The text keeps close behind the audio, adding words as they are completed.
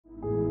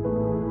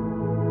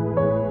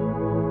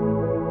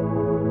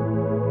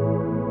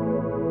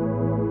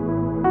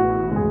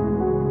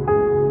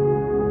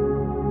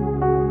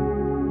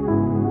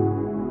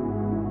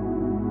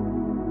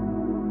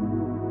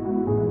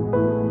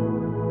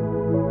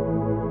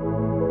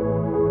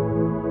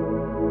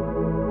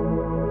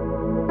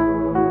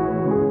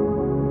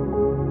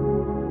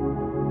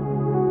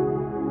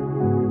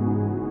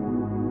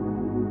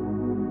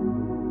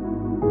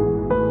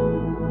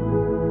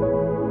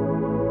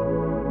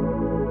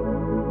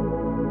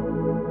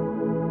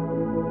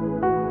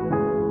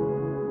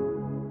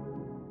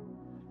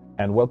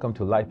And welcome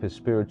to Life is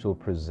Spiritual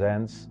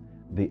presents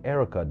the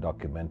Erica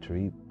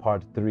documentary,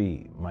 part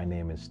 3. My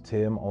name is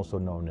Tim, also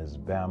known as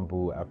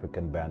Bamboo,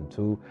 African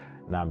Bantu,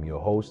 and I'm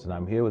your host, and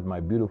I'm here with my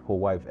beautiful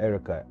wife,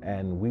 Erica,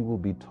 and we will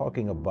be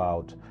talking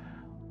about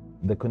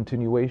the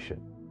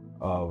continuation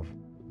of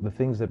the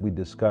things that we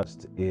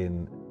discussed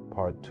in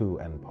part 2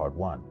 and part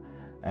 1.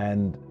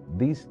 And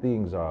these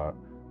things are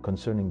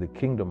concerning the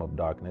kingdom of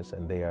darkness,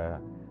 and they are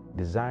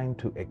designed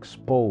to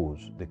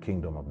expose the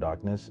kingdom of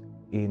darkness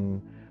in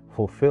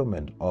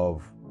fulfillment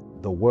of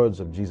the words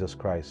of Jesus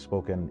Christ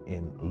spoken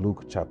in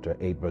Luke chapter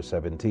 8 verse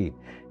 17.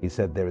 He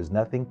said, "There is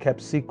nothing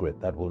kept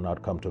secret that will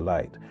not come to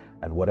light,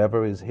 and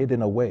whatever is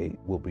hidden away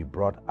will be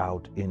brought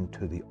out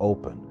into the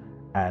open,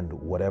 and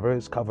whatever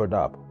is covered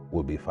up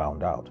will be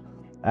found out."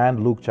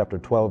 And Luke chapter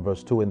 12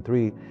 verse 2 and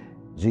 3,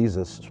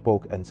 Jesus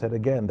spoke and said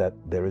again that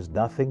there is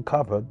nothing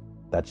covered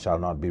that shall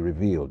not be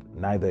revealed,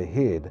 neither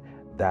hid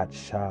that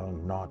shall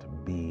not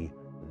be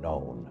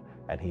known.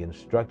 And he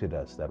instructed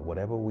us that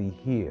whatever we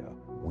hear,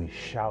 we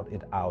shout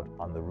it out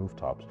on the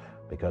rooftops,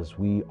 because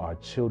we are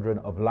children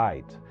of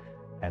light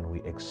and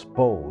we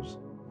expose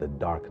the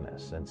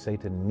darkness. And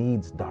Satan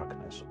needs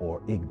darkness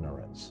or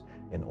ignorance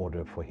in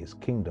order for his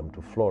kingdom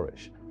to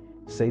flourish.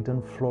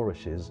 Satan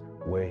flourishes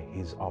where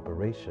his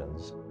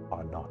operations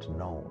are not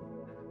known.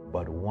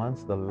 But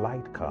once the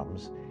light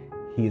comes,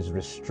 he is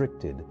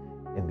restricted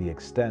in the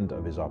extent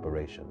of his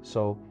operation.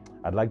 So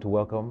I'd like to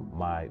welcome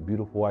my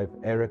beautiful wife,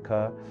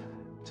 Erica,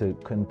 to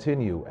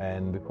continue.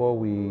 And before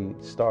we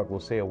start, we'll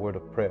say a word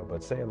of prayer,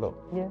 but say hello.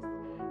 Yes.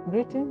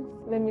 Greetings.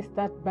 Let me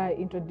start by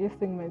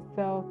introducing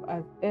myself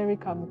as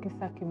Erica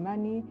Mukisa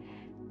Kimani,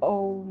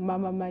 or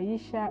Mama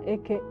Maisha,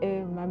 aka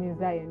Mami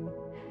Zion.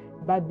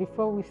 But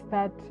before we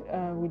start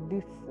with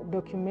this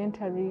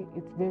documentary,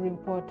 it's very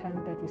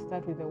important that we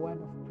start with a word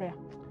of prayer.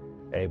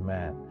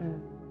 Amen.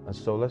 And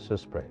so let's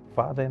just pray.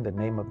 Father, in the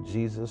name of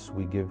Jesus,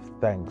 we give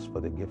thanks for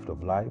the gift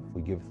of life.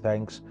 We give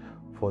thanks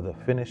for the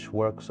finished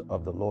works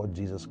of the Lord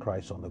Jesus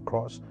Christ on the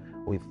cross.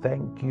 We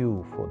thank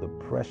you for the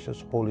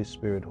precious Holy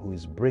Spirit who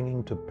is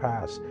bringing to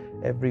pass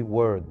every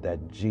word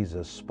that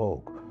Jesus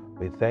spoke.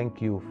 We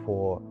thank you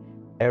for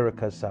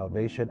Erica's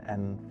salvation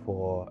and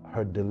for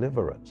her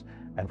deliverance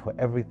and for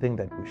everything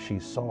that she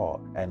saw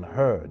and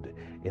heard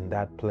in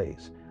that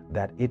place,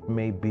 that it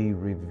may be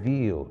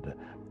revealed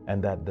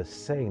and that the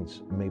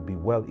saints may be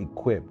well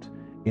equipped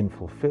in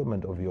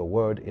fulfillment of your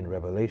word in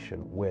Revelation,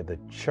 where the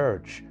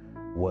church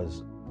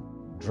was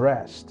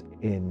dressed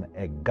in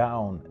a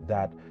gown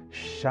that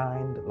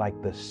shined like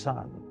the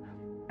sun,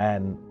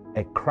 and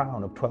a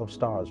crown of 12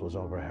 stars was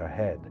over her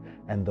head,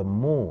 and the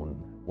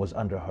moon was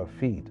under her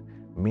feet,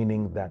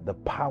 meaning that the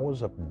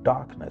powers of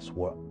darkness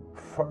were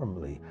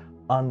firmly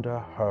under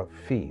her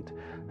feet.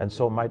 And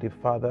so, mighty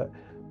Father,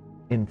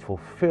 in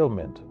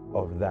fulfillment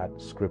of that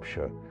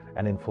scripture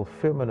and in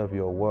fulfillment of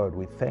your word,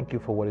 we thank you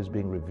for what is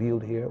being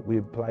revealed here. We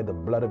apply the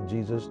blood of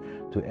Jesus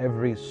to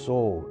every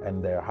soul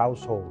and their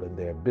household and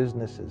their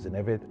businesses and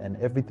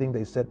everything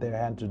they set their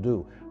hand to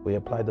do. We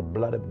apply the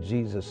blood of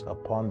Jesus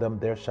upon them.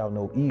 There shall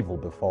no evil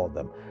befall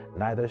them,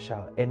 neither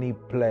shall any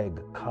plague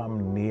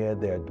come near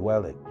their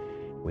dwelling.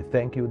 We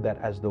thank you that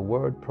as the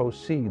word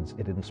proceeds,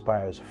 it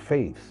inspires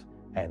faith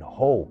and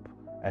hope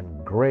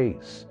and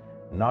grace,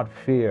 not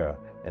fear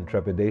and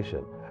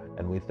trepidation.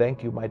 And we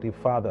thank you, mighty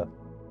Father,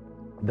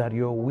 that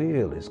your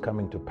will is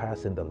coming to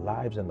pass in the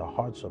lives and the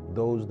hearts of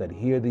those that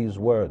hear these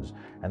words,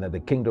 and that the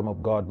kingdom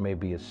of God may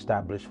be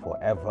established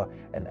forever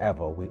and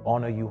ever. We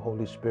honor you,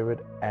 Holy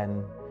Spirit,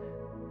 and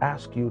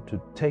ask you to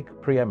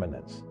take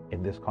preeminence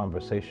in this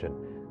conversation,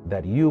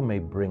 that you may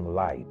bring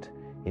light.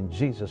 In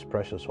Jesus'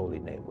 precious holy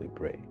name we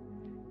pray.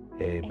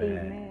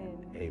 Amen.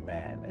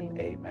 Amen and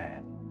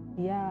amen.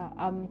 Yeah,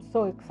 I'm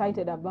so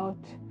excited about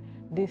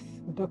this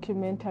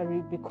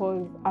documentary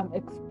because I'm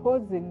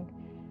exposing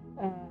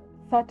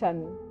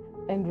Satan.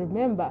 And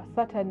remember,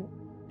 Satan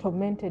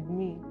tormented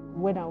me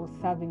when I was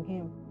serving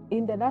him.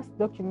 In the last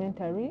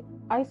documentary,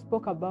 I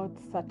spoke about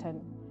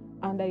Satan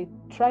and I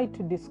tried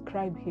to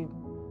describe him,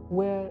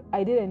 where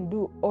I didn't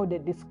do all the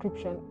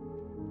description.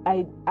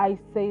 I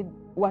said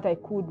what I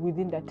could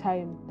within the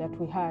time that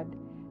we had.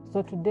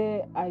 So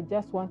today I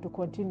just want to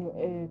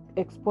continue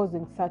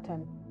exposing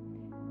Satan.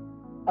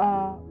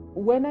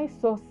 When I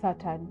saw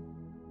Satan,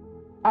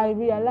 I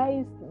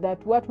realized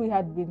that what we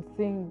had been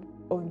seeing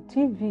on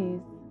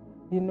TVs,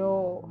 you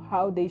know,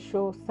 how they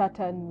show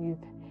Satan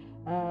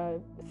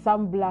with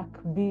some black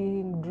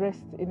being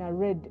dressed in a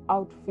red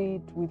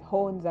outfit with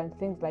horns and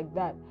things like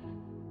that.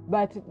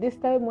 But this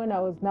time when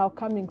I was now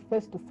coming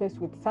face to face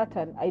with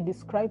Satan, I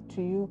described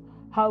to you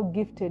how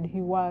gifted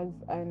he was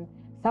and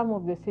some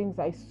of the things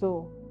I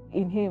saw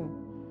in him.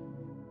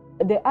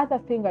 The other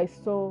thing I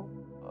saw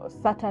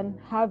Satan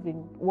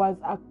having was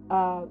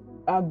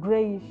a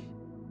grayish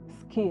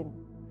skin,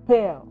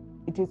 pale.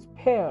 It is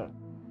pale.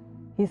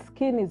 His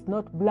skin is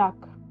not black,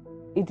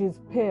 it is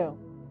pale.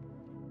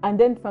 And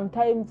then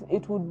sometimes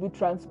it would be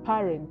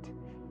transparent.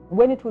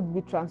 When it would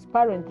be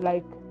transparent,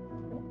 like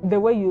the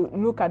way you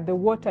look at the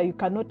water, you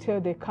cannot tell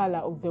the color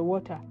of the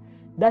water.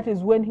 That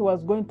is when he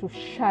was going to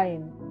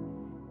shine.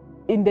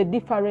 in the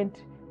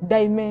different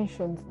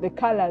dimensions, the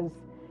colors,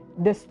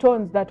 the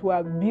stones that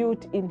were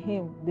built in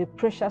him, the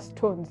precious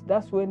stones.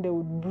 That's when they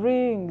would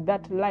bring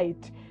that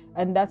light,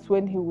 and that's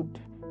when he would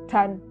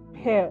turn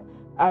pale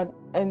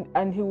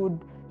and he would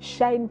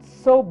shine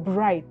so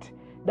bright.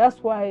 That's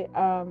why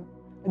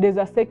there's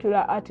a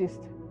secular artist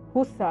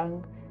who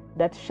sang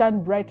that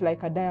shine bright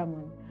like a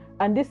diamond.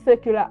 And this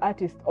secular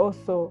artist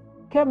also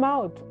came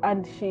out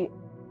and she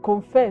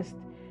confessed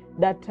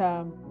that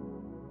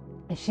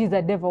she's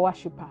a devil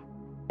worshiper,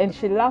 and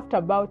she laughed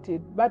about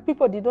it. But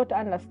people did not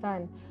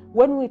understand.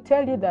 When we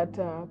tell you that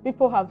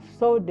people have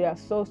sold their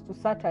souls to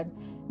Satan,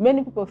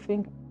 many people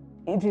think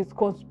it is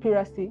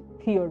conspiracy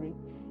theory.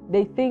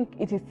 They think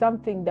it is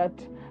something that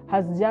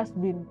has just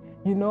been,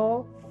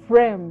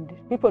 framed.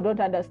 People don't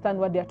understand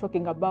what they're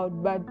talking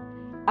about, but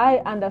I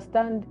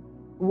understand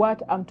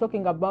what I'm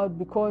talking about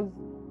because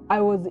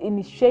I was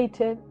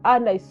initiated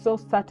and I saw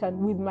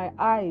Satan with my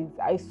eyes.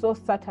 I saw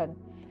Satan.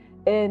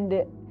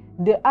 And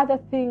the other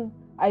thing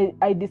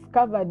I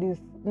discovered is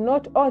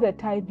not all the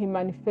time he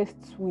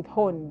manifests with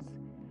horns.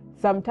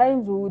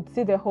 Sometimes we would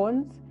see the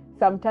horns.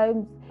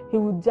 Sometimes he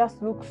would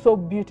just look so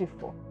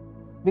beautiful,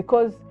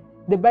 because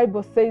the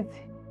Bible says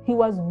he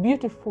was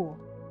beautiful.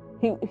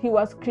 He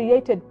was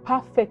created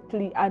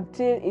perfectly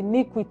until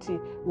iniquity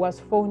was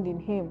found in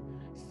him.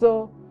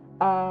 So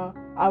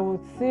I was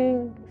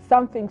seeing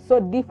something so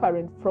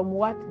different from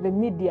what the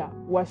media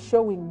was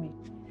showing me.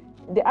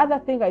 The other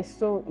thing I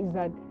saw is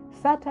that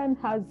Satan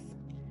has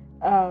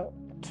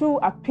two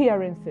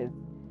appearances.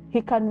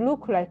 He can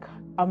look like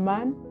a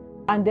man,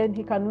 and then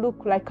he can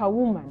look like a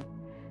woman.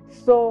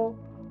 So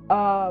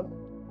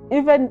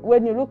even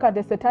when you look at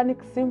the satanic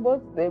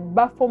symbols, the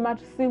Baphomet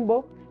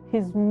symbol,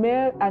 he's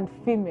male and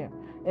female.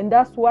 And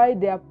that's why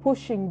they are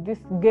pushing this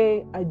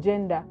gay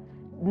agenda.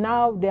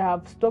 Now they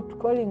have stopped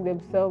calling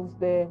themselves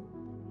the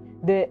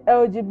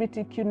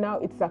LGBTQ. Now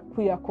it's a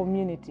queer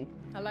community.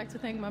 I'd like to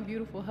thank my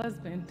beautiful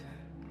husband,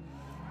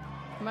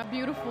 my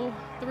beautiful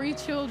 3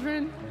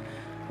 children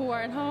who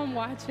are at home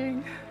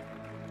watching.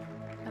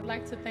 I'd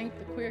like to thank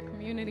the queer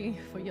community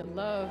for your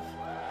love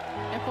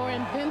and for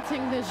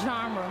inventing this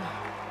genre.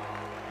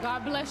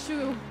 God bless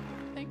you.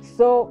 Thank you.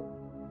 So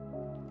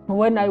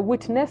when I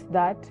witnessed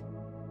that,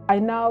 I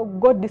now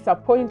got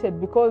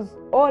disappointed, because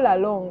all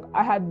along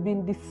I had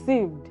been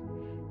deceived.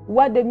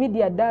 What the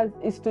media does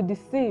is to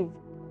deceive.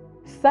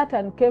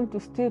 Satan came to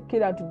steal,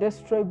 kill, and to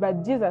destroy,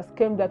 but Jesus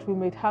came that we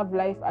might have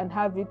life and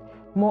have it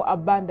more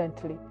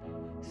abundantly.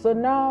 So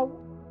now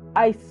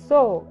I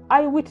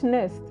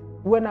witnessed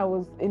when I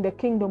was in the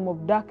kingdom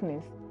of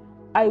darkness.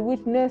 I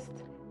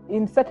witnessed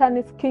in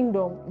Satan's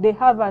kingdom, they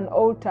have an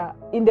altar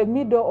in the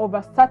middle of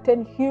a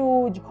certain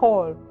huge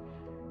hall.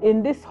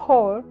 In this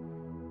hall,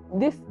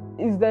 this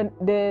is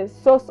the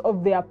source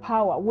of their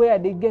power, where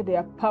they get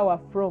their power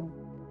from.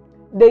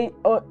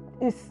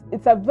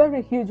 It's a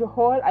very huge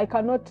hall. I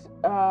cannot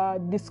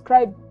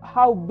describe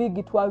how big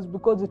it was,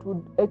 because it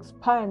would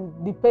expand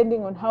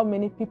depending on how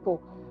many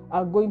people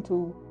are going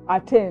to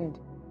attend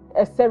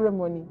a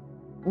ceremony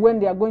when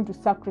they are going to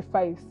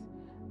sacrifice.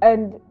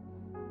 And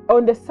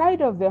on the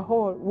side of the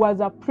hall was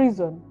a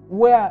prison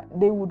where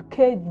they would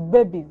cage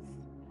babies.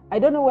 I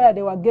don't know where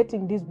they were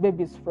getting these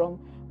babies from,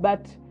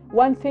 but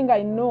one thing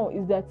I know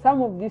is that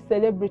some of these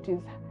celebrities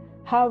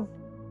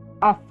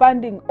are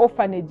funding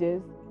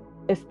orphanages,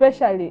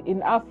 especially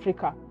in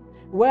Africa,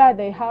 where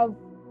they have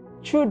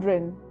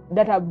children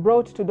that are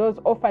brought to those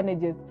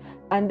orphanages,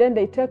 and then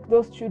they take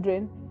those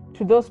children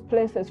to those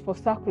places for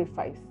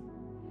sacrifice.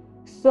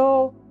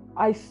 So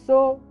I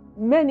saw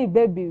many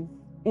babies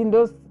in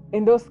those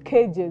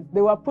cages.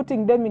 They were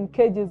putting them in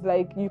cages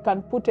like you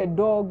can put a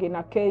dog in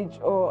a cage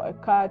or a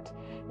cat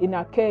in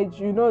a cage.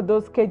 You know,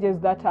 those cages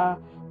that are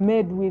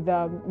made with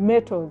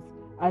metals,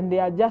 and they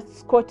are just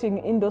squatting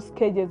in those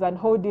cages and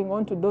holding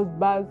onto those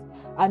bars,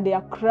 and they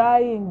are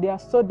crying. They are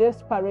so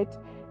desperate.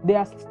 They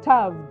are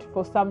starved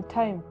for some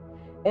time,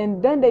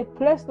 and then they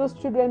place those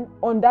children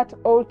on that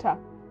altar,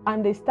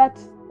 and they start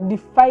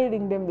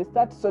defiling them. They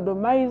start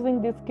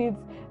sodomizing these kids.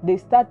 They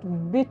start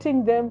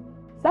beating them.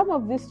 Some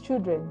of these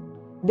children,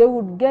 they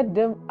would get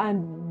them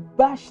and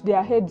bash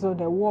their heads on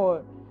the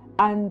wall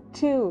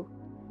until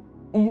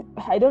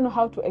I don't know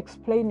how to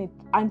explain it,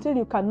 until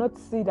you cannot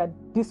see that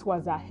this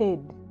was a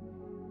head.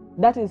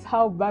 That is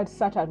how bad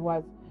Satan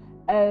was.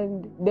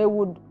 And they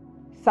would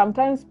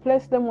sometimes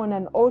place them on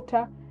an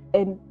altar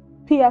and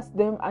pierce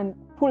them and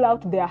pull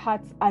out their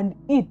hearts and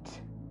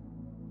eat.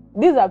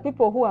 These are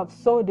people who have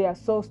sold their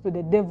souls to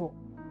the devil.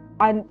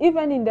 And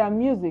even in their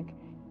music,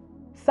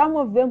 some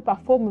of them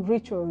perform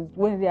rituals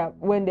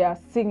when they are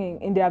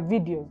singing in their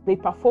videos. They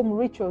perform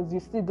rituals. You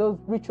see those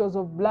rituals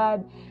of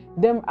blood,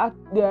 them act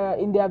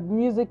in their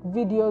music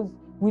videos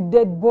with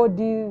dead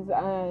bodies,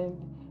 and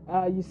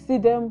you see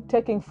them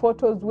taking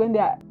photos when they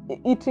are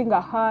eating a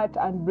heart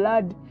and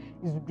blood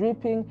is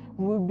dripping.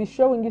 We'll be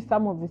showing you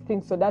some of the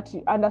things so that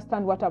you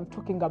understand what I'm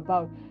talking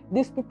about.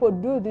 These people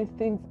do these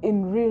things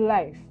in real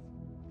life,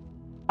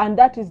 and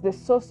that is the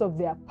source of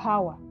their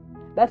power.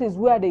 That is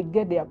where they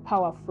get their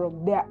power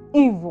from. They are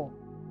evil.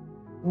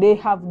 They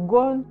have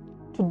gone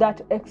to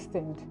that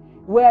extent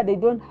where they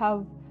don't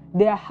have,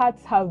 their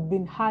hearts have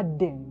been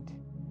hardened.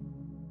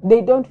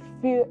 They don't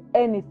feel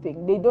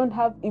anything. They don't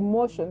have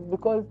emotions,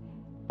 because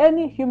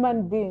any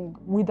human being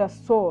with a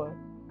soul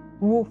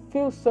will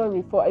feel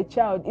sorry for a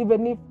child,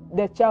 even if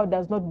the child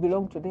does not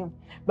belong to them.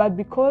 But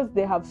because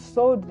they have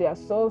sold their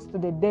souls to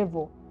the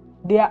devil,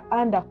 they are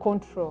under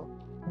control.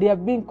 They are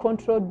being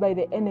controlled by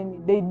the enemy.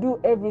 They do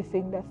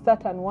everything that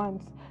Satan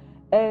wants.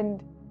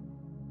 And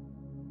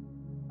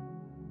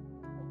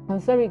I'm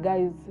sorry,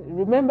 guys,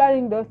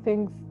 remembering those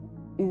things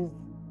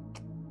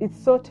it's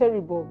so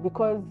terrible,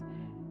 because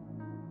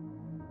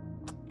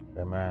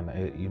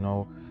Amen. You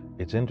know,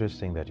 it's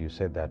interesting that you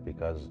said that,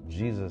 because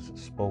Jesus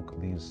spoke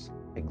these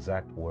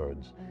exact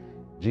words.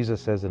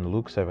 Jesus says in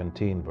Luke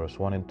 17, verse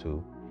 1 and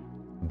 2,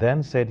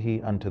 "Then said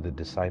he unto the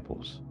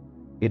disciples,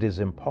 It is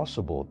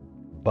impossible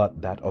but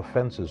that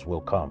offenses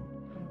will come,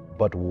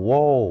 but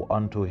woe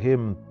unto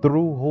him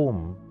through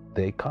whom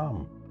they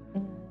come.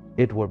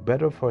 It were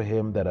better for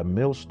him that a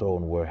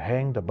millstone were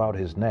hanged about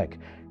his neck,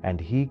 and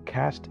he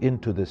cast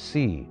into the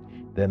sea,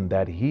 than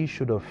that he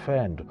should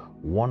offend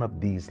one of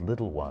these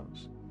little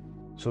ones."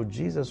 So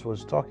Jesus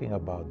was talking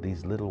about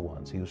these little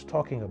ones. He was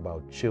talking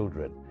about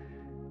children.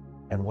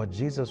 And what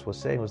Jesus was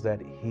saying was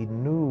that he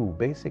knew,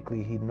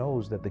 basically he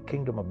knows that the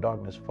kingdom of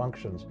darkness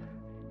functions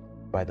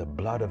by the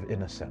blood of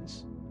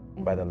innocence,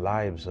 by the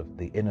lives of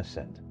the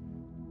innocent.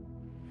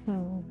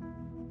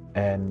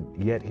 And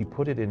yet he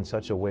put it in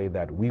such a way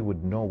that we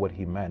would know what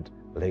he meant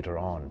later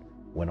on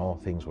when all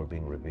things were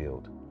being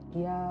revealed.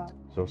 Yeah.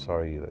 So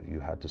sorry that you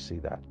had to see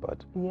that,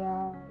 but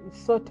yeah, it's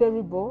so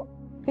terrible.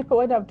 People,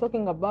 when I'm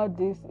talking about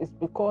this, is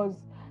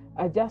because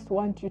I just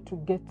want you to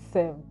get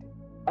saved,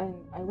 and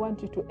I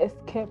want you to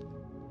escape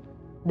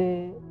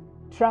the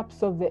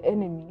traps of the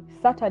enemy.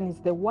 Satan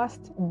is the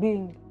worst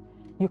being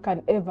you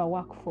can ever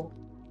work for.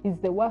 He's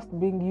the worst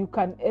being you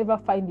can ever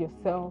find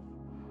yourself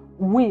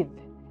with.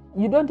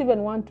 You don't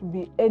even want to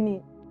be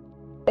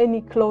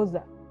any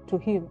closer to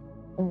him.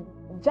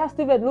 Just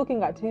even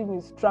looking at him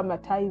is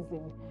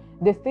traumatizing.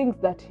 The things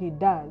that he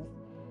does.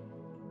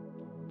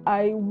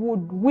 I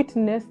would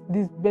witness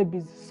these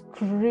babies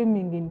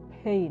screaming in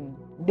pain.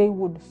 They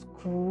would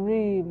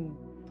scream,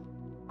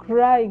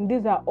 crying.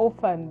 These are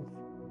orphans,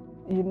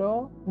 you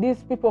know.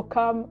 These people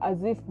come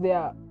as if they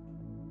are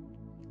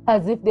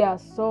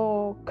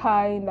so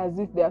kind, as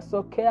if they are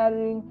so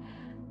caring,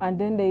 and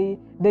then they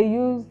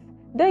use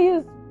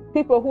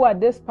people who are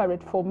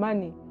desperate for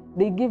money.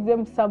 They give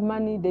them some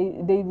money.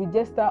 They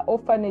register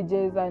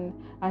orphanages and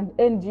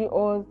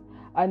NGOs.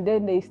 And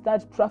then they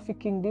start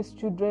trafficking these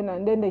children,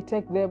 and then they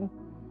take them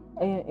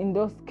in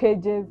those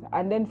cages,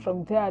 and then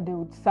from there they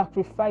would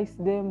sacrifice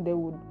them. They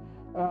would,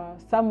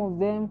 some of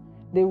them,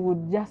 they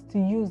would just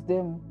use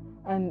them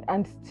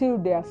and steal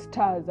their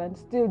stars and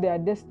steal their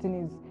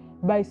destinies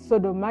by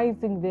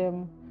sodomizing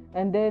them.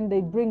 And then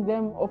they bring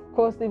them, of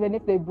course, even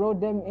if they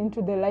brought them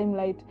into the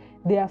limelight,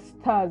 their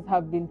stars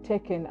have been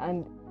taken,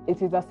 and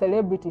it is a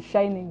celebrity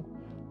shining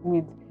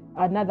with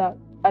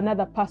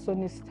another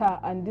person's star,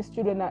 and these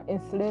children are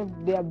enslaved.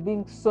 They are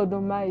being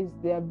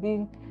sodomized. They are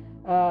being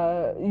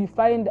you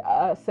find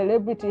a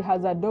celebrity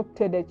has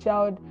adopted a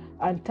child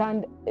and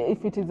turned,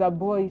 if it is a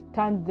boy,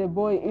 turned the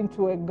boy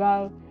into a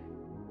girl.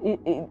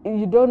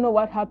 You don't know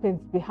what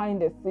happens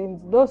behind the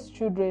scenes. Those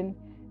children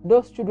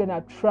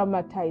are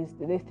traumatized.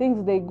 The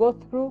things they go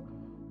through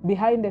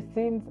behind the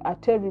scenes are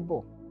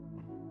terrible.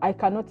 I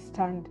cannot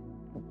stand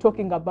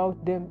talking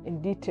about them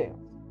in detail,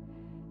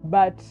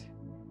 but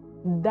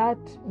that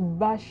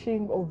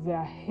bashing of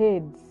their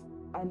heads,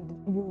 and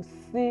you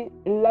see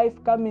life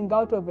coming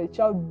out of a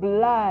child,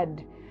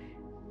 blood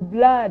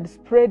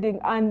spreading.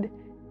 And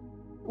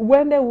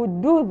when they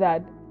would do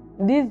that,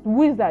 these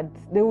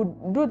wizards, they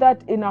would do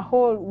that in a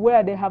hall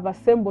where they have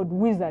assembled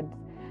wizards.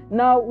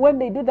 Now when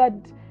they do that,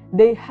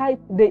 they hide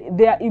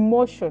their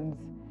emotions,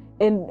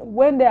 and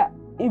when their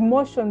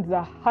emotions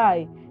are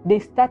high, they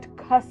start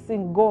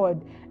cursing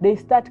God. They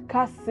start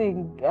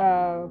cursing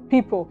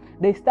people.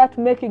 They start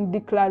making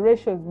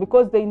declarations,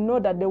 because they know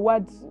that the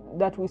words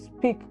that we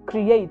speak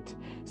create.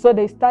 So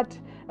they start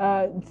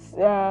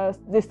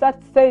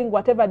saying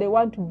whatever they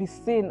want to be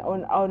seen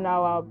on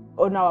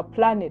our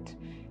planet.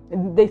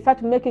 They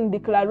start making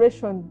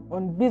declarations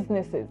on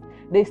businesses.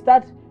 They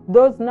start,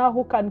 those now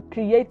who can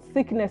create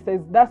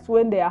sicknesses, that's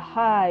when they are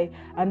high,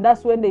 and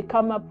that's when they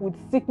come up with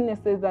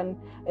sicknesses and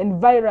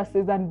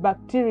viruses and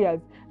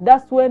bacteria.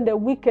 That's when the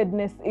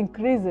wickedness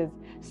increases.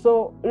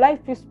 So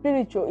life is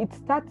spiritual. It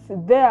starts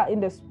there in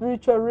the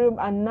spiritual realm,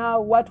 and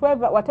now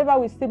whatever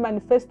we see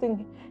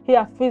manifesting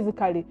here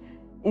physically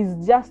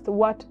is just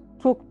what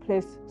took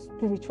place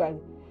spiritually.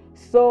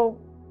 So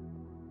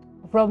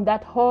from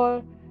that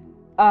whole,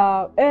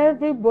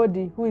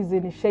 everybody who is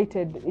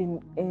initiated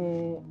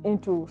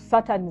into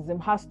Satanism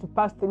has to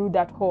pass through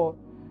that hole.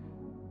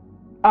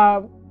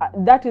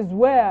 That is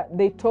where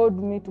they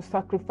told me to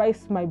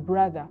sacrifice my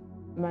brother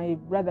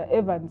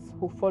Evans,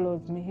 who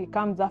follows me. He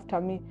comes after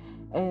me,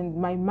 and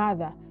my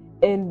mother,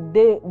 and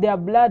their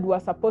blood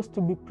was supposed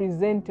to be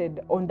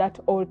presented on that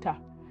altar.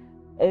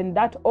 And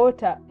that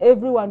altar,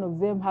 every one of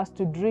them has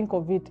to drink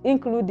of it,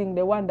 including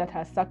the one that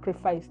has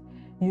sacrificed.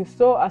 You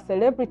saw a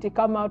celebrity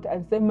come out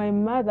and say, my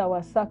mother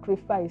was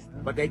sacrificed.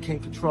 But they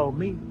can't control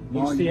me.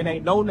 You see, it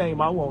ain't no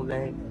name I won't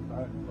name.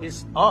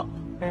 It's up.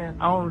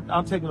 And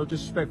I'm taking no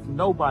disrespect from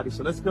nobody.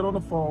 So let's get on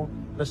the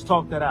phone. Let's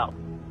talk that out.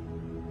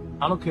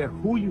 I don't care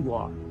who you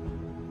are.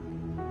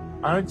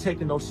 I ain't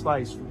taking no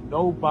slice from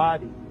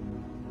nobody.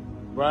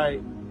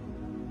 Right?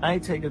 I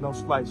ain't taking no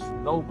slice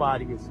from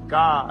nobody. It's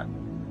God.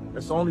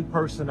 That's the only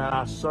person that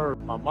I serve.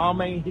 My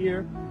mom ain't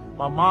here.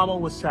 My mama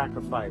was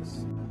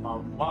sacrificed. My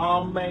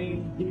mom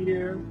ain't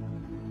here.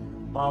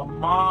 My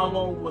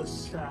mama was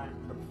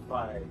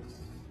sacrificed.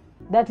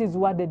 That is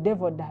what the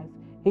devil does.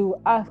 He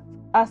will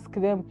ask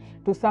them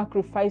to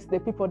sacrifice the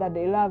people that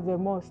they love the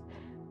most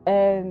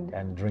and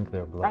drink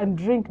their blood. And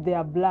drink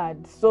their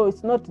blood. So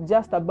it's not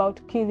just about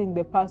killing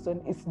the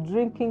person, it's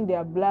drinking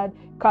their blood,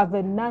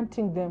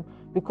 covenanting them,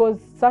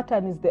 because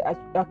Satan is the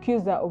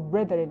accuser of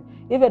brethren.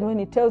 Even when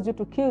he tells you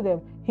to kill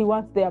them, he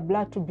wants their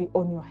blood to be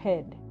on your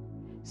head.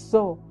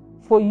 So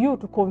for you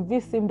to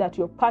convince him that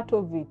you're part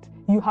of it,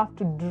 you have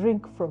to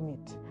drink from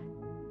it.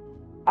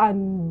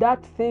 And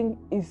that thing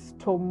is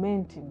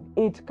tormenting.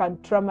 It can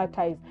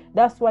traumatize.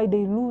 That's why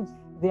they lose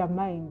their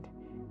mind.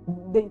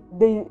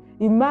 They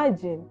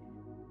imagine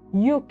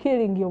you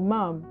killing your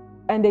mom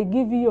and they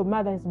give you your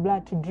mother's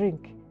blood to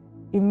drink.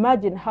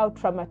 Imagine how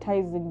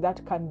traumatizing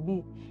that can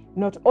be.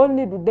 Not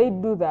only do they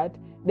do that,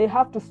 they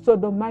have to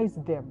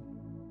sodomize them.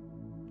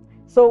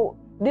 So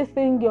this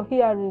thing you're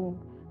hearing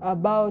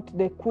about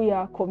the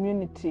queer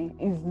community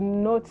is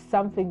not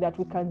something that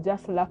we can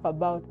just laugh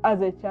about.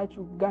 As a church,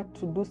 we've got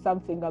to do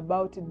something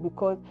about it,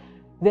 because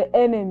the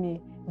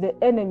enemy,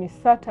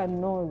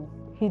 Satan knows.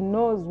 He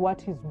knows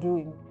what he's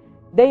doing.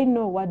 They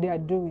know what they are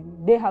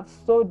doing. They have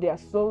sold their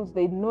souls.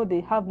 They know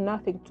they have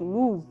nothing to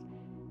lose.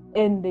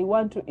 And they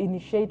want to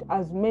initiate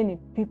as many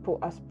people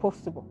as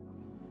possible.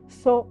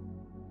 So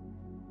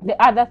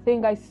the other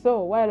thing I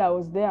saw while I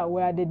was there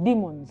were the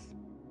demons.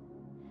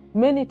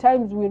 Many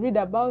times we read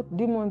about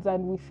demons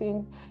and we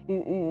think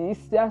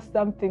it's just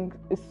something.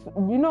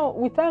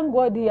 We thank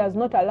God he has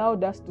not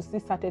allowed us to see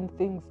certain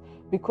things,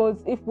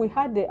 because if we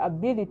had the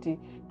ability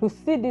to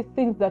see these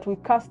things that we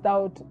cast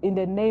out in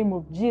the name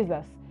of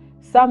Jesus,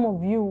 some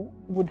of you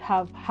would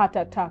have heart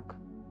attack.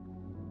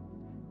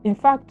 In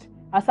fact,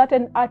 a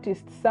certain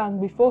artist sang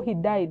before he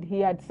died, he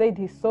had said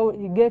he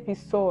gave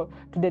his soul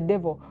to the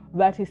devil,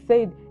 but he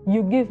said,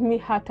 you give me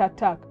heart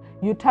attack,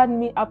 you turn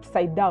me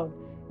upside down.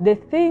 The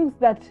things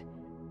that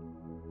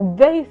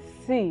they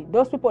see,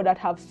 those people that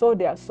have sold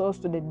their souls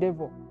to the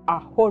devil, are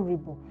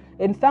horrible.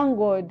 And thank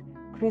God,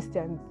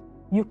 Christians,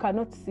 you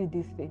cannot see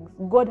these things.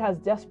 God has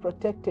just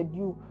protected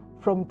you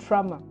from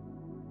trauma.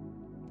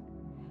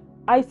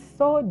 I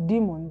saw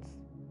demons.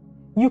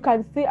 You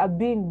can see a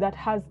being that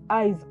has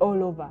eyes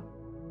all over.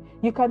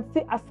 You can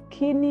see a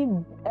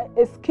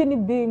skinny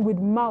being with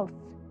mouth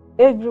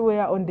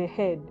everywhere on the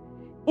head,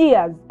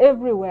 ears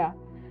everywhere.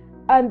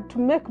 And to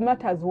make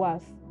matters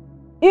worse,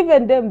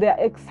 even them, they are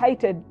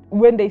excited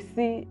when they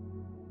see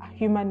a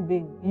human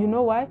being. You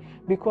know why?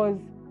 Because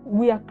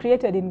we are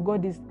created in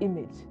God's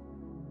image.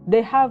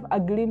 They have a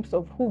glimpse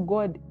of who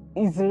God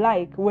is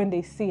like when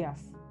they see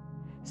us.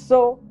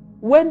 So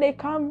when they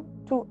come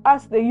to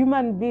us, the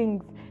human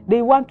beings,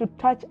 they want to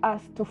touch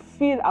us, to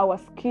feel our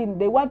skin.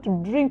 They want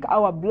to drink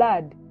our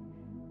blood.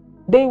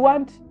 They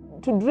want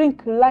to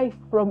drink life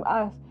from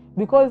us,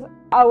 because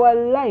our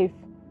life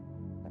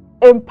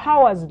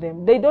empowers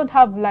them. They don't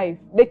have life.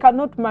 They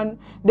cannot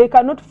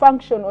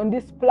function on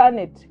this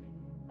planet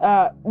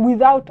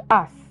without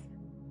us,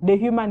 the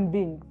human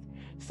beings.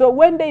 So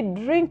when they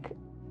drink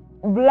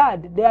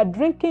blood, they are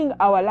drinking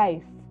our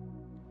life,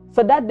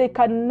 so that they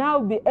can now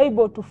be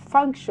able to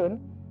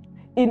function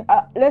in,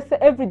 let's say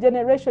every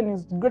generation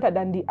is greater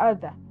than the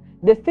other.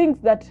 The things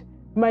that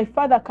my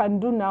father can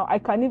do now, I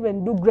can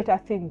even do greater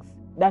things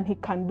than he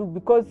can do,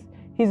 because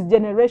his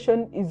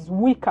generation is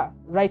weaker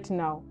right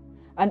now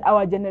and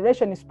our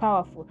generation is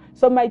powerful.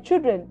 So my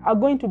children are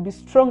going to be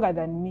stronger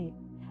than me,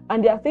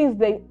 and there are things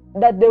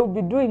that they will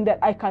be doing that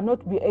I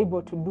cannot be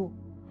able to do.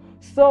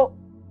 So,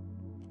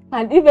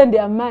 and even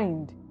their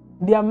mind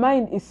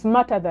is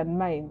smarter than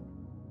mine.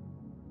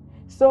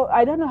 So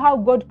I don't know how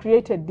God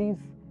created these.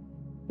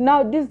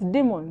 Now these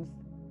demons,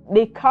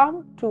 they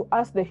come to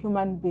us, the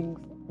human beings.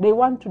 They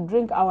want to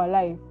drink our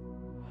life,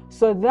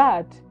 so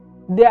that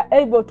they are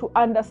able to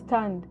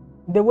understand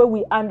the way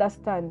we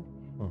understand,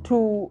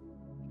 to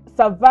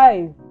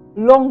survive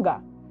longer,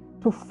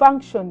 to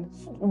function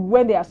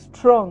when they are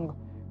strong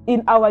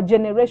in our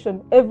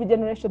generation, every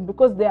generation,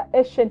 because they are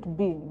ancient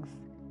beings.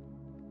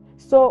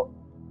 So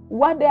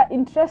what they are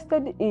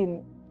interested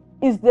in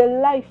is the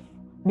life,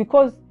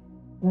 because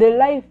the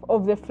life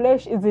of the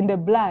flesh is in the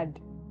blood.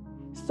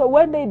 So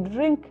when they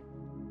drink,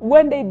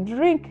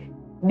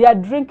 they are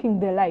drinking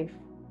the life.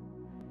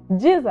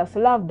 Jesus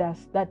loved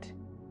us that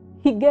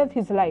he gave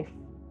his life.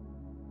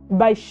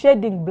 By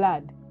shedding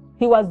blood,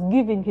 he was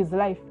giving his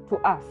life to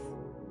us.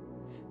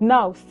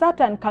 Now,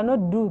 Satan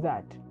cannot do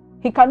that.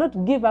 He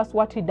cannot give us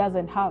what he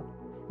doesn't have.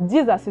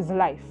 Jesus is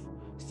life.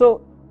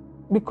 So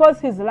because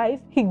he's life,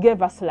 he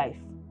gave us life.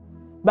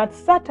 But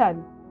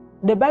Satan,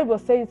 the Bible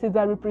says, is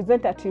a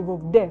representative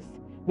of death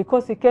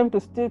because he came to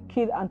steal,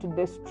 kill, and to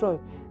destroy.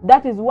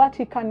 That is what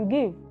he can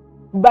give.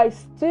 By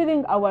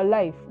stealing our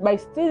life, by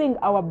stealing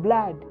our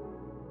blood,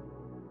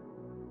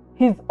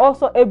 he's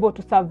also able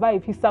to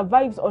survive. He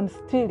survives on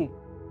stealing.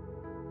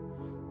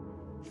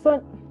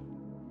 So,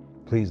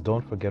 please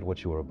don't forget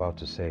what you were about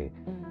to say.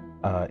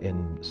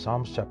 In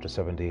Psalms chapter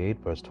 78,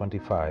 verse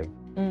 25,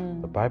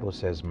 the Bible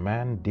says,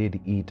 man did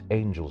eat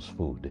angels'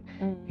 food.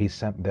 He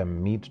sent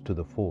them meat to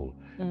the full.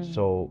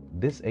 So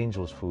this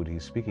angel's food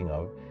he's speaking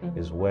of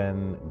is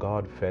when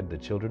God fed the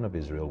children of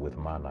Israel with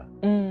manna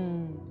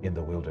in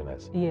the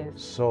wilderness. yes.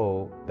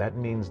 So that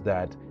means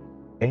that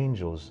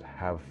angels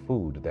have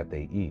food that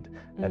they eat.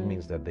 That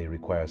means that they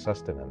require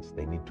sustenance.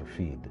 They need to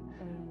feed.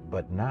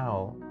 But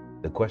now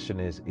the question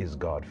is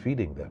God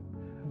feeding them?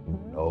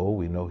 No,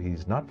 we know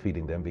he's not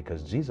feeding them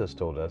because Jesus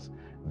told us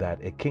that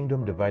a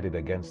kingdom divided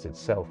against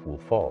itself will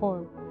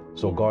fall.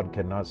 So God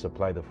cannot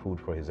supply the food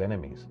for his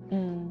enemies.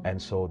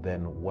 And so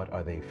then what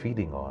are they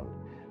feeding on?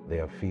 They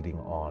are feeding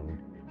on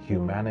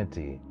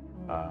humanity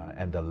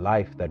and the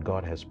life that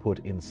God has put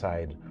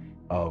inside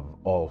of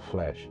all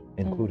flesh,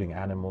 including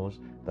animals,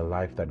 the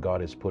life that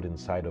God has put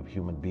inside of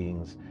human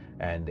beings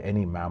and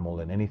any mammal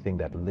and anything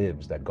that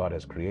lives that God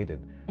has created.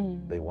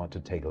 They want to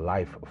take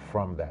life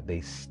from that.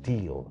 They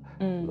steal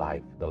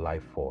life, the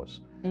life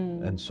force.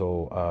 And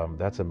so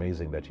that's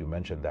amazing that you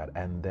mentioned that.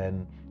 And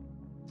then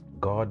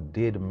God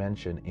did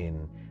mention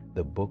in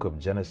the book of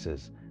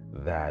Genesis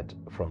that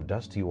from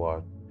dust you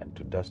are and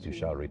to dust you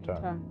shall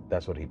return.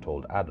 That's what he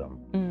told Adam.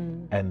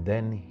 And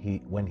then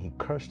when he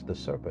cursed the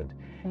serpent,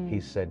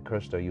 he said,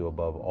 cursed are you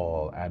above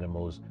all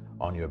animals,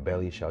 on your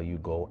belly shall you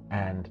go,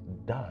 and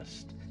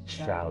dust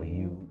shall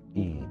you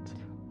eat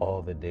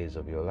all the days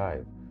of your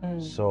life.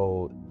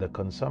 So the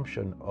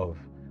consumption of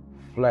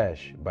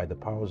flesh by the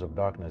powers of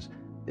darkness,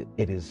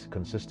 it is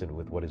consistent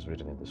with what is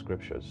written in the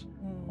scriptures.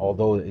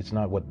 Although it's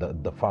not what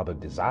the Father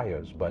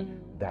desires, but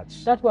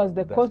that was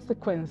the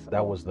consequence.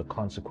 That was the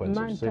consequence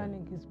of sin. Man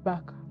turning his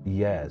back.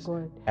 Yes.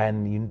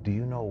 And do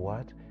you know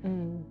what?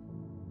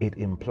 It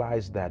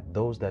implies that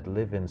those that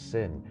live in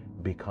sin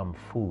become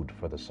food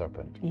for the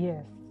serpent.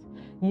 Yes.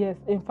 Yes.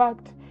 In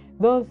fact,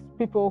 those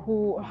people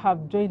who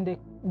have joined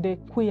the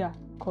queer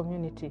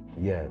community.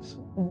 Yes.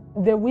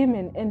 The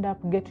women end up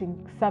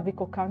getting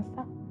cervical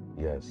cancer.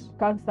 Yes.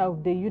 Cancer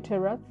of the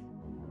uterus.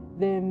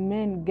 The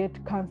men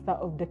get cancer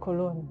of the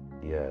colon.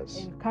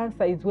 Yes. And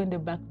cancer is when the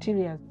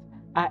bacteria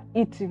are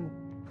eating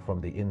from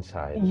the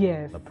inside.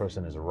 Yes. The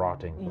person is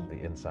rotting from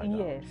the inside.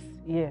 Yes.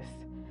 Yes.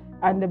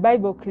 And the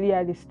Bible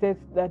clearly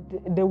states that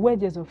the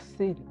wages of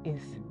sin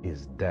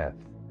is death.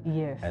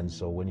 Yes. And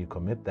so when you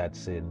commit that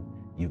sin,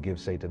 you give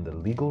Satan the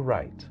legal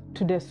right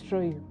to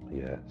destroy you.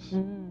 Yes.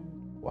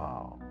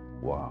 Wow.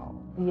 Wow.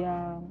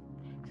 Yeah.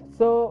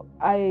 So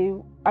I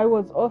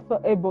was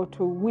also able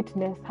to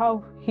witness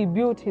how he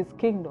built his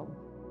kingdom.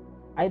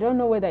 I don't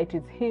know whether it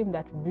is him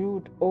that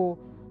built or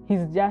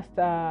he's just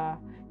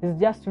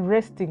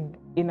resting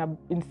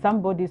in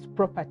somebody's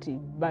property,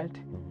 but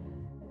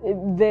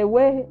the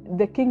way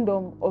the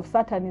kingdom of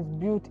Satan is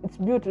built, it's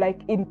built like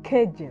in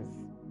cages.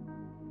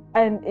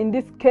 And in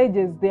these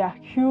cages, there are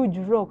huge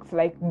rocks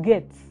like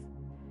gates.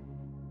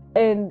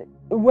 And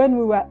when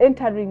we were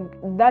entering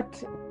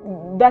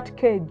that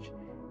cage,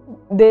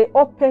 they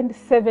opened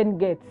 7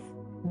 gates.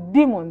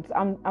 Demons,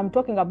 I'm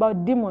talking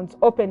about demons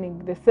opening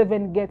the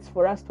 7 gates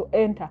for us to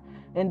enter.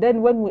 And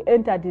then when we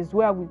entered is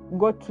where we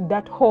got to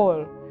that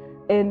hall.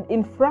 And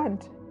in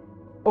front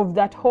of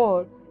that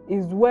hall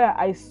is where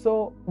I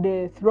saw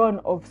the throne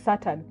of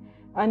Satan.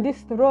 And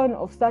this throne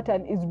of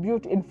Satan is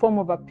built in form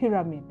of a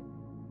pyramid.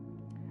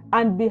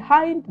 And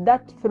behind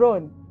that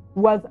throne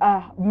was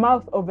a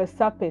mouth of a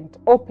serpent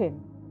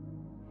open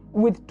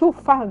with 2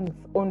 fangs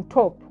on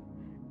top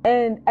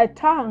and a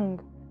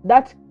tongue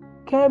that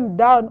came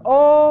down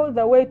all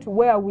the way to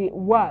where we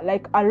were,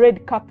 like a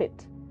red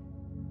carpet.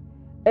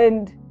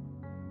 And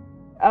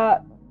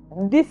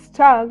this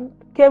tongue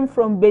came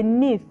from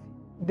beneath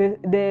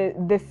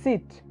the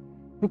seat,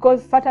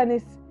 because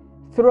Satan's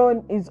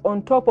throne is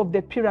on top of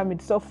the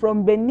pyramid. So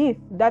from beneath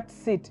that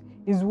seat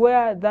is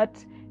where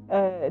that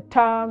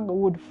tongue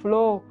would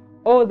flow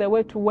all the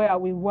way to where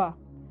we were.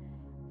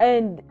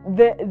 And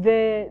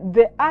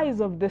the eyes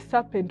of the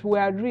serpent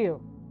were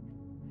real.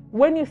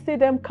 When you see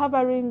them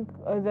covering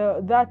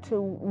that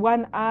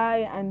one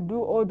eye and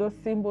do all those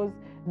symbols,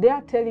 they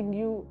are telling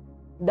you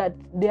that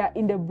they are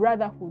in the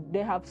brotherhood.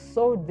 They have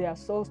sold their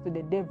souls to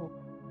the devil.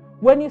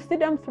 When you see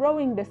them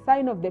throwing the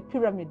sign of the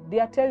pyramid, they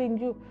are telling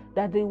you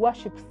that they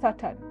worship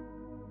Satan.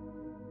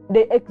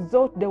 They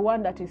exalt the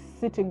one that is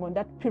sitting on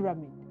that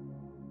pyramid.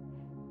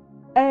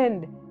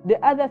 And the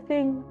other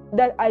thing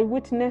that I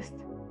witnessed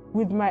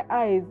with my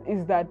eyes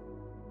is that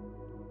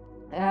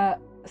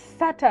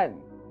Satan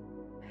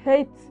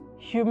hates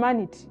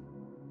humanity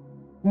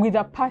with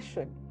a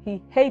passion.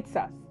 He hates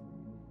us.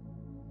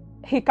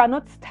 He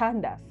cannot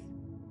stand us,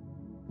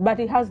 but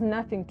he has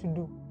nothing to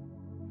do.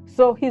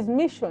 So his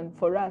mission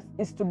for us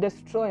is to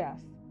destroy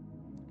us.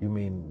 You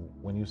mean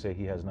when you say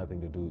he has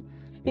nothing to do?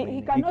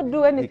 He cannot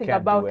do anything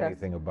about us. He can't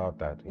do anything about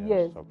that.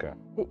 Yes. Okay.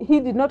 He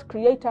did not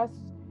create us.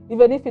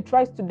 Even if he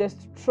tries to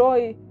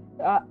destroy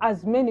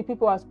as many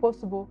people as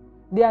possible,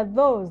 there are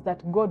those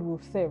that God will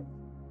save.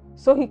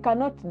 So he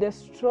cannot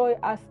destroy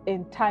us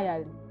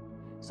entirely.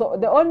 So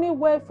the only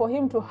way for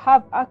him to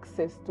have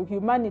access to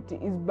humanity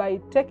is by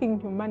taking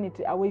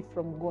humanity away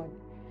from God.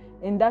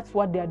 And that's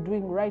what they are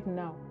doing right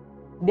now.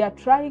 They are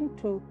trying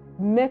to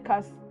make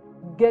us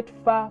get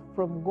far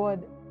from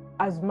God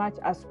as much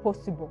as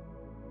possible.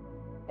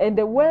 And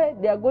the way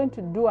they are going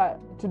to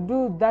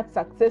do that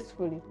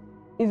successfully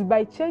is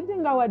by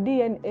changing our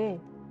DNA.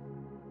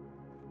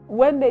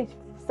 When they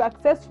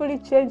successfully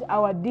change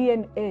our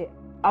DNA,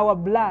 our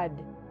blood,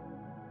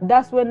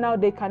 that's when now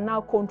they can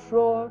now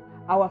control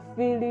our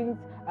feelings,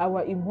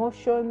 our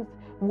emotions,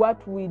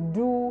 what we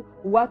do,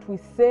 what we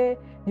say,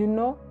 you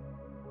know.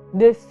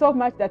 There's so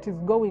much that is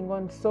going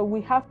on. So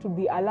we have to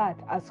be alert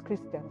as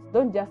Christians.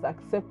 Don't just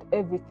accept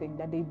everything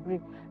that they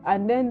bring.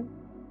 And then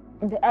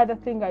the other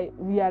thing I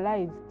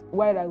realized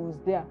while I was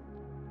there,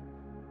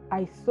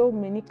 I saw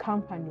many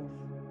companies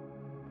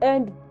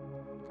and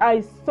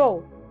I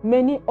saw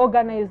many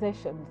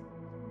organizations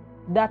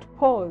that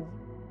pose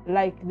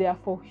like they are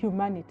for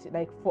humanity,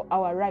 like for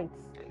our rights.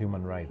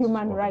 Human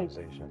rights.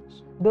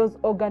 Those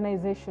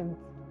organizations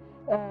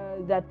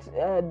that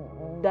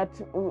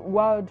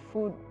World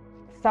Food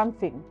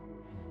something,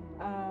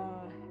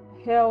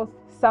 health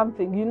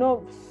something, you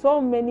know, so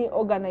many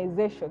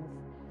organizations.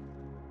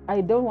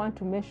 I don't want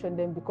to mention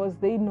them because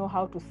they know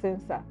how to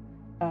censor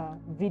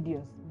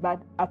videos,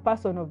 but a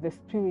person of the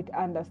spirit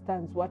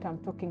understands what I'm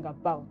talking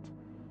about.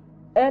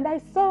 And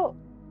I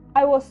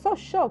was so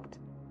shocked.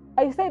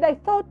 I said, I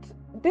thought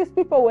these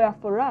people were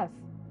for us.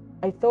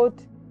 I thought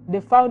the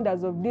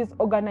founders of these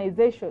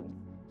organizations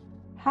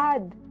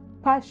had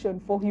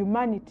passion for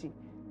humanity.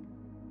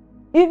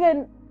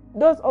 Even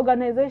those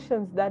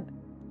organizations that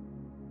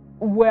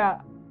were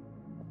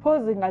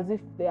posing as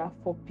if they are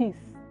for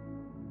peace,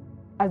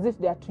 as if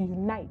they are to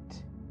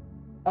unite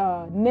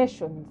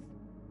nations,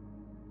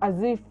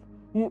 as if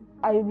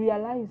I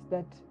realized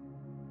that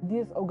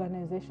these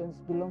organizations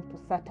belong to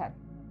Satan.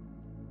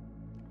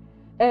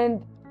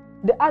 And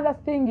the other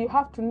thing you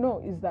have to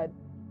know is that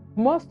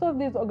most of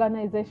these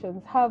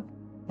organizations have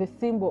the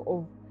symbol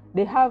of,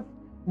 they have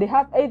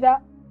either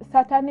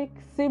satanic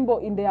symbol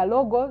in their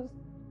logos,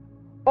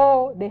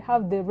 or they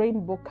have the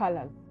rainbow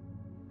colors.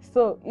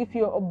 So if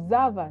you're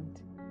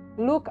observant,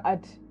 look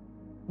at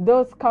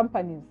those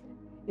companies.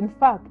 In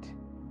fact,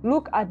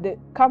 look at the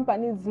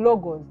company's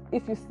logos.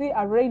 If you see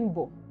a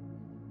rainbow,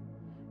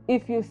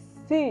 if you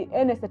see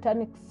any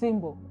satanic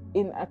symbol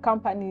in a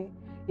company,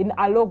 in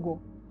a logo,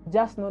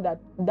 just know that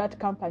that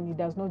company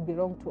does not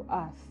belong to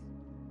us.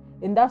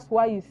 And that's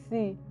why you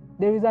see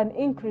there is an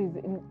increase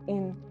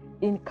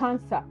in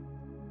cancer,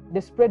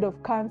 the spread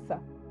of cancer,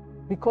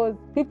 because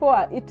people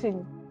are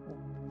eating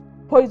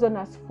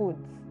poisonous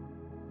foods,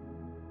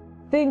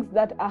 things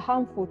that are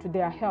harmful to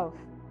their health.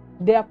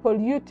 They are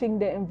polluting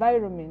the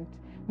environment.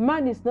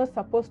 Man is not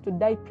supposed to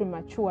die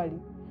prematurely,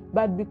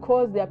 but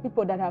because there are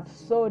people that have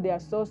sold their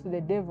souls to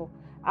the devil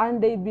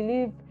and they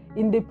believe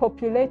in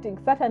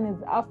depopulating, Satan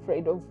is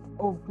afraid of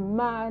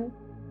man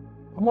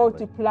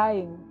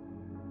multiplying.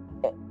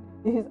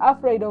 He's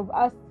afraid of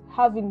us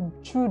having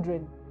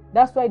children.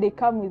 That's why they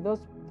come with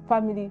those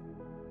family,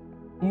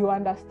 you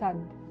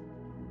understand.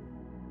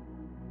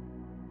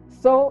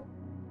 So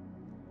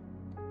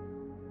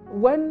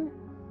when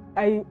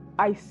I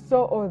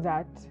saw all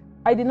that,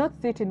 I did not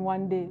see it in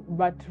one day,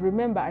 but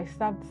remember I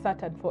served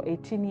Satan for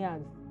 18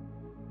 years.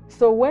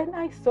 So when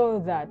I saw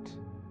that,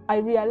 I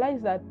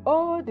realized that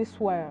all this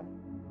while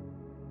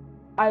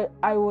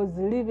I was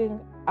living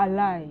a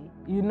lie,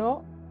 you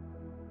know.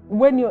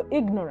 When you're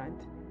ignorant,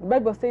 the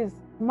Bible says,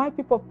 my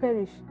people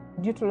perish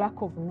due to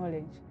lack of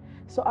knowledge.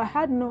 So I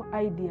had no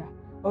idea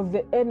of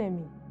the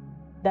enemy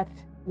that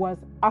was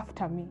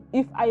after me.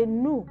 If I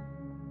knew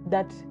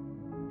that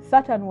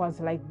Satan was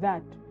like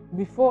that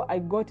before I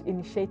got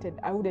initiated,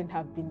 I wouldn't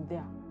have been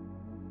there.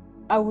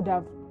 I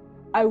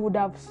would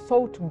have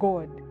sought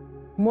God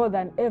more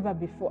than ever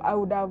before. I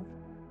would have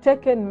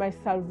taken my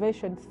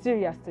salvation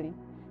seriously,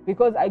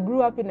 because I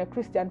grew up in a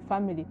Christian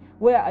family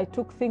where I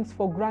took things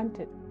for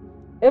granted.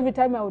 Every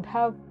time I would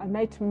have a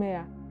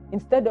nightmare,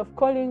 instead of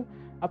calling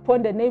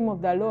upon the name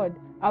of the Lord,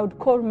 I would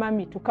call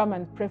mommy to come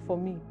and pray for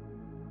me.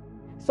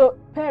 So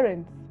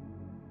parents,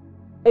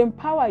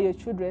 empower your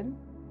children,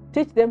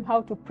 teach them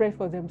how to pray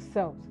for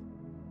themselves.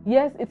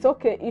 Yes, it's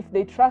okay if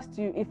they trust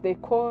you, if they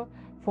call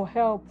for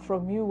help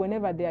from you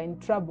whenever they are in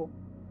trouble.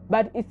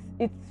 But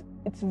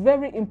it's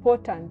very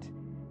important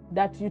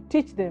that you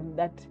teach them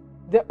that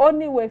the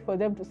only way for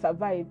them to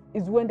survive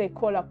is when they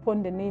call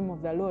upon the name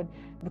of the Lord.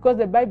 Because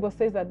the Bible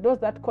says that those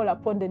that call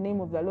upon the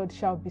name of the Lord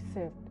shall be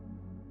saved.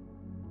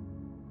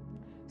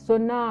 So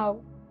now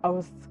I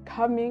was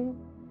coming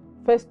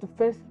face to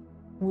face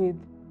with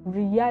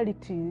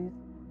realities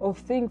of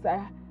things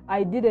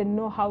I didn't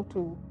know how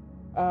to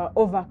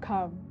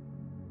overcome.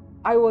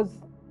 I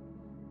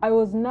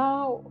was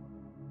now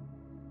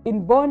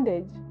in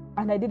bondage,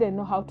 and I didn't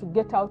know how to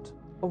get out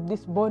of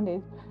this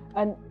bondage.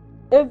 And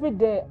every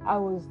day I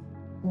was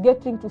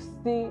getting to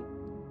see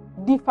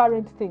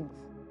different things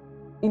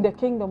in the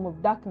kingdom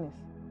of darkness.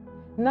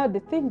 Now, the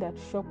thing that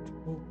shocked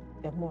me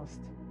the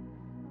most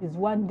is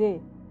one day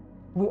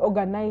we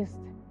organized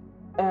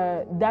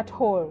that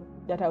hall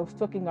that I was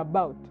talking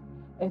about,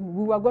 and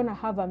we were going to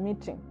have a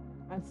meeting,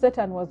 and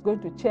Satan was going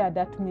to chair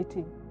that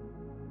meeting.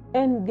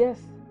 And guess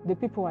the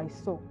people I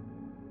saw?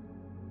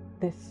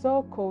 The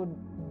so-called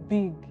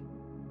big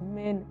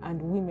men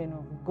and women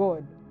of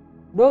God,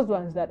 those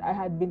ones that I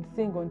had been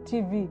seeing on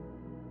TV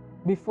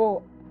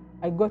before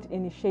I got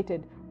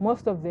initiated.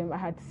 Most of them I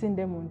had seen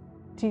them on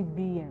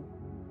TBN.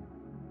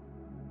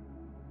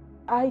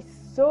 I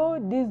saw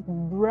these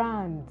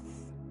brands,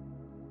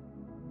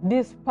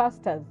 these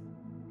pastors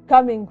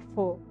coming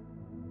for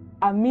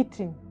a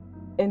meeting,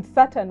 and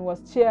Satan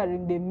was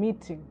chairing the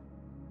meeting,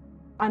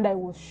 and I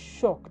was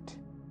shocked.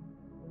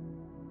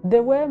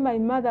 The way my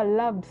mother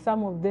loved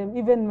some of them,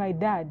 even my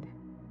dad,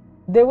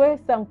 the way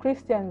some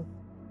Christians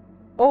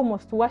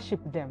almost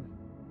worship them.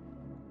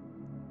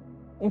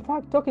 In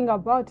fact, talking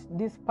about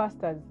these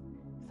pastors,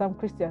 some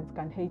Christians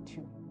can hate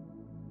you.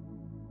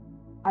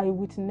 I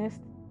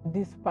witnessed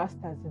these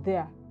pastors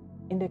there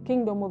in the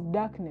kingdom of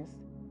darkness.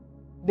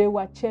 They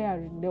were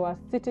chairing, they were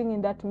sitting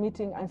in that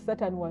meeting, and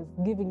Satan was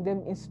giving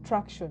them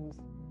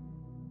instructions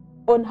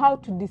on how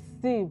to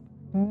deceive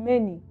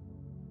many,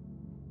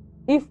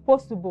 if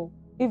possible,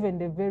 even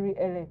the very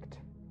elect.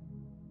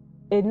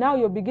 And now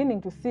you're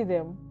beginning to see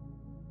them.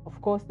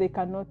 Of course, they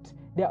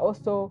are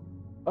also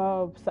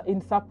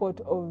in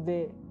support of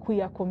the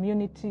queer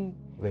community.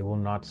 They will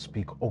not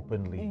speak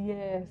openly.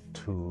 Yes.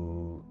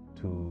 To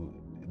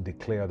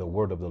declare the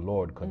word of the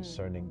Lord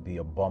concerning the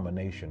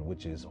abomination,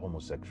 which is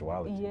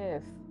homosexuality.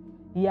 Yes.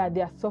 Yeah,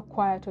 they are so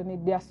quiet on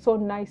it. They are so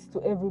nice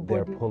to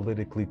everybody. They're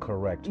politically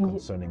correct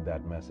concerning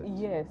that message.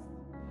 Yes.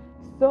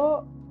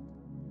 So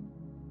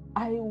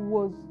I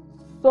was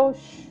so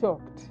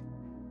shocked.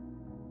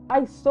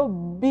 I saw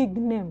big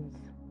names.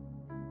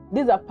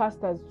 These are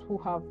pastors who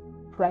have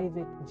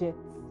private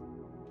jets.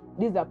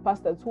 These are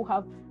pastors who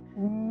have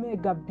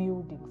mega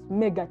buildings,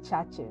 mega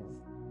churches.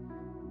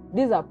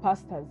 These are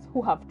pastors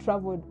who have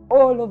traveled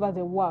all over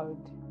the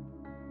world.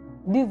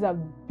 These are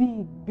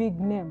big, big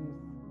names.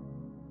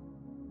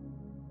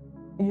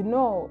 You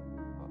know,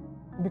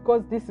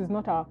 because this is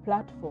not our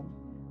platform,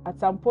 at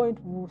some point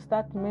we'll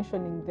start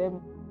mentioning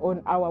them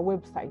on our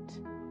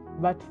website.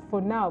 But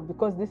for now,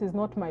 because this is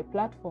not my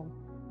platform,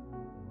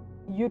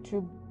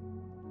 YouTube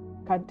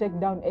can take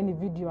down any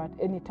video at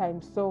any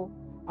time. So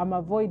I'm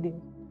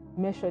avoiding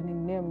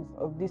mentioning names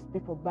of these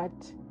people. But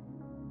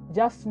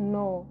just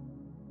know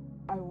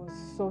I was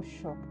so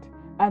shocked.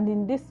 And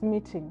in this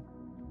meeting,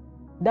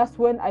 that's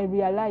when I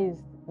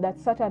realized that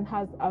Satan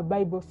has a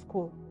Bible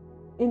school.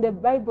 In the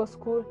Bible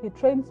school, he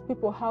trains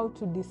people how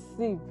to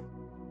deceive.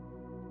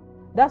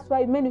 That's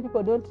why many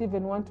people don't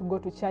even want to go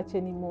to church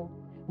anymore,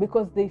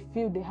 because they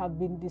feel they have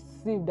been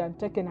deceived and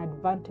taken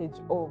advantage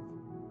of.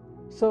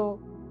 So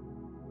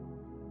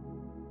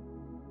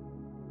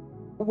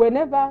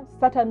whenever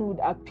Satan would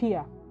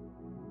appear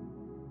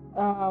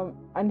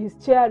and he's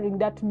chairing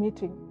that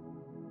meeting,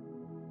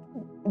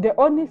 the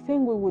only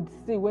thing we would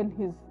see when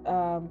he's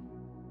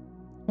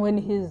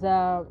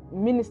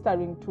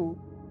ministering to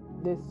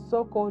the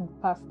so-called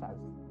pastors,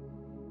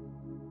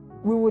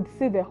 we would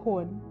see the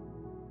horn,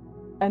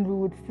 and we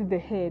would see the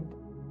head,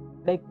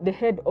 like the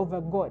head of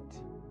a goat.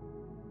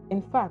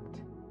 In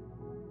fact,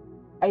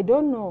 I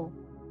don't know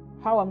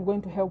how I'm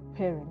going to help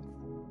parents,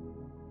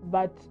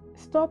 but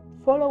stop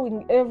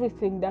following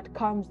everything that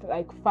comes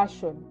like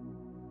fashion,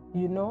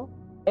 you know,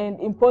 and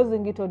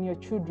imposing it on your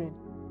children.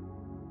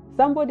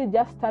 Somebody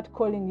just start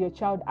calling your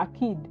child a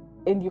kid,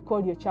 and you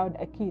call your child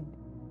a kid.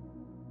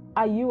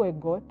 Are you a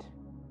goat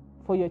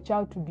for your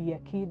child to be a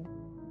kid?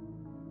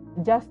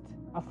 Just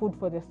a food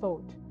for the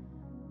thought.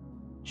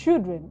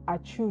 Children are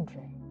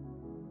children.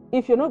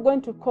 If you're not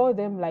going to call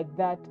them like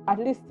that, at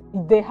least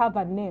they have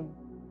a name.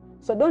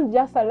 So don't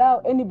just allow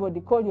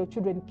anybody call your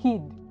children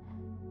kids.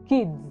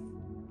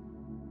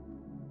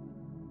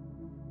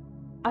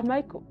 Am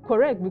I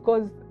correct?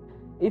 Because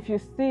if you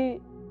see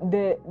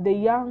the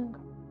young,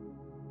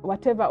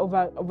 whatever of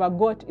a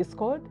goat is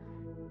called.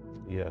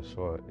 Yeah,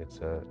 so it's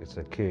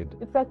a kid.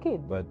 It's a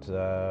kid. But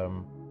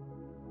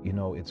you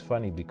know, it's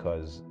funny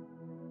because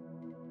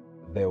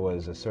there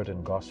was a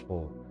certain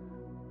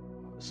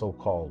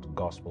so-called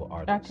gospel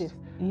artist.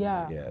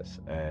 Yeah. Yes,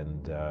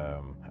 and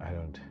I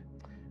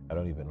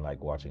don't even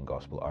like watching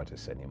gospel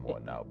artists anymore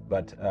now.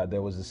 But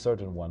there was a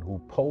certain one who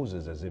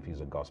poses as if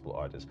he's a gospel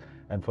artist.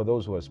 And for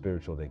those who are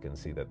spiritual, they can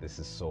see that this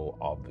is so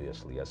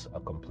obviously a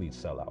complete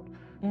sellout.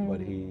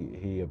 But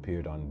he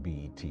appeared on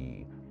BET,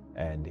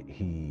 and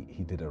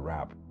he did a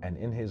rap. And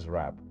in his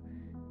rap,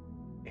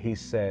 he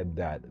said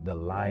that the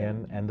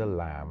lion and the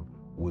lamb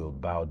will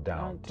bow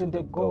down to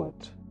the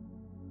goat.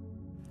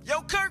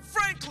 Yo, Kirk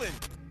Franklin,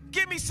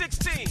 give me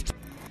 16.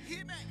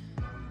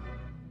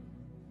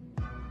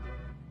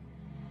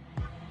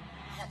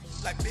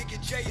 like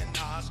Biggie J and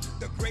Nas,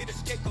 the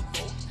greatest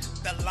scapegoat.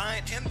 The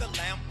lion and the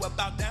lamb will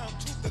bow down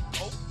to the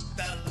goat.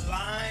 The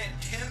lion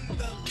and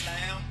the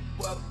lamb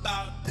will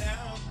bow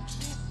down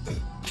to the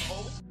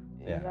goat.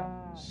 Yeah.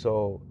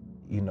 So,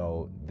 you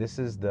know, this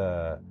is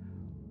the,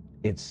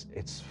 it's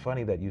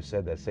funny that you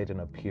said that Satan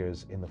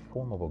appears in the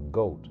form of a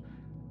goat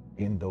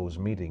in those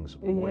meetings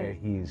where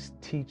he's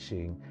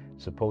teaching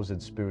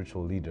supposed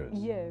spiritual leaders.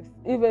 Yes,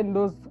 even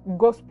those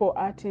gospel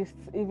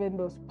artists, even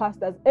those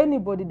pastors,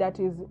 anybody that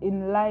is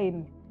in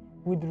line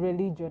with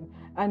religion.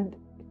 And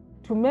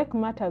to make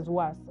matters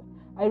worse,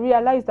 I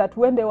realized that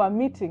when they were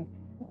meeting,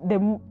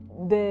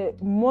 the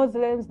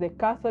Muslims, the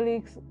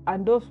Catholics,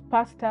 and those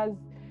pastors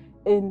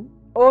in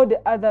all the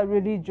other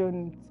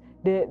religions,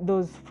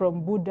 those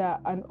from Buddha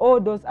and all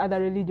those other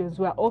religions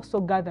were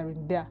also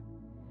gathering there.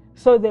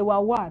 So they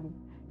were one.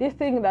 This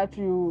thing that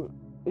you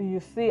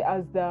see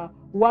as the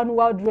one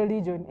world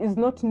religion is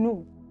not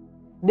new.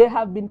 They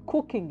have been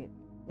cooking it.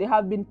 They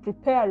have been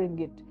preparing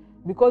it.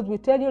 Because we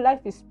tell you life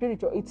is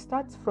spiritual. It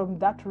starts from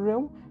that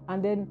realm,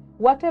 and then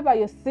whatever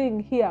you're seeing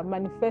here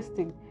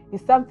manifesting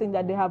is something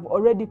that they have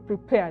already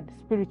prepared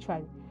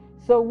spiritually.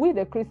 So we,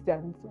 the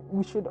Christians,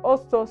 we should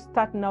also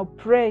start now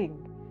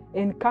praying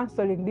and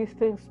counseling these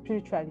things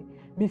spiritually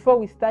before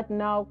we start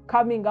now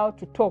coming out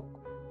to talk.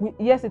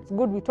 Yes, it's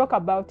good we talk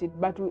about it,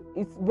 but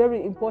it's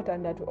very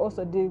important that we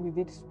also deal with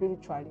it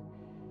spiritually.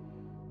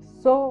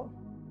 So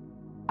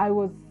I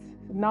was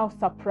now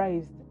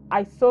surprised.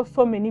 I saw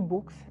so many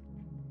books,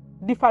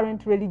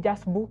 different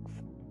religious books,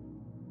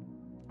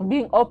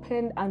 being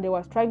opened, and they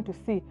were trying to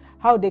see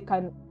how they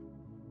can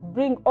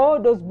bring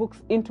all those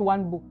books into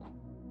one book.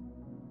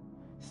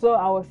 So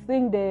I was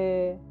seeing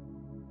the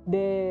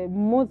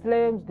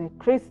Muslims, the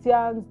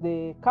Christians,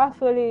 the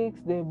Catholics,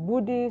 the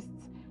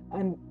Buddhists,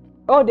 and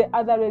all the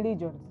other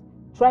religions,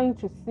 trying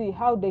to see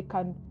how they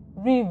can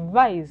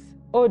revise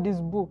all these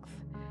books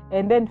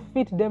and then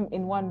fit them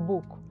in one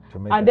book,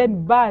 and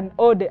then ban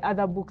all the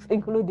other books,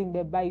 including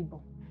the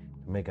Bible.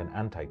 To make an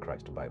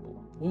Antichrist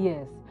Bible.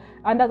 Yes.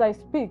 And as I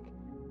speak,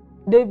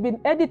 they've been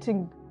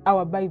editing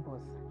our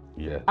Bibles.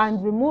 Yes.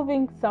 And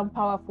removing some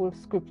powerful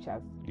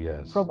scriptures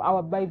from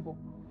our Bible.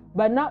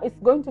 But now it's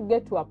going to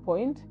get to a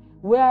point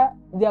where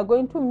they are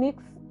going to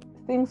mix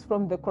things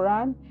from the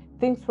Quran,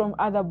 things from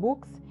other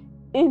books,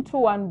 into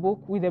one book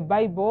with the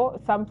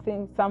Bible, some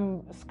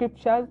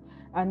scriptures,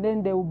 and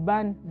then they will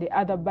ban the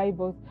other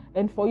Bibles.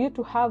 And for you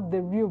to have the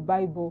real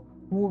Bible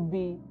will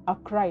be a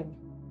crime.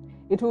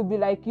 It will be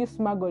like you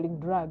smuggling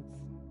drugs.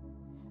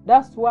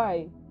 That's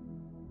why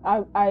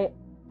I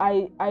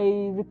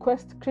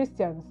request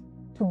Christians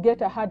to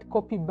get a hard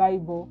copy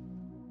Bible,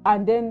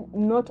 and then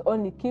not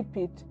only keep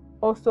it,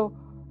 also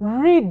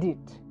read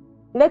it.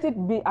 Let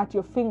it be at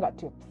your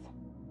fingertips,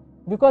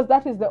 because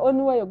that is the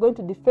only way you're going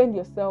to defend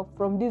yourself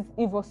from these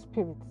evil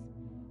spirits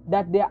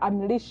that they are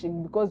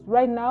unleashing. Because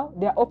right now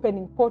they are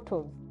opening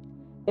portals,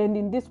 and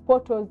in these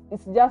portals,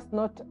 it's just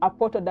not a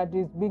portal that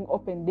is being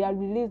opened. They are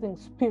releasing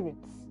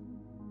spirits.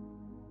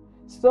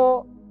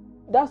 So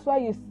that's why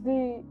you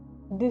see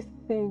this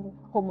thing,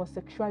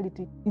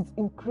 homosexuality, is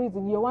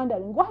increasing. You're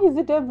wondering, why is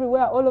it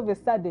everywhere all of a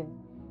sudden?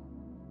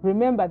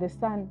 Remember the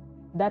sun,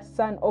 that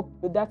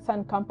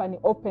sun company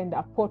opened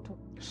a portal.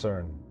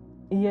 CERN.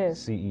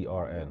 Yes.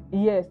 CERN.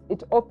 Yes,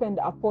 it opened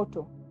a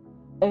portal.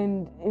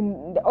 And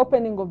in the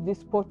opening of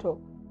this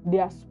portal,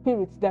 there are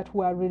spirits that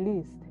were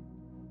released.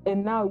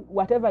 And now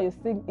whatever you're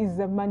seeing is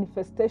a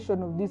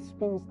manifestation of these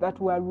spirits that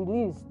were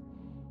released.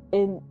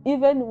 And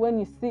even when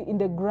you see in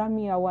the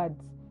Grammy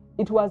Awards,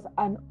 it was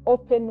an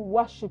open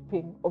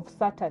worshiping of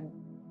Satan.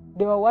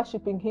 They were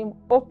worshiping him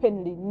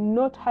openly,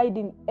 not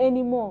hiding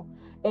anymore.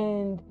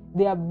 And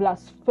they are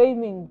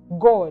blaspheming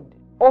God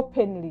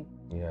openly.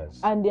 Yes.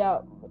 And they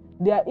are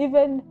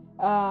even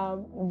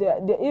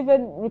they're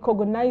even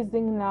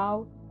recognizing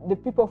now the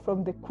people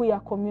from the queer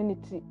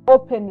community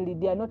openly.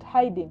 They are not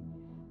hiding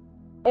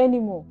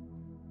anymore.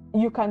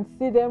 You can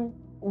see them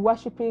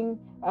worshiping.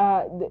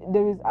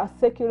 There is a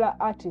secular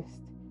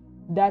artist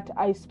that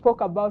I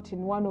spoke about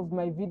in one of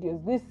my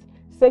videos. This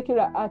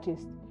secular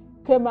artist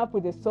came up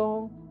with a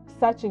song,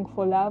 "Searching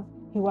for Love."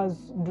 He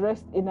was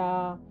dressed in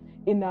a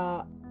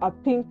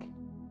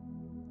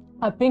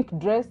pink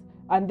dress,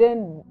 and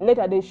then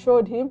later they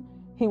showed him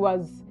he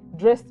was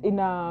dressed in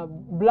a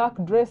black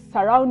dress,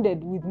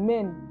 surrounded with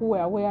men who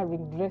were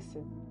wearing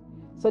dresses.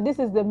 So this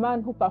is the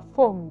man who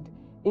performed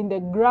in the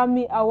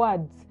Grammy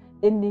Awards.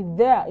 In the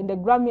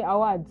Grammy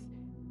Awards,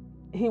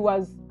 he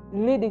was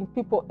leading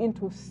people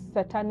into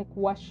satanic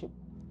worship.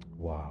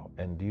 Wow.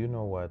 And do you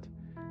know what?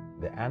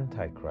 The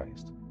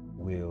Antichrist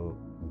will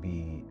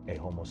be a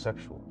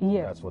homosexual.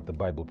 Yes. That's what the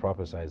Bible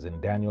prophesies in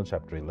Daniel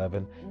chapter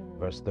 11,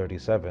 verse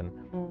 37.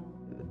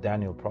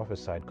 Daniel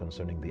prophesied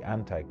concerning the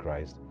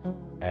Antichrist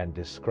and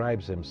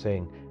describes him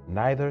saying,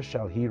 "Neither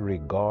shall he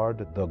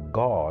regard the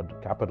God,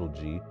 capital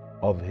G,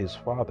 of his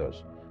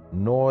fathers,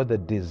 nor the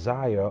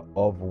desire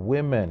of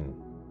women,"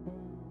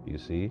 you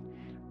see,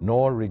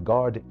 "nor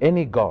regard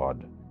any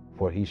God,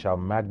 for he shall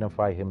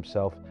magnify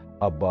himself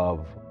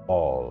above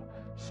all."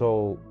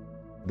 So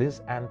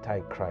this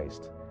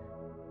Antichrist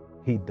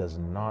he does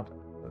not,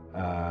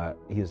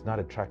 he is not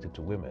attracted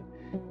to women.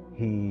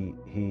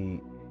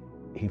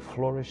 He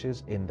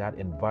flourishes in that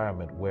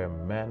environment where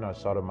men are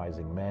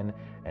sodomizing men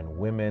and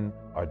women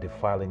are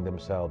defiling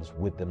themselves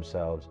with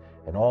themselves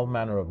and all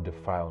manner of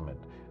defilement.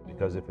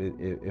 Because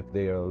if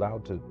they are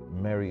allowed to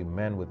marry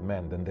men with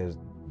men, then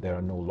there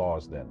are no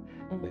laws then.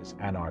 There's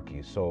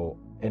anarchy. So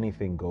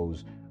anything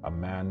goes. A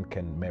man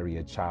can marry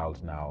a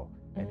child now.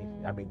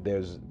 I mean,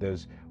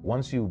 there's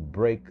once you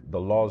break the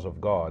laws of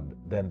God,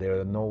 then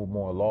there are no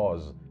more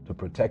laws to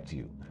protect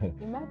you.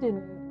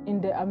 Imagine in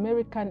the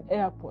American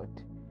airport,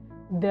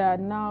 they are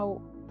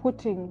now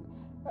putting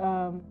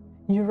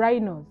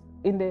urinals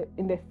in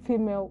the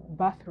female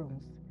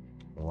bathrooms.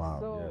 Wow.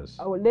 So Yes.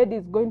 our lady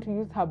is going to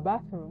use her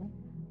bathroom,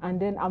 and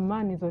then a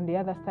man is on the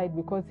other side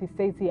because he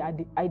says he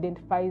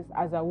identifies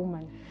as a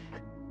woman.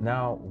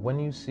 Now, when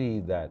you see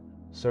that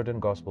certain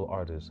gospel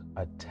artists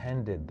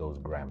attended those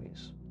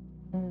Grammys,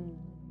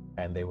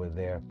 and they were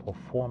there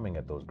performing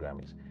at those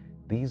Grammys,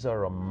 these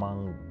are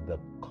among the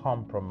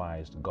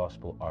compromised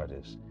gospel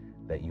artists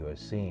that you are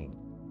seeing.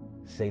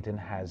 Satan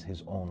has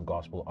his own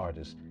gospel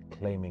artists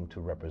claiming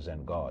to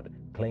represent God,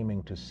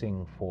 claiming to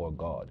sing for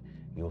God.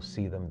 You'll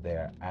see them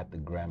there at the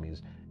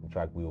Grammys. In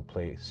fact, we will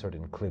play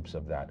certain clips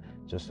of that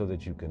just so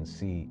that you can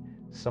see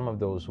some of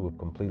those who have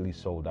completely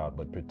sold out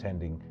but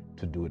pretending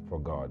to do it for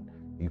God.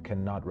 You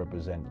cannot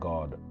represent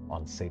God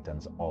on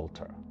Satan's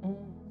altar.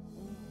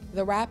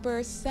 The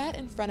rapper sat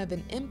in front of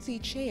an empty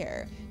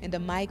chair and a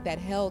mic that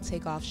held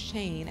Takeoff's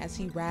chain as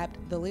he rapped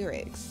the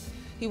lyrics.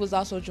 He was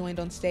also joined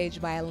on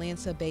stage by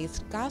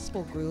Atlanta-based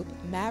gospel group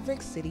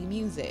Maverick City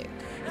Music.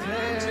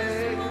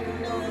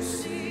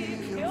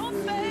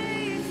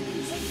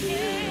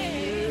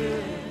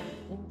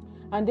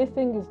 And this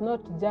thing is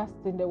not just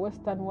in the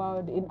Western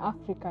world. In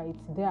Africa,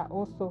 it's there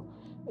also.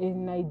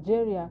 In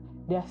Nigeria,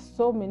 there are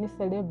so many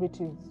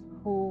celebrities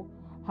who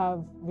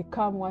have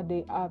become what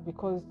they are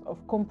because of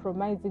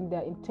compromising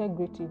their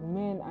integrity.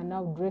 Men are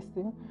now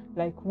dressing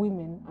like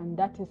women, and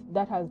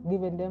that has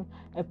given them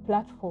a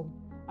platform,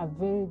 a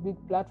very big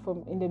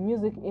platform in the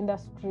music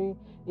industry,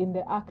 in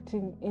the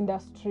acting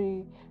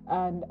industry,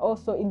 and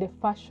also in the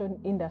fashion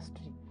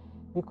industry.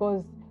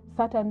 Because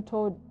Satan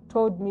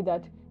told me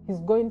that he's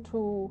going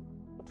to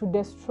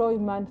destroy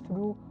man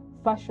through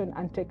fashion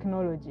and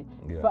technology.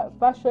 Yeah.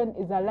 Fashion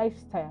is a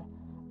lifestyle,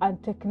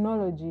 and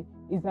technology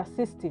is a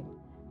system.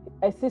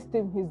 A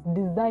system he's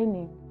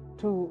designing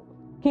to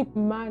keep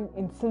man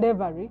in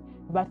slavery,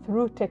 but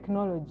through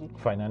technology.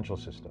 Financial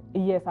system.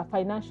 Yes, a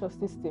financial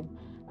system.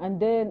 And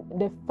then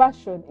the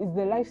fashion is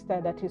the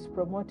lifestyle that he's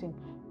promoting.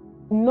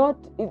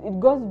 It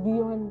goes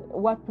beyond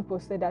what people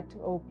say that,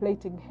 oh,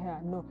 plaiting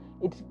hair. No,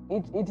 it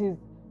is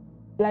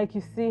like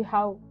you see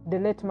how the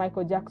late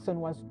Michael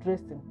Jackson was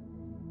dressing.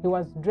 He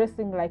was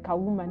dressing like a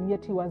woman,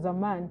 yet he was a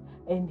man,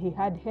 and he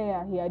had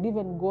hair. He had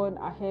even gone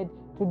ahead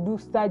to do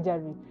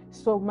surgery.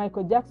 So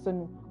Michael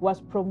Jackson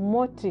was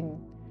promoting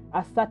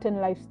a certain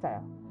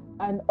lifestyle.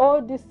 And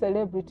all these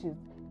celebrities,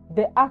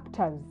 the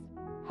actors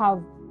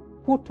have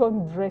put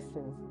on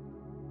dresses.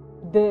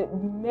 The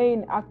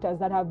main actors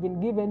that have been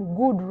given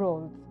good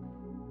roles,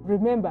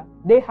 remember,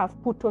 they have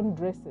put on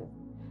dresses.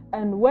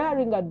 And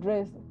wearing a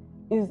dress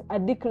is a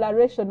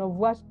declaration of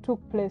what took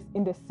place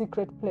in the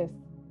secret place.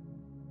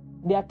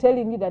 They are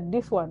telling you that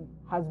this one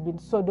has been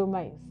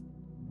sodomized.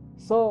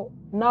 So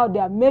now they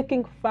are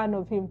making fun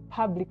of him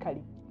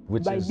publicly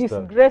by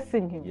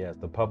disgracing him. Yes,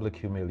 the public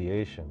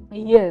humiliation.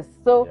 Yes,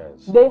 so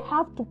Yes. they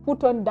have to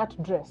put on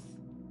that dress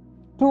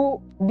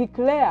to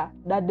declare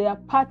that they are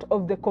part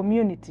of the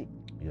community.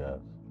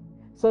 Yes.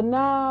 So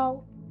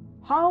now,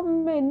 how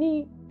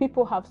many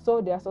people have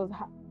sold their souls?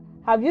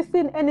 Have you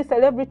seen any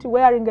celebrity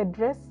wearing a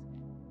dress?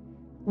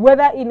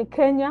 Whether in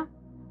Kenya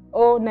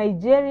or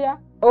Nigeria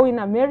or in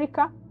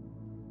America?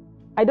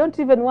 I don't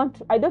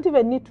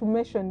even need to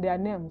mention their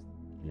names.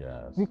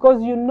 Yes.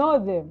 Because you know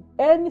them.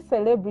 Any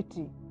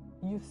celebrity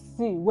you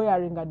see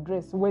wearing a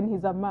dress when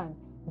he's a man,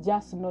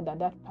 just know that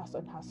that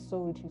person has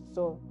sold his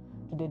soul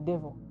to the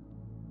devil.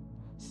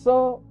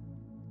 So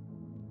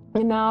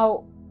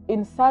now,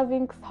 in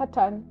serving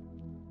Satan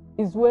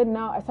is when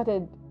now I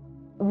started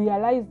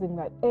realizing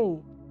that, hey,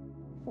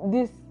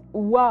 this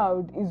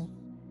world is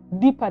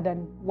deeper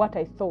than what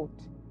I thought.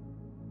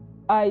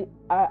 I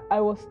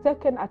was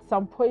taken at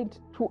some point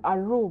to a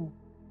room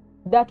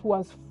that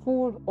was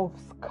full of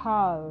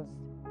skulls.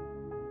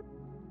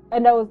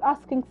 And I was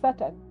asking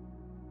Satan,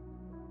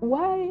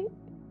 why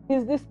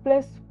is this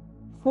place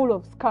full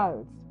of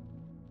skulls?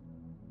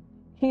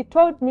 He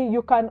told me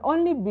you can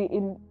only be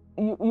in,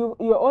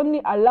 you're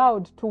only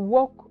allowed to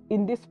walk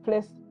in this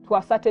place to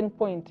a certain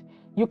point.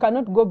 You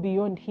cannot go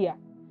beyond here.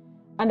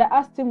 And I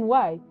asked him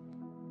why.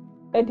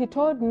 And he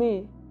told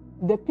me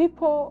the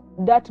people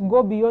that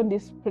go beyond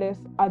this place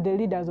are the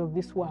leaders of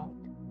this world.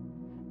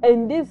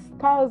 And these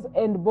skulls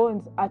and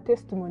bones are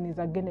testimonies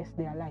against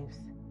their lives.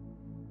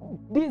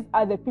 These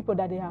are the people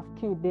that they have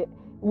killed.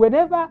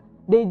 Whenever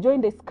they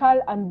join the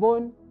skull and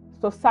bone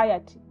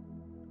society,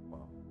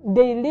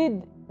 they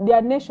lead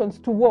their nations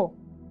to war.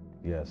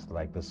 Yes,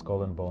 like the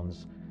Skull and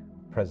Bones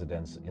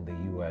presidents in the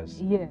U.S.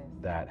 Yes.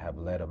 that have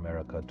led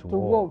America to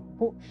war.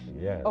 war.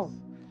 Yes. Oh.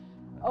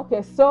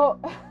 Okay, so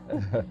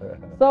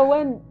so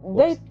when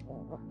they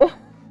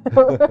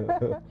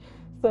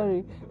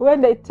sorry,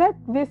 when they take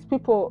these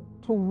people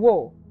to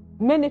war,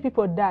 many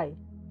people die.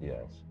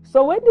 Yes.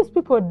 So when these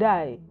people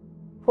die,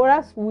 for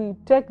us, we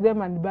take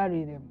them and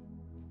bury them.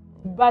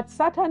 But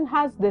Satan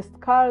has the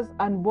skulls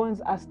and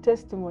bones as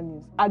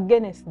testimonies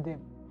against them,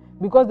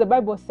 because the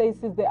Bible says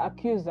he's the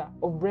accuser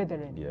of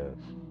brethren. Yes.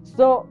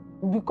 So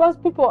because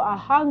people are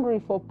hungry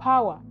for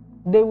power,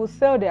 they will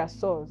sell their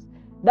souls.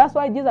 That's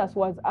why Jesus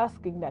was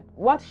asking that,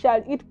 what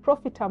shall it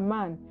profit a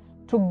man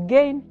to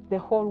gain the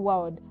whole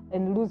world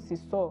and lose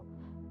his soul?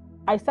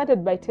 I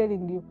started by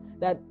telling you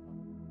that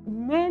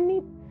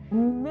many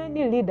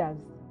leaders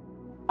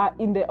are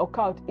in the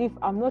occult, if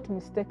I'm not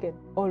mistaken,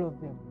 all of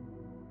them.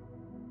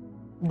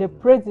 The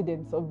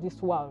presidents of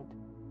this world,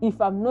 if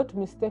I'm not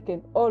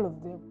mistaken, all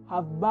of them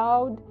have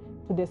bowed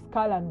to the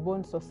skull and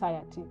bone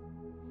society.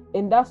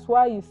 And that's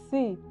why you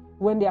see,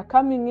 when they are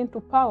coming into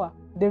power,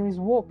 there is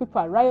war. People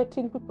are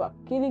rioting, people are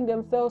killing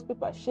themselves,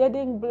 people are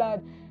shedding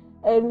blood.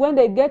 And when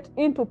they get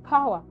into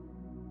power,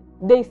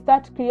 they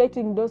start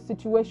creating those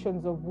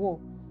situations of war.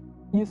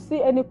 You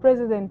see any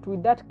president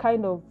with that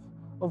kind of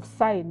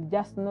sign,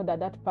 just know that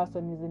that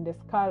person is in the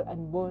skull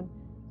and bone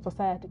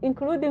society,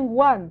 including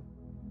one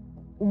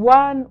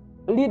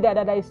leader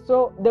that I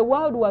saw. The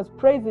world was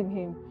praising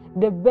him,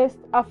 the best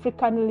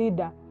African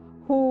leader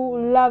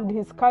who loved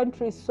his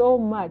country so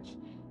much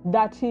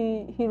that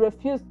he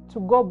refused to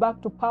go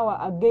back to power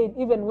again,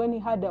 even when he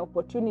had the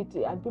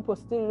opportunity and people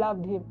still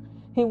loved him.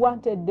 He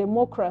wanted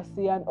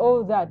democracy and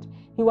all that.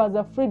 He was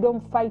a freedom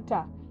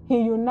fighter.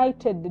 He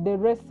united the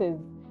races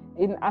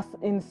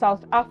in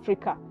South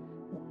Africa.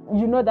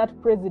 You know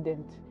that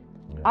president.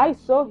 Yeah. I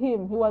saw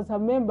him. He was a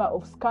member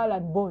of Skull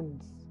and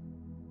Bones.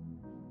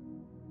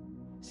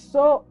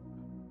 So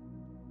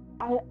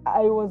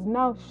I was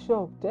now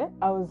shocked.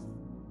 I was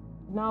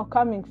now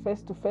coming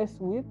face to face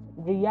with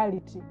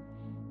reality.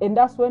 And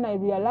that's when I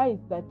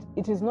realized that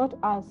it is not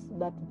us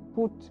that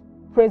put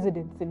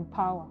presidents in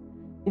power.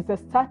 It's a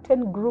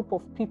certain group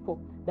of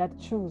people that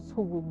choose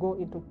who will go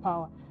into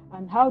power.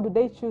 And how do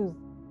they choose?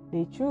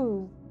 They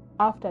choose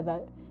after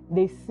that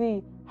they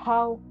see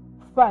how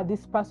far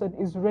this person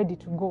is ready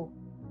to go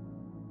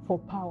for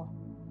power.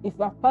 If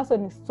a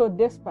person is so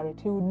desperate,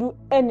 he will do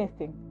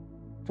anything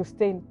to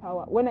stay in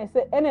power. When I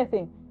say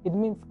anything, it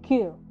means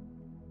kill,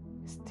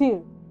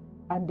 steal,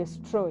 and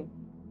destroy.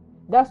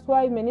 That's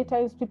why many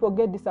times people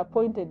get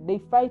disappointed. They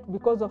fight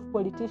because of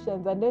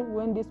politicians, and then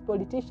when these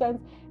politicians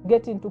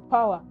get into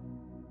power,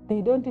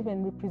 they don't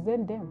even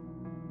represent them.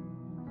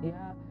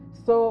 Yeah.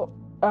 So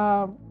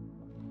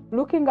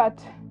looking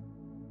at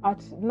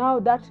now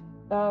that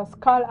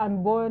skull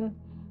and bone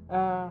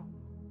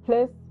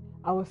place,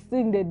 I was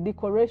seeing the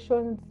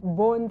decorations,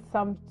 bones,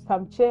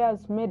 some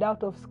chairs made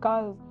out of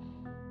skulls,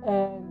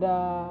 and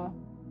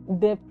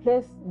the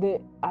place,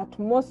 the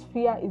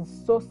atmosphere is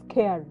so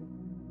scary.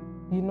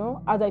 You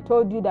know, as I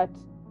told you that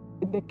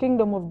in the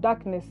kingdom of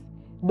darkness,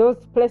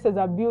 those places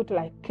are built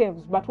like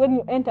caves. But when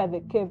you enter the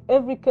cave,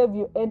 every cave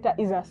you enter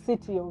is a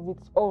city of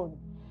its own.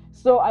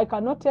 So I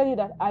cannot tell you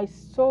that I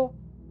saw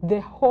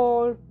the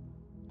whole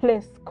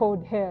place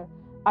called hell.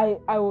 I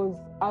was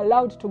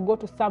allowed to go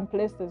to some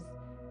places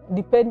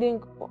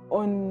depending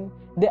on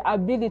the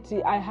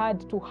ability I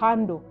had to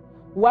handle.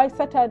 Why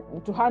Satan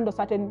to handle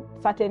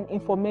certain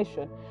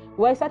information?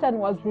 Why Satan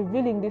was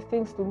revealing these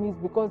things to me is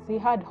because he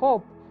had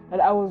hope that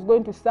I was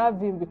going to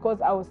serve him,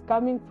 because I was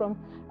coming from,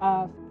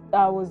 I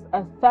was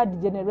a third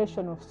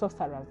generation of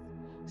sorcerers.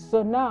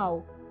 So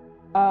now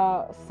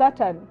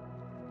Satan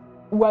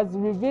was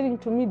revealing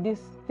to me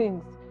these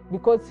things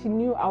because he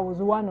knew I was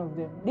one of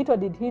them. Little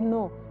did he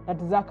know that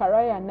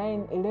Zechariah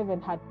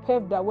 9:11 had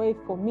paved the way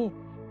for me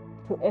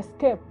to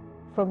escape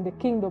from the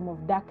kingdom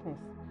of darkness.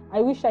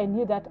 I wish I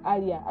knew that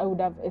earlier. I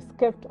would have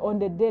escaped on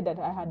the day that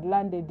I had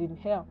landed in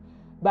hell.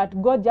 But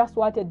God just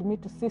wanted me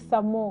to see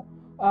some more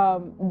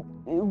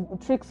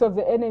tricks of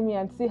the enemy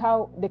and see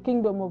how the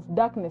kingdom of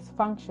darkness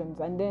functions,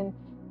 and then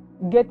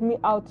get me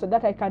out so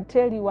that I can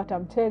tell you what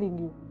I'm telling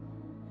you.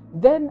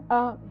 Then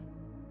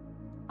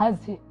as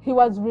he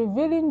was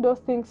revealing those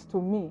things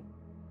to me,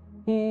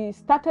 he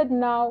started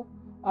now,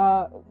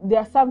 there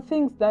are some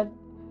things that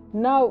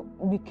now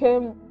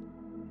became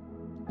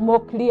more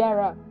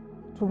clearer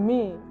to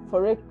me.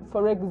 For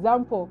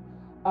example,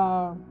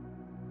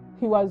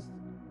 he was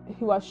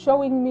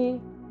showing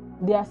me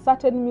there are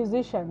certain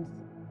musicians.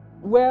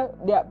 Well,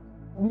 there are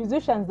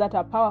musicians that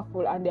are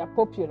powerful and they are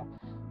popular,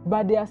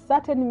 but there are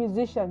certain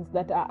musicians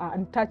that are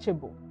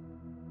untouchable.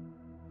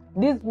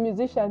 These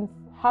musicians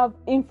have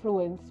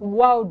influence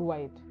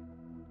worldwide,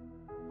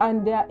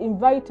 and they are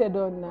invited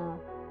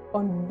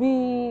on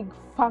big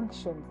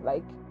functions.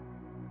 Like,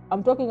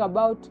 I'm talking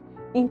about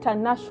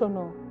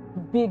international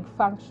big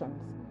functions.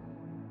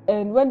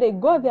 And when they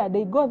go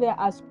there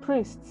as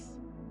priests.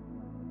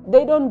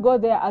 They don't go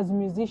there as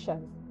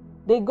musicians.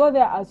 They go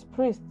there as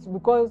priests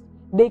because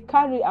they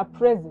carry a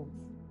presence.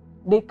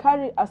 They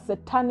carry a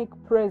satanic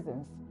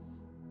presence.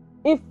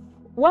 if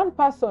one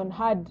person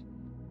had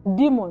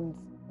demons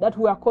that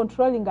were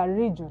controlling a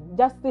region,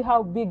 just see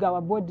how big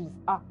our bodies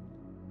are.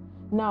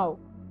 Now,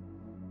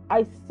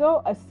 I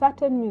saw a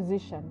certain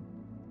musician.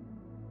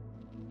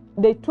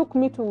 They took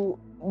me to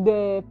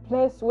the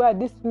place where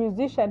this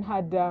musician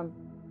had,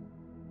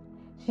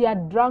 she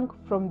had drunk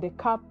from the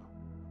cup,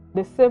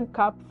 the same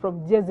cup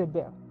from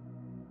Jezebel.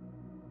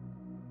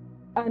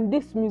 And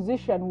this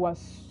musician was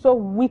so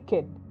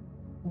wicked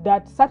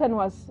that Satan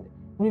was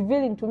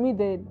revealing to me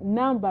the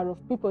number of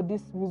people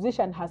this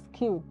musician has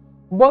killed,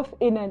 both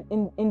in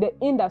the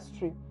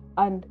industry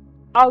and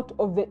out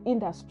of the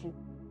industry.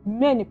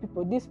 Many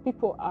people. These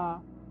people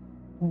are,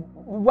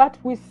 what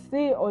we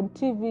see on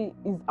TV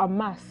is a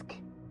mask.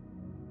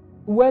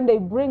 When they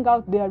bring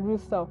out their real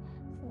self,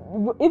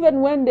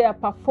 even when they are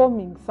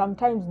performing,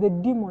 sometimes the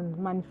demons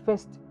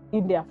manifest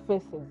in their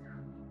faces.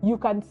 You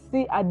can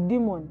see a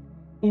demon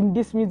in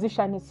this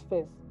musician's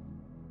face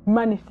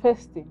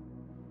manifesting.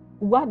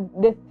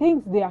 What the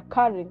things they are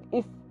carrying,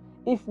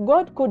 if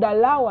God could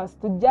allow us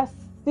to just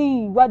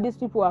see what these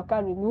people are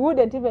carrying, we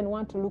wouldn't even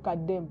want to look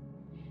at them.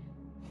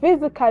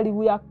 Physically,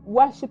 we are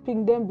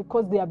worshiping them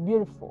because they are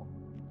beautiful.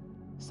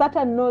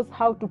 Satan knows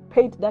how to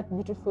paint that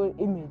beautiful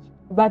image.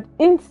 But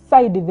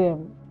inside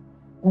them,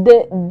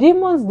 the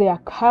demons they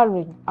are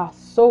carrying are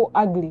so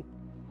ugly.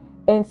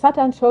 And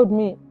Satan showed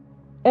me,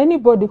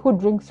 anybody who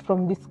drinks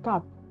from this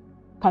cup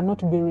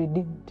cannot be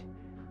redeemed.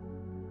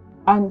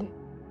 And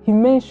he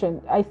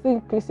mentioned, I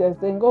think Christians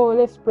saying, oh,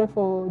 let's pray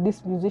for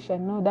this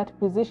musician. No, that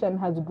musician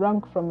has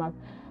drunk from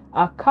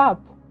a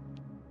cup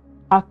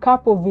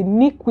of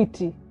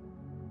iniquity,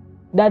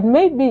 that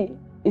maybe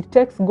it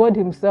takes God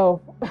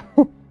himself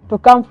to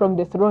come from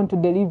the throne to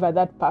deliver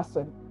that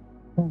person.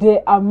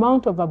 The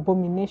amount of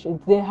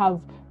abominations, they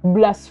have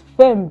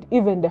blasphemed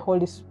even the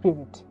Holy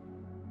Spirit.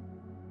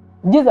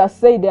 Jesus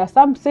said there are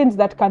some sins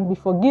that can be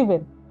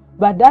forgiven,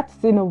 but that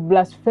sin of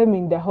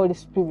blaspheming the Holy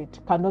Spirit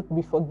cannot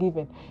be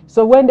forgiven.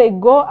 So when they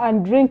go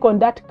and drink on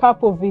that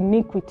cup of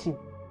iniquity,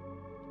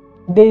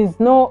 there is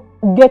no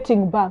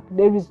getting back.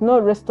 There is no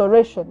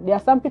restoration. There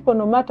are some people,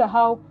 no matter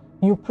how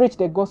you preach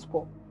the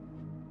gospel,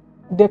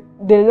 the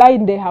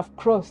line they have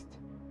crossed,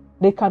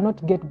 they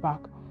cannot get back.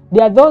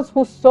 There are those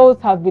whose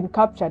souls have been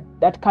captured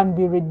that can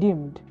be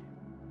redeemed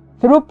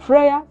through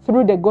prayer,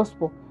 through the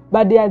gospel.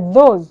 But there are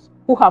those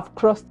who have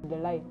crossed the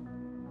line.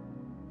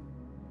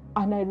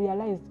 And I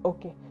realized,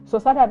 okay. So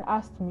Satan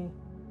asked me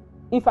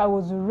if I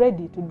was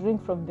ready to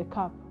drink from the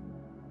cup.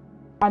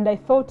 And I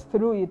thought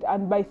through it.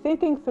 And by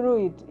thinking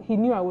through it, he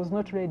knew I was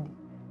not ready.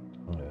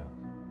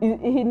 Yeah.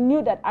 He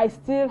knew that I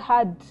still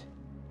had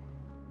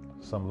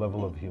some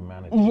level of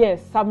humanity.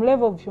 Yes, some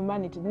level of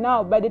humanity.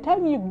 Now, by the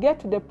time you get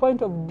to the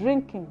point of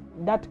drinking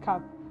that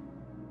cup,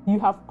 you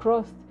have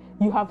crossed,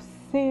 you have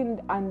sinned,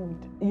 and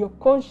your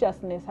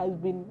consciousness has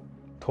been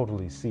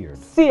totally seared.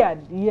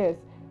 Seared, yes.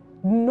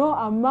 No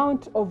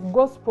amount of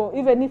gospel,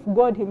 even if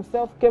God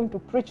himself came to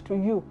preach to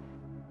you,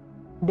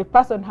 the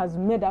person has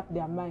made up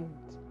their mind.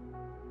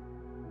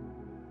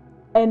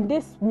 And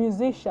this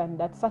musician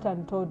that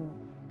Satan told me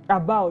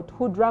about,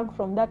 who drank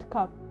from that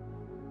cup,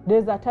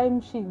 there's a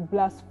time she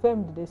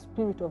blasphemed the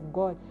Spirit of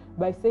God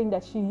by saying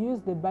that she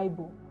used the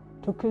Bible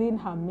to clean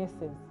her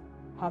messes,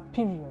 her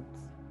periods,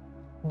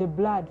 the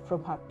blood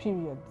from her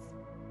periods.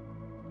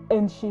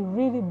 And she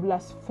really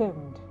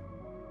blasphemed.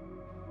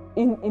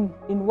 In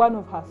one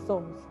of her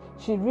songs,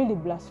 she really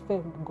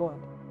blasphemed God.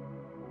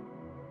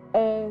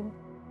 And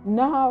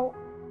now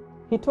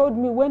he told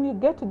me, when you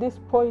get to this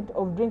point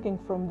of drinking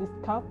from this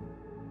cup,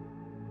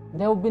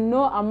 there will be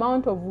no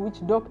amount of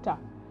witch doctor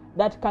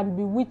that can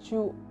bewitch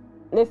you,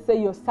 let's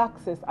say your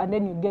success, and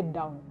then you get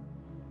down.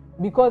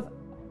 Because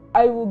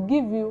I will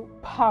give you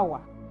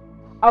power.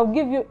 I'll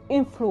give you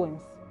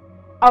influence.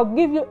 I'll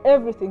give you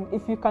everything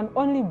if you can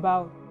only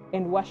bow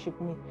and worship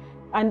me.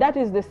 And that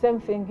is the same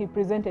thing he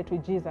presented to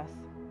Jesus.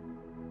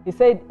 He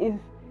said,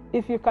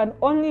 if you can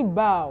only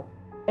bow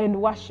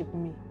and worship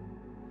me,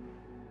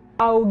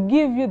 I'll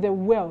give you the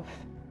wealth.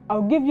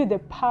 I'll give you the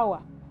power.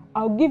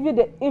 I'll give you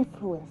the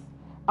influence.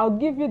 I'll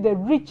give you the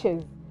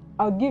riches.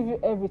 I'll give you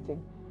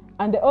everything.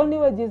 And the only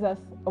way Jesus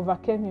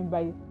overcame him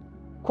by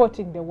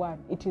quoting the word,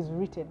 it is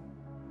written.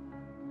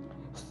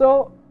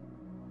 So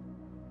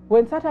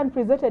when Satan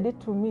presented it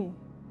to me,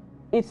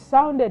 it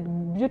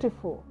sounded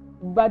beautiful.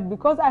 But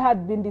because I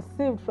had been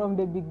deceived from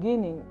the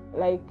beginning,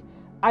 like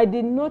I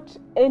did not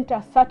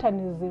enter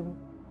Satanism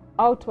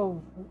out of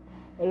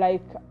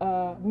like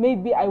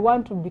maybe I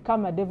want to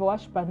become a devil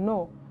worshiper.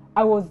 No,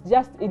 I was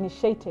just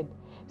initiated.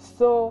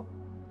 So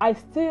I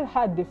still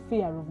had the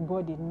fear of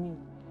God in me.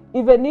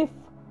 Even if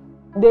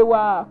they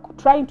were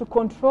trying to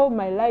control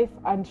my life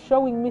and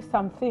showing me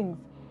some things,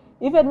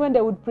 even when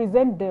they would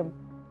present them,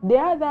 the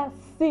other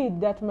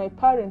seed that my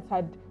parents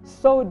had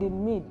sowed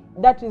in me,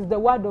 that is the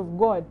word of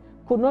God,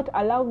 could not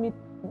allow me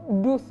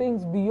to do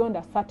things beyond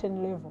a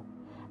certain level.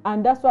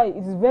 And that's why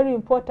it's very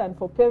important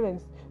for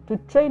parents to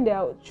train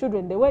their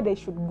children the way they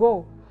should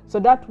go, so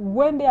that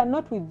when they are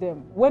not with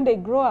them, when they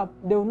grow up,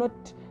 they will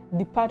not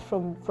depart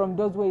from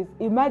those ways.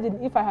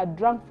 Imagine if I had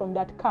drunk from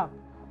that cup.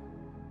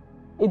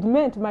 it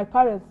meant my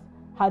parents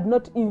had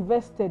not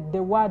invested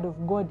the word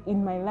of God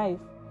in my life,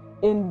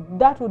 and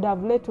that would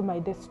have led to my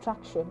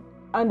destruction,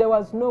 and there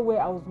was no way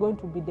I was going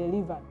to be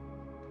delivered.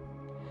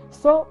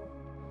 So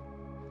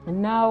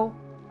now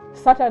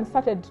Satan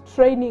started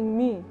training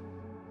me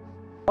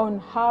on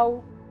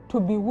how to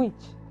bewitch.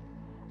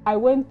 I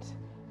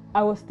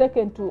was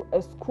taken to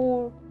a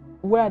school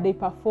where they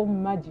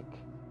perform magic.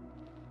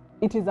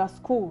 It is a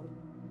school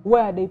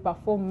where they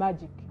perform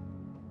magic.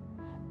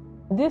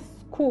 This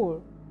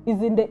school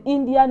is in the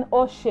Indian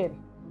Ocean.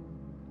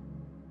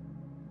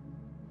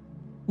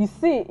 You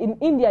see, in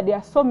India there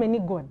are so many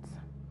gods.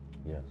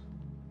 Yes.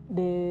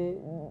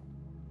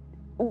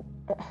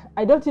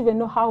 I don't even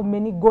know how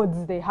many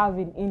gods they have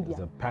in India.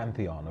 It's a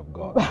pantheon of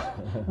gods.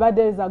 But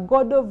there is a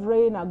god of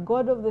rain, a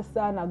god of the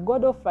sun, a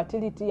god of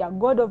fertility, a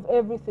god of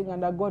everything,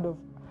 and a god of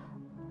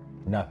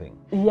nothing.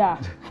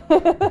 Yeah.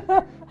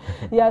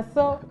 Yeah,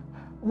 so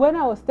when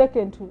I was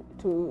taken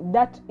to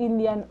that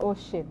Indian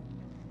Ocean,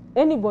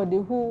 anybody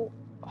who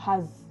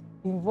has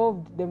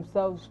involved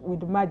themselves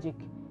with magic,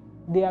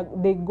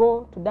 they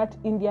go to that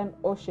Indian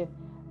Ocean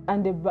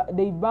and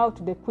they bow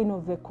to the Queen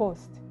of the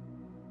Coast.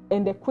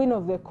 And the Queen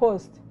of the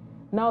Coast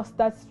now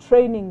starts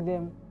training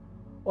them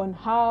on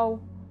how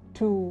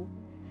to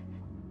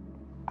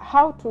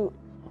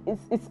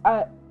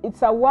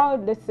it's a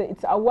world, let's say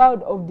it's a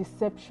world of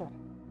deception.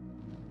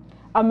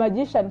 A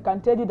magician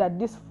can tell you that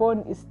this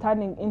phone is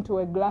turning into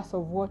a glass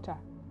of water,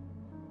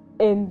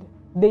 and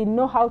they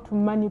know how to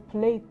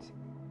manipulate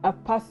a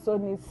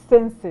person's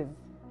senses,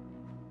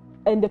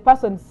 and the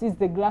person sees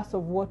the glass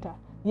of water,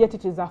 yet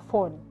it is a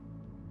phone.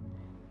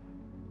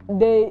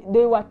 They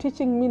were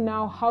teaching me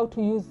now how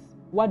to use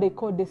what they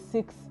call the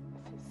sixth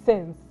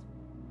sense,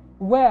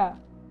 where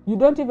you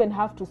don't even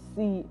have to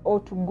see or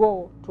to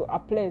go to a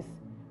place,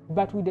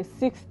 but with the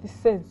sixth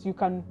sense you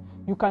can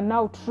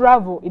now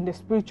travel in the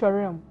spiritual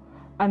realm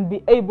and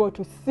be able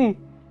to see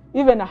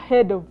even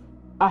ahead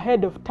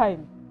of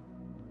time.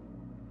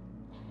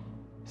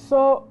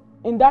 So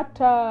in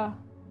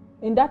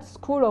that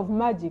school of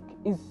magic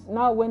is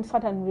now when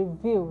Satan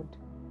revealed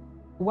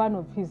one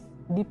of his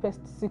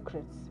deepest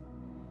secrets.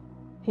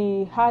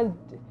 The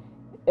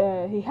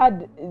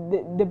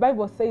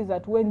Bible says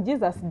that when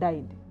Jesus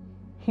died,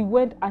 he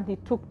went and he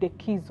took the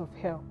keys of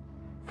hell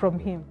from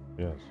him.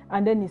 Yes.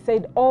 And then he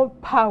said, all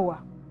power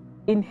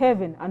in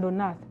heaven and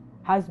on earth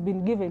has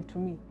been given to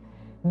me.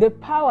 The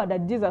power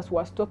that Jesus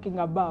was talking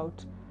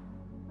about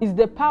is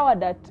the power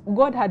that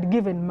God had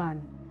given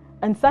man,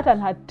 and Satan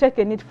had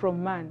taken it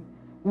from man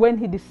when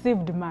he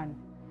deceived man.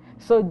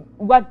 So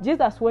what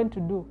Jesus went to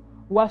do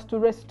was to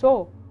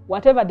restore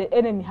whatever the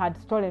enemy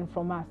had stolen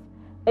from us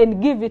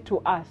and give it to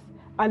us.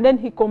 And then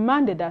he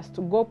commanded us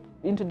to go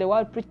into the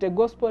world, preach the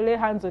gospel, lay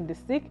hands on the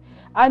sick,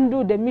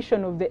 undo the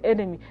mission of the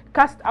enemy,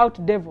 cast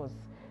out devils,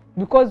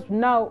 because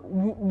now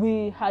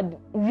we had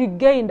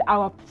regained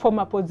our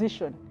former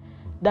position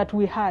that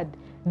we had,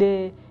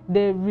 the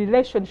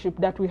relationship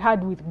that we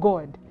had with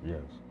God.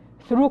 Yes.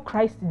 Through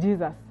Christ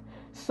Jesus.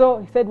 So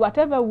he said,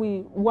 whatever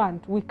we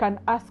want, we can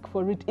ask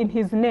for it in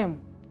his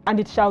name, and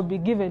it shall be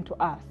given to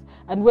us.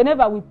 And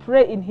whenever we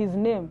pray in his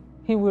name,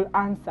 he will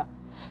answer.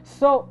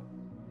 So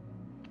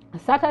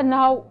Satan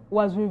now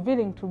was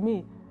revealing to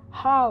me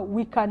how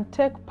we can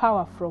take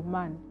power from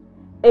man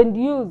and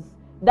use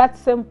that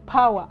same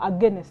power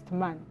against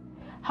man.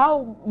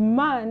 How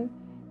man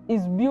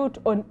is built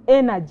on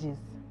energies.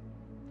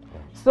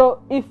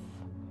 So if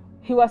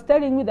he was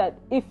telling me that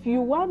if you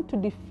want to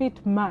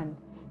defeat man,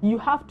 you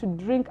have to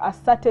drink a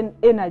certain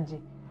energy,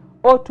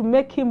 or to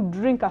make him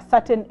drink a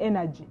certain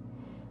energy.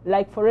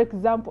 Like, for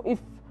example, if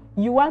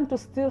you want to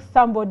steal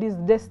somebody's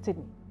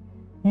destiny,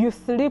 you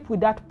sleep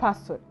with that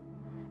person.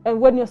 And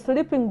when you're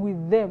sleeping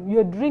with them,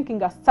 you're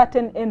drinking a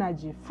certain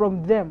energy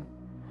from them,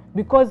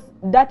 because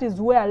that is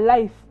where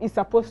life is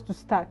supposed to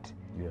start.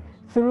 Yes.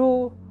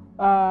 Through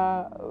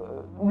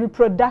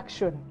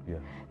reproduction. Yes.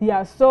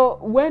 Yeah, so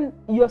when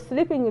you're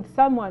sleeping with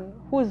someone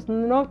who is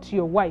not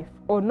your wife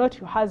or not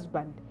your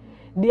husband,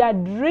 they are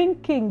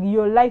drinking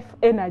your life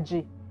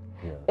energy.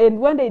 Yes. And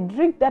when they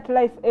drink that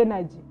life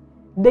energy,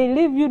 they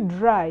leave you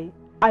dry,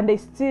 and they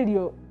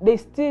steal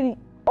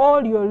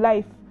all your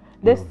life.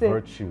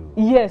 Virtue.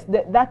 Yes,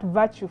 that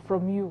virtue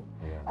from you.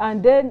 Yes.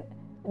 And then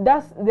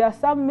there are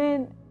some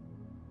men,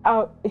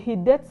 he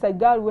dates a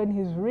girl when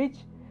he's rich,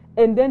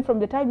 and then from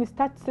the time he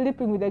starts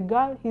sleeping with a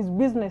girl, his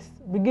business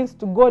begins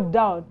to go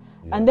down.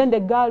 Yes. And then the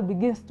girl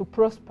begins to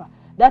prosper.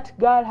 That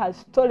girl has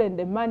stolen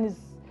the man's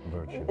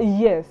virtue.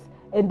 Yes,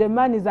 and the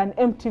man is an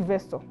empty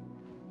vessel.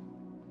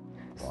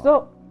 Wow.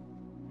 So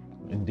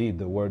indeed,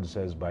 the word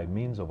says, by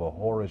means of a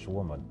whorish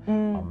woman,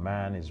 a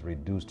man is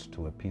reduced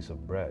to a piece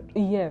of bread.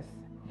 Yes.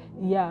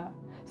 Yeah.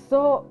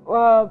 So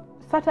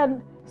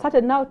Satan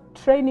now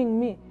training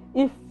me.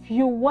 If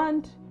you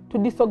want to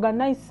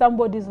disorganize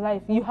somebody's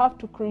life, you have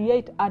to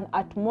create an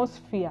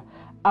atmosphere,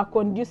 a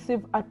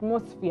conducive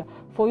atmosphere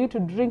for you to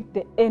drink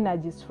the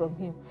energies from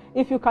him.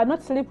 If you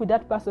cannot sleep with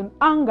that person,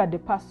 anger the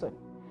person.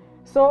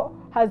 So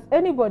has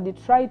anybody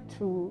tried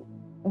to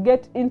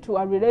get into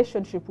a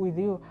relationship with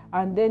you,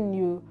 and then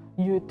you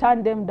you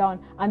turn them down,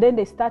 and then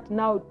they start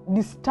now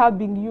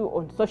disturbing you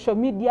on social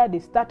media. They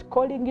start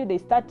calling you, they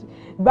start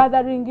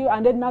bothering you,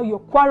 and then now you're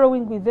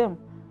quarreling with them.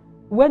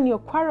 When you're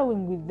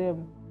quarreling with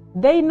them,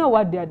 they know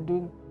what they are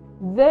doing.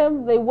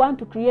 They want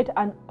to create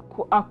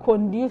a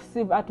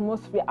conducive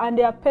atmosphere, and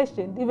they are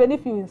patient. Even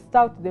if you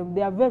insult them,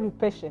 they are very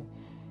patient.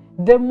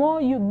 The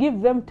more you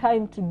give them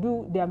time to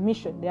do their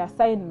mission, their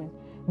assignment,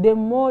 the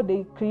more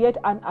they create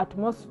an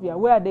atmosphere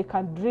where they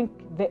can drink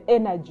the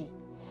energy.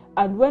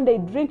 And when they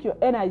drink your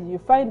energy, you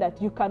find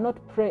that you cannot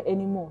pray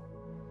anymore.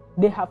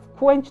 They have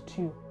quenched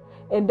you.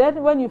 And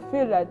then when you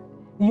feel that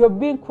you're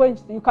being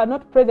quenched, you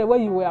cannot pray the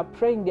way you were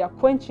praying, they are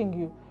quenching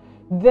you,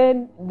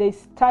 then they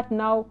start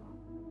now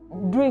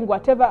doing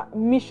whatever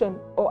mission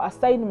or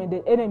assignment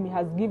the enemy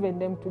has given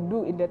them to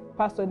do in that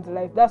person's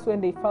life. That's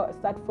when they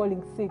start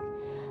falling sick.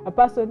 A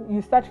person,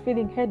 you start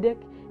feeling headache.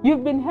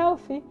 You've been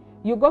healthy.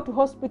 You go to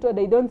hospital,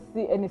 they don't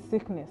see any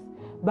sickness.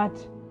 But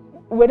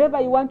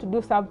whenever you want to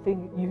do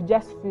something, you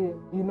just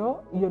feel,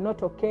 you're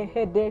not okay,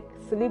 headache,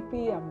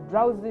 sleepy, I'm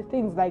drowsy,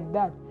 things like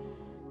that.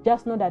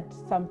 Just know that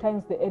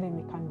sometimes the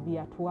enemy can be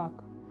at work.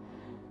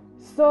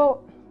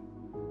 So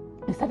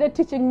he started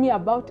teaching me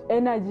about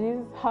energies,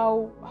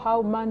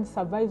 how man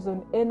survives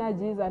on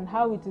energies, and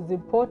how it is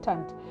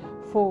important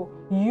for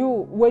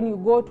you, when you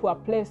go to a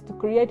place, to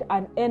create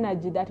an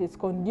energy that is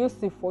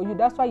conducive for you.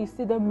 That's why you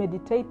see them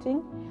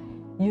meditating.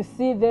 You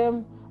see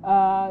them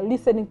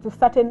listening to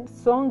certain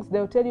songs.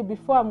 They'll tell you,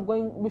 before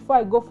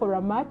I go for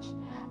a match,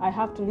 I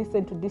have to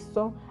listen to this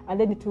song, and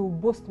then it will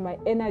boost my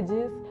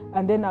energies,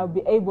 and then I'll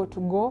be able to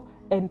go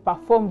and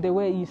perform the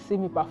way you see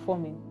me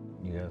performing.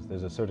 Yes,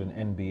 there's a certain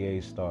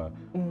NBA star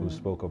who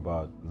spoke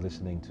about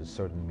listening to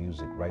certain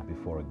music right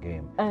before a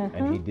game,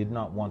 and he did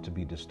not want to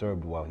be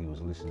disturbed while he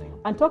was listening.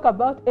 And talk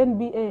about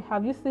NBA.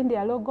 Have you seen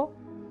their logo?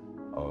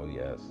 Oh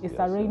yes, it's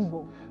a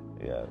rainbow.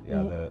 Yes.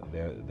 Yeah.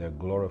 They're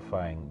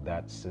glorifying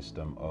that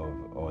system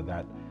or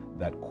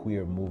that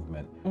queer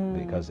movement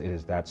because it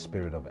is that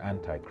spirit of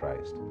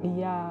Antichrist.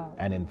 Yeah.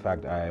 And in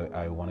fact,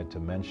 I wanted to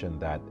mention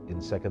that in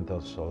 2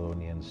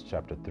 Thessalonians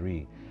chapter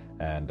 3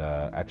 and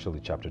actually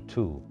chapter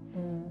 2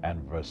 and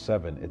verse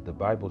 7, the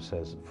Bible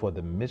says, "For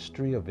the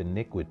mystery of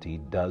iniquity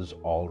does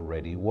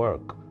already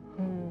work.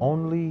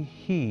 Only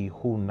he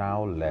who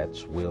now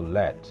lets will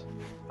let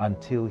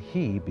until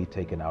he be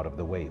taken out of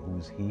the way."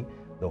 Who's he?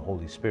 The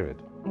Holy Spirit.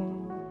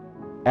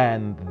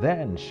 "And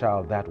then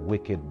shall that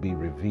wicked be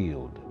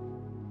revealed,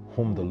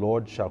 whom the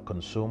Lord shall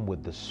consume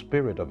with the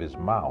spirit of his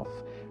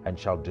mouth, and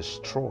shall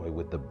destroy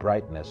with the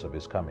brightness of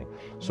his coming."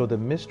 So the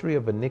mystery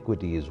of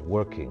iniquity is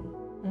working.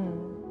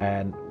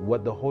 And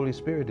what the Holy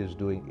Spirit is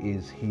doing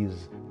is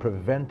he's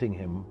preventing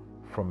him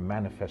from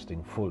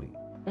manifesting fully.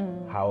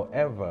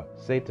 However,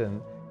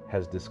 Satan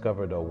has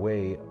discovered a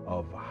way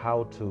of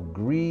how to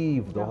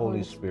grieve the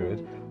Holy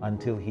Spirit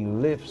until he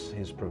lifts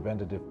his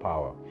preventative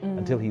power,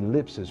 until he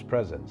lifts his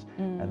presence.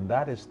 And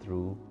that is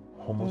through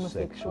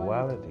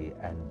homosexuality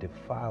and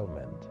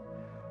defilement.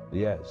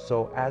 Yes,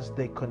 so as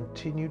they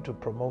continue to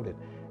promote it,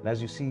 and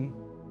as you see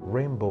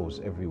rainbows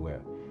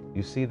everywhere,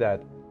 you see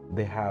that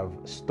they have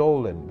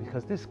stolen,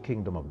 because this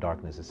kingdom of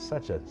darkness is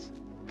such a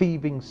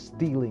thieving,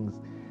 stealing,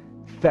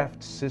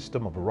 theft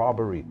system of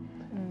robbery.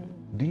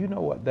 Do you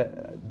know what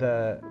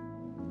the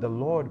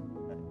Lord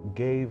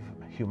gave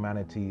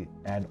humanity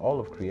and all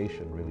of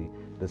creation, really,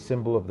 the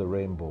symbol of the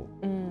rainbow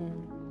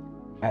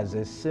as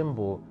a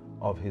symbol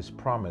of his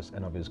promise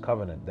and of his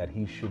covenant that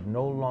he should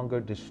no longer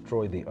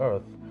destroy the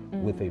earth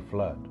with a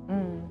flood.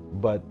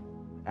 But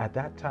at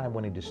that time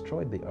when he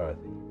destroyed the earth,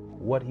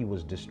 what he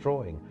was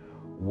destroying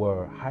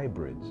were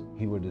hybrids.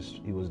 He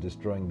was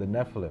destroying the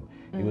Nephilim.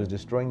 He was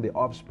destroying the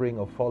offspring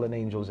of fallen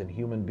angels and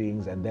human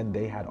beings, and then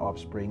they had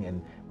offspring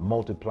and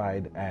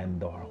multiplied, and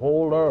the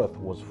whole earth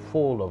was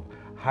full of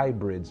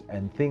hybrids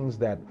and things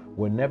that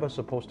were never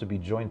supposed to be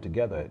joined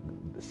together.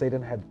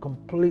 Satan had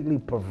completely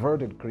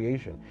perverted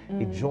creation.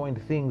 He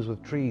joined things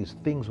with trees,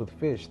 things with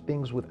fish,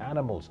 things with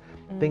animals,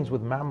 things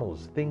with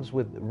mammals, things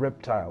with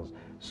reptiles.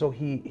 So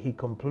he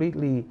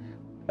completely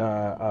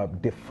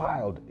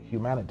defiled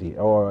humanity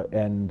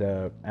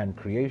and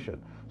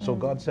creation. So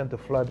God sent the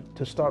flood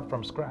to start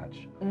from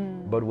scratch.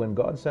 But when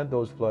God sent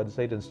those floods,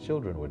 Satan's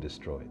children were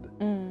destroyed.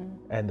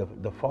 And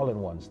the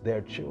fallen ones,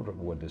 their children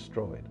were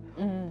destroyed.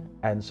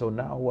 And so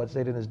now what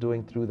Satan is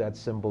doing through that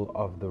symbol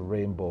of the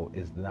rainbow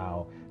is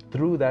now,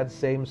 through that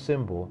same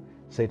symbol,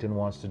 Satan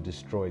wants to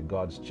destroy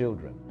God's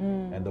children.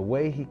 And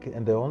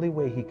the only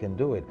way he can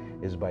do it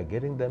is by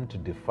getting them to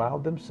defile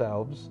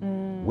themselves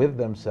with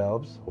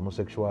themselves,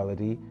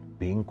 homosexuality,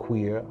 being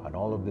queer, and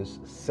all of this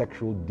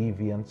sexual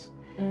deviance,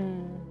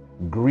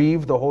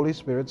 grieve the Holy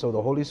Spirit, so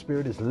the Holy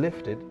Spirit is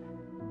lifted,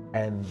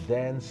 and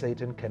then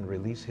Satan can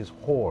release his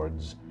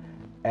hordes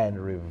and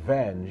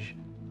revenge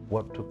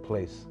what took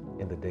place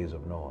in the days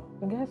of Noah.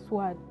 Guess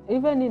what?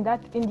 Even in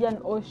that Indian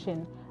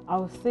Ocean, I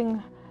was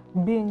seeing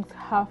beings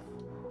half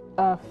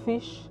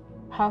fish,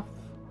 half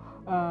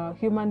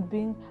human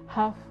being,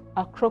 half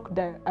a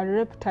crocodile, a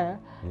reptile,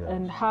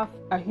 and half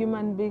a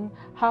human being,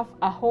 half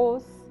a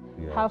horse,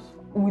 half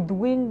with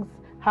wings,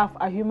 half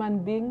a human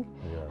being.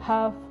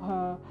 half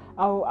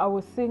I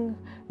will sing,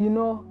 you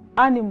know,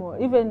 animal.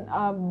 Even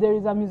there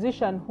is a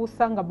musician who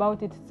sang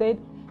about it, said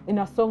in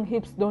a song,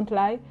 Hips Don't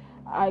Lie,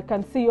 I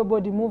can see your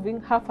body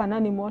moving, half an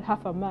animal,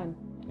 half a man.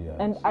 Yes.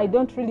 And I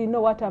don't really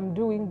know what I'm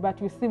doing, but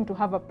you seem to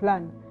have a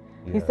plan.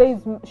 Yes.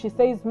 She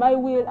says, my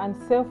will and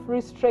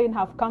self-restraint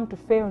have come to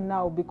fail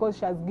now because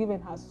she has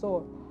given her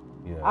soul.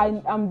 Yes.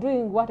 I'm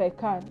doing what I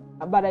can,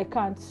 but I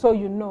can't, so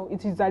you know,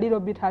 it is a little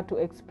bit hard to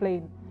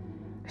explain.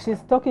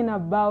 She's talking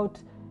about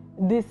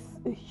this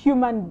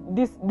human,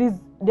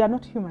 they are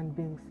not human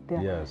beings.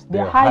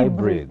 They're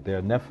hybrid.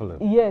 They're Nephilim.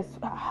 Yes,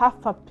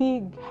 half a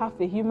pig, half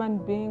a human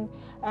being,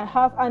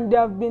 and they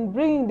have been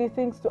bringing these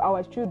things to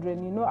our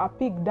children. You know, a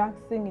pig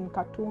dancing in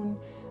cartoon,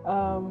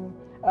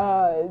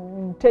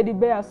 teddy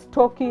bears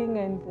talking,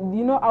 and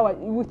you know,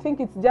 we think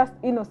it's just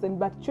innocent,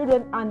 but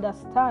children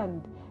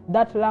understand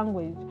that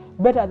language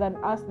better than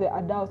us, the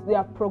adults. They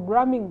are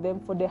programming them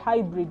for the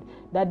hybrid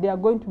that they are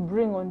going to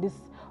bring on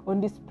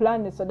this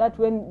planet, so that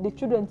when the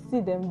children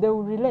see them, they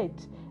will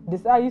relate.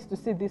 I used to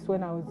see this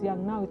when I was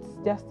young. Now it's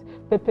just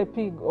Peppa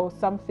Pig or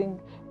something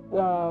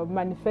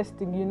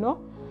manifesting, you know.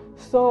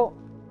 So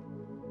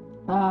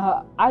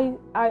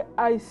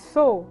I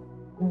saw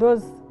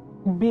those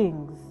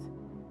beings,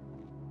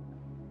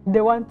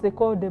 the ones they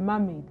call the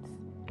mermaids,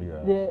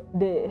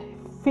 the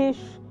fish,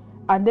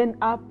 and then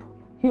up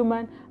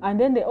human, and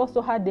then they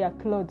also had their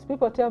clothes.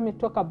 People tell me,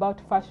 talk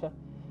about fashion.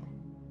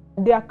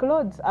 Their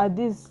clothes are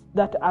these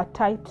that are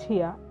tight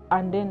here,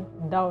 and then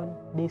down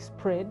they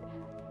spread,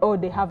 or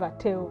they have a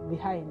tail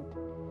behind.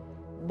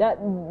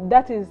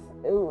 That is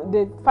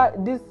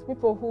these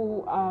people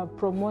who are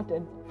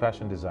promoted,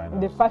 fashion designers.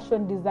 The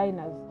fashion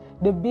designers,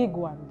 the big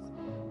ones,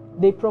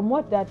 they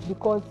promote that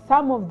because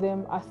some of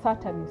them are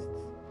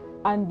Satanists,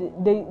 and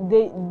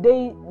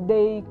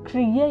they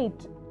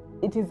create,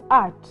 it is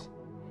art,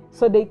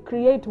 so they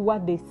create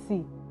what they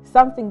see,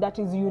 something that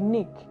is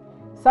unique,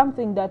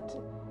 something that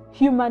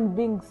human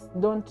beings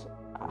don't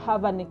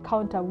have an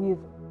encounter with,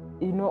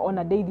 you know, on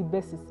a daily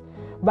basis.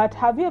 But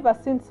have you ever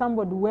seen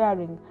somebody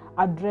wearing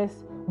a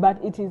dress, but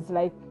it is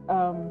like,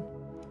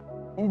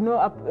 you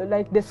know,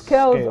 like the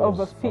scales of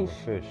a fish?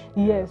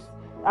 Yes.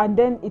 And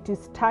then it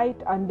is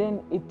tight, and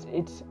then it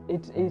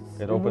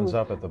opens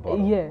up at the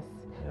bottom. Yes.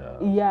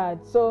 Yeah.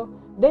 So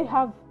they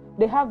have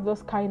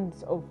those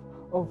kinds of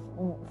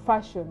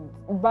fashions,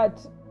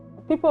 but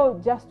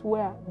people just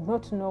wear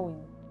not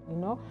knowing, you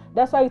know.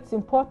 That's why it's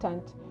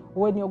important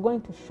when you're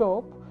going to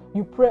shop,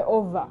 you pray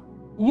over.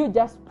 You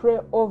just pray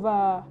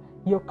over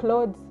your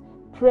clothes,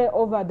 pray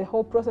over the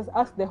whole process,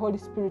 ask the Holy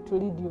Spirit to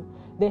lead you.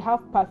 They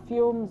have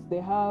perfumes, they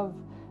have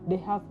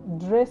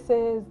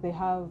dresses, they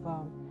have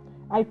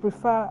I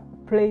prefer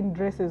plain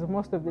dresses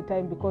most of the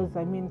time, because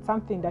I mean,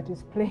 something that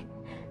is plain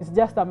is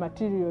just a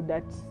material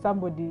that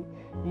somebody,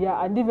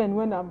 and even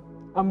when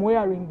I'm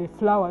wearing the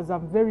flowers,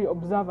 I'm very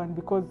observant,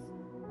 because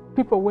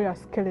people wear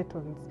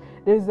skeletons.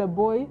 There's a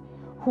boy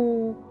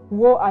who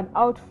wore an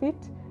outfit,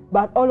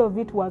 but all of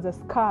it was a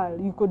skull.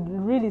 You could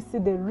really see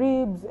the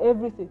ribs,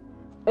 everything.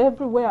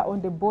 Everywhere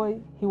on the boy,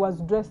 he was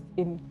dressed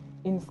in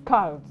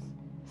skulls,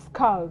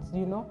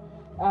 you know.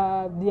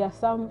 There are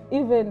some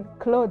even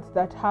clothes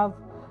that have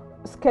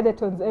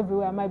skeletons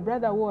everywhere. My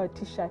brother wore a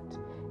t-shirt,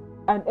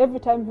 and every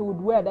time he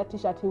would wear that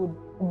t-shirt, he would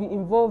be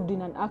involved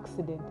in an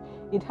accident.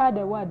 It had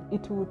a word,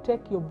 it will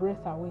take your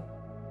breath away.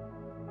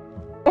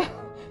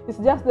 It's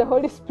just the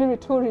Holy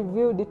Spirit who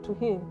revealed it to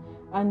him.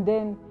 And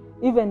then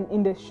even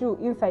in the shoe,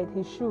 inside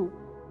his shoe,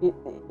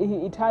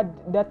 it had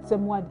that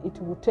same word, it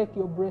will take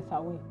your breath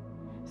away.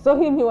 So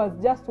he was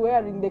just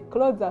wearing, the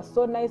clothes are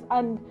so nice,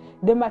 and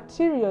the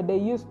material they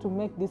use to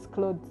make these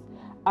clothes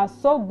are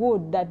so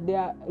good that they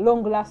are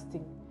long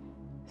lasting.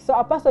 So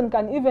a person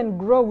can even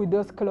grow with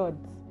those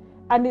clothes,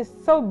 and it's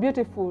so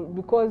beautiful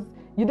because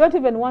you don't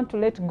even want to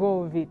let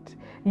go of it.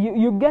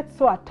 You get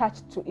so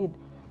attached to it.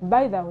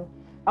 By the way,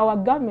 our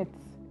garments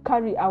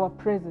carry our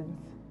presence.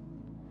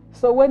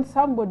 So when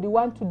somebody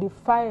wants to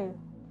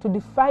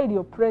defile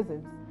your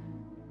presence,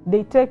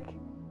 they take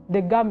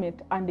the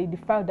garment and they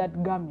defile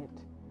that garment.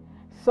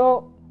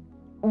 So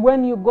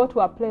when you go to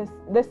a place,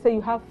 let's say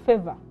you have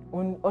favor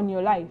on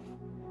your life,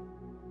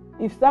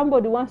 if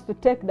somebody wants to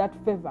take that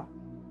favor,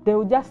 they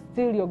will just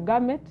steal your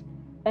garment,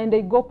 and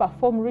they go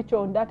perform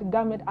ritual on that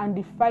garment and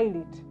defile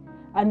it.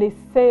 And they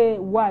say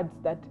words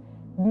that,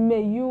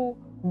 may you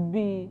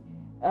be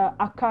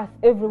accursed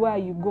everywhere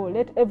you go.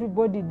 Let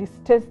everybody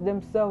distance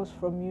themselves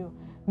from you.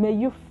 May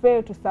you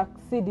fail to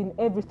succeed in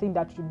everything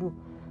that you do.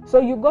 So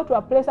you go to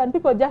a place and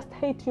people just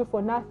hate you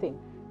for nothing.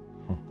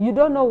 You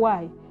don't know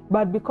why,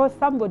 but because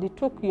somebody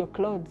took your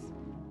clothes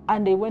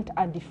and they went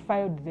and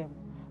defiled them.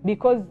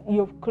 Because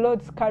your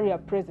clothes carry a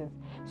presence.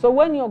 So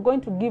when you're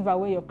going to give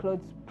away your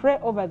clothes, pray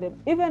over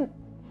them. Even,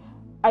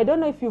 I don't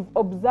know if you've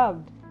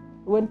observed,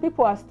 when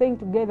people are staying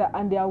together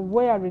and they are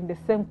wearing the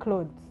same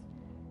clothes,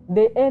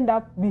 they end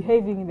up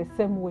behaving in the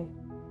same way.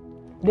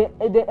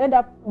 They end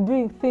up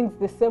doing things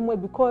the same way,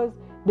 because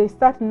they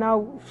start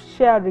now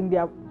sharing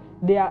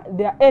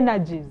their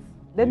energies.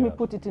 Let me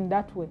put it in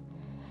that way.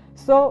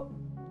 So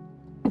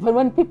But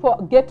when people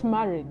get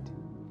married,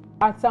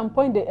 at some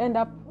point they end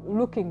up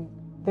looking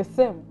the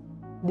same.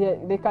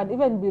 They can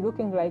even be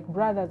looking like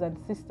brothers and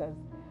sisters,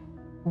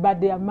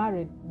 but they are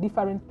married,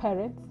 different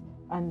parents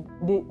and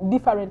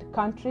different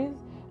countries,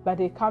 but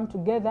they come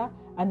together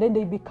and then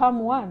they become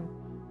one.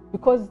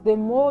 Because the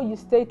more you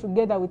stay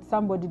together with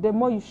somebody, the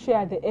more you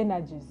share the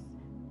energies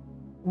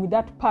with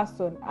that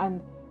person,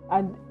 and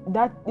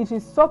that it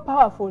is so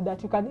powerful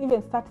that you can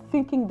even start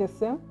thinking the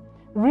same,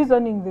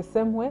 reasoning the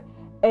same way,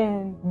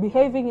 and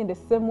behaving in the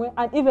same way,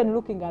 and even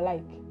looking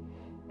alike.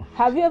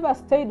 Have you ever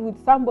stayed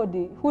with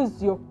somebody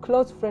who's your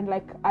close friend,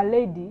 like a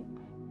lady,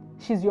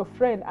 she's your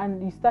friend,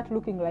 and you start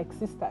looking like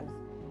sisters?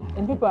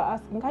 And people are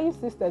asking, are you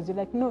sisters? You're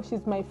like, no,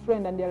 she's my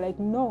friend. And they're like,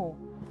 no,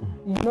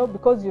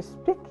 because you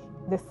speak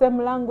the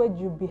same language,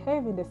 you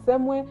behave in the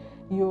same way,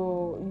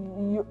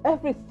 you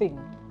everything.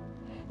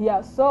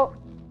 Yeah, so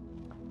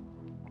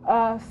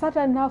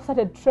Satan now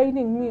started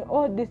training me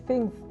all these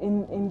things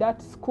in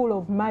that school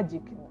of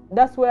magic.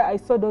 That's where I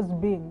saw those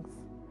beings.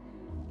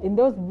 In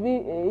that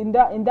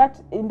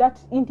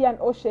Indian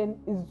Ocean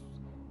is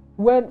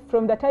when,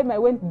 from the time I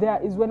went there,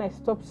 is when I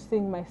stopped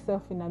seeing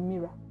myself in a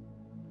mirror.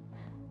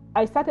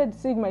 I started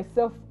seeing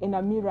myself in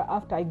a mirror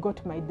after I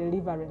got my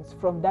deliverance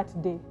from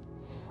that day.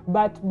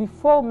 But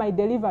before my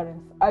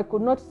deliverance, I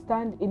could not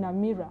stand in a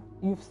mirror.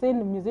 You've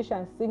seen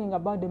musicians singing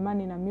about the man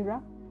in a mirror.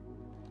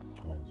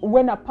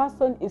 When a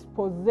person is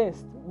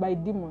possessed by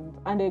demons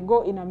and they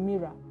go in a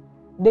mirror,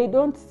 they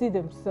don't see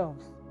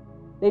themselves.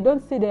 They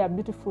don't see their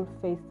beautiful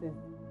faces.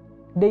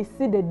 They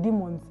see the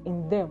demons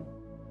in them.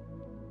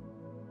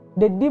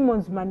 The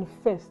demons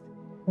manifest.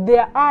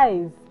 Their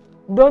eyes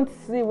don't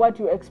see what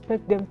you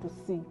expect them to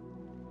see.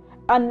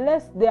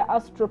 Unless they are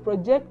astral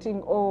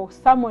projecting or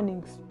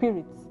summoning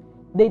spirits,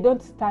 they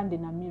don't stand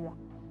in a mirror.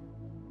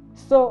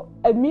 So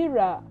a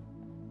mirror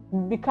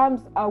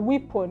becomes a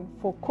weapon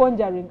for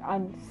conjuring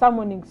and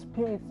summoning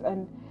spirits,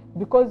 and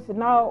because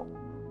now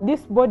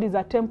this body is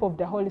a temple of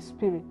the Holy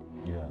Spirit.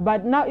 Yeah.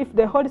 But now if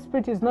the Holy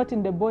Spirit is not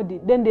in the body,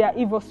 then there are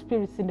evil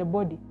spirits in the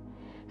body.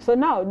 So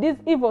now these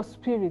evil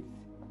spirits,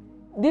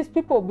 these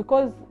people,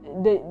 because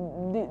the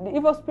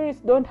evil spirits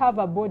don't have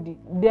a body,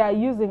 they are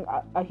using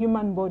a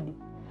human body.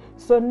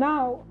 So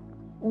now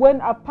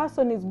when a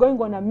person is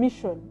going on a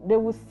mission, they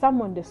will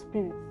summon the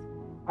spirits.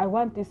 I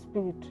want this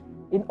spirit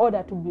in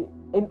order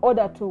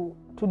to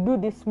do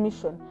this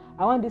mission.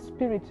 I want this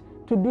spirit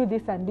to do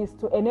this and this,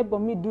 to enable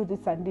me do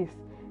this and this.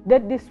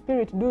 Let this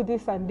spirit do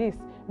this and this.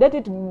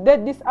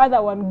 Let this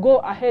other one go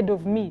ahead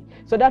of me,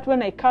 so that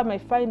when I come, I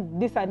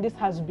find this and this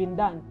has been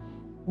done.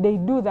 They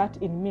do that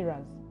in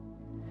mirrors.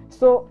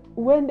 So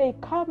when they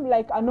come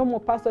like a normal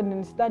person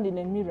and stand in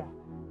a mirror,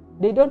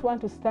 they don't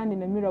want to stand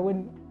in a mirror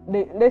when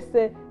let's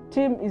say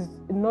Tim is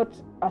not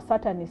a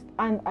Satanist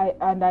and I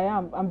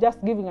am. I'm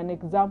just giving an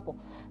example.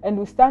 And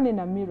we stand in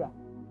a mirror,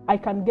 I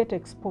can get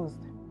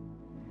exposed.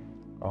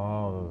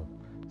 Oh,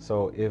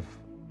 so if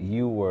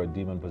you were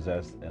demon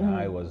possessed and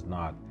I was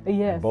not,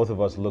 yes, and both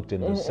of us looked in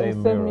the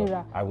same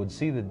mirror, I would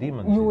see the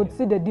demons. You would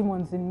see the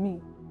demons in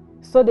me.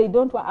 So they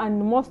don't,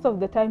 and most of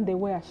the time they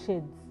wear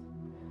shades.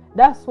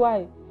 That's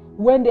why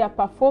when they are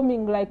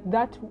performing, like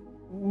that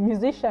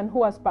musician who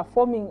was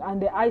performing and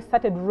the eyes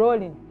started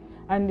rolling,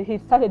 and he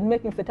started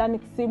making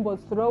satanic symbols,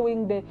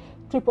 throwing the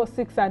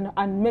 666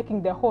 and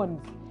making the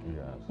horns.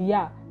 Yes.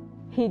 Yeah,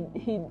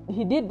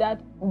 he did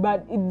that,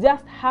 but it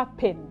just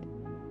happened.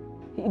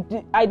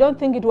 I don't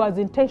think it was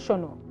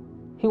intentional.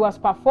 He was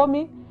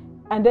performing,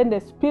 and then the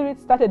spirit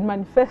started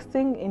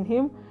manifesting in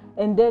him,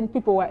 and then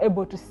people were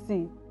able to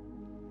see.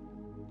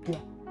 Yeah.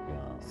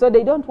 So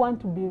they don't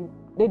want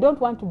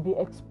to be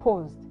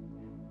exposed,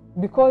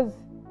 because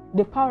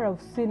the power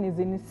of sin is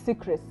in its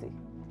secrecy.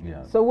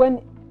 Yeah. So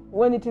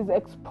when it is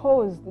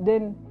exposed,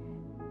 then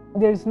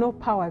there is no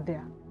power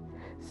there.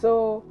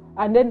 So,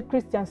 and then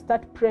Christians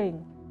start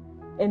praying,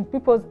 and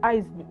people's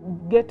eyes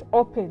get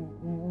open.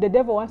 The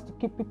devil wants to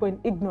keep people in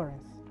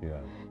ignorance. Yeah.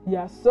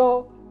 Yeah.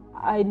 So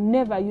I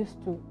never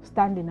used to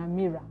stand in a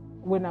mirror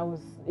when I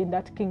was in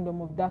that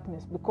kingdom of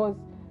darkness, because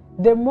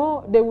the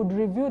more they would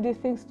reveal these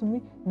things to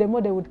me, the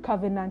more they would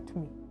covenant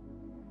me.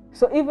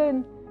 So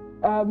even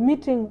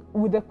meeting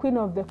with the queen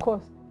of the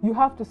coast, you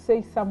have to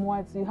say some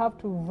words. You have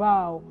to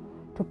vow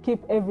to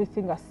keep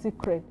everything a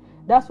secret.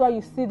 That's why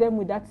you see them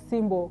with that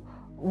symbol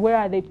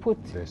where they put.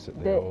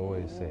 They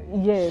always say.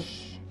 Yes,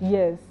 shh.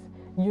 Yes.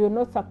 You're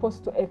not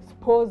supposed to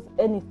expose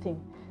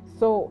anything.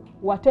 So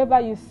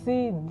whatever you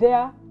see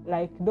there,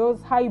 like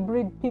those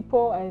hybrid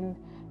people and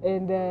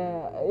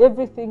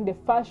everything, the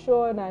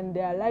fashion and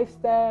their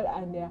lifestyle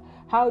and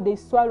how they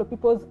swallow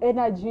people's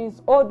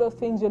energies, all those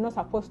things, you're not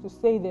supposed to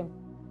say them.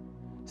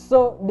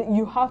 So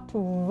you have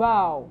to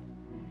vow.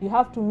 You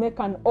have to make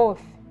an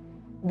oath,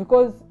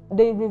 because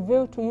they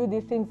reveal to you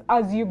these things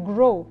as you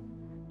grow.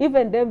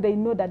 Even them, they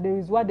know that there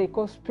is what they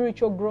call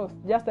spiritual growth.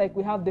 Just like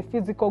we have the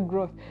physical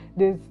growth,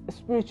 there's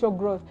spiritual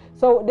growth.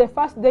 So the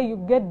first day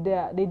you get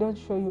there, they don't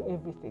show you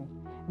everything.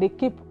 They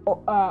keep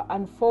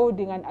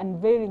unfolding and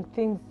unveiling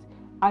things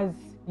as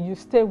you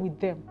stay with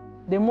them.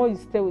 The more you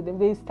stay with them,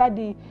 they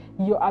study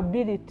your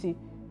ability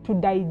to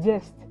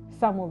digest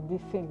some of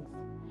these things.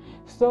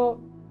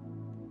 So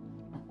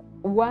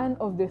one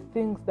of the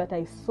things that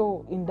I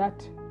saw in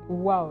that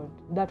world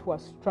that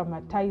was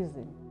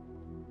traumatizing,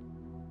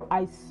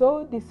 I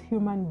saw this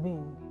human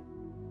being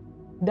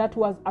that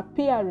was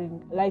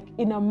appearing like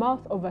in a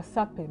mouth of a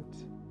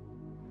serpent.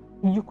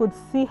 You could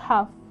see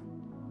half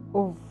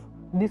of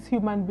this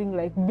human being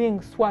like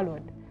being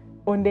swallowed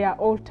on their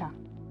altar.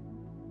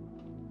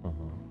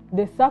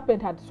 The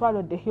serpent had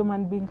swallowed the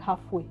human being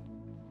halfway.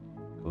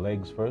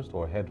 Legs first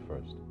or head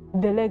first?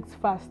 The legs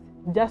first,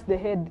 just the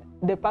head.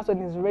 The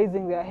person is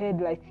raising their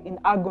head like in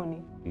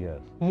agony. Yes.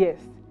 Yes.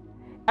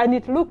 And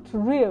it looked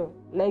real,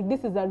 like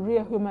this is a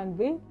real human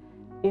being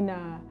in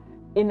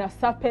a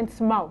serpent's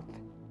mouth.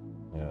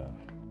 Yeah.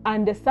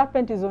 And the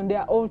serpent is on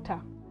their altar.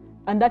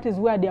 And that is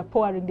where they are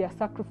pouring, they are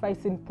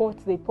sacrificing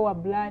pots, they pour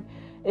blood.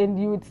 And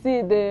you would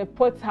see the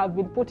pots have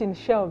been put in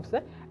shelves,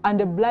 and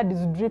the blood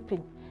is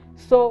dripping.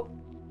 So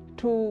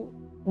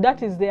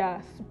that is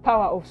their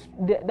power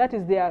that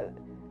is their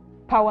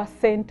power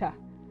center.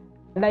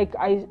 Like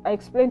I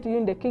explained to you,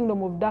 in the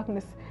kingdom of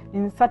darkness,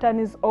 in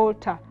Satan's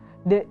altar,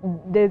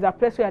 there's a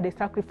place where they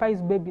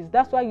sacrifice babies.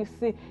 That's why you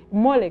see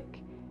Molech,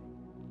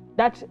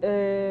 that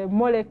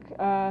Molech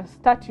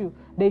statue,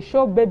 they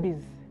show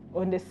babies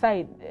on the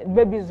side,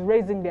 babies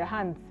raising their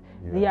hands.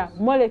 Yes. Yeah,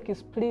 Molech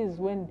is pleased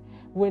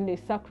when they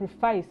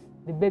sacrifice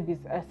the babies.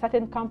 A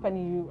certain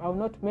company, I will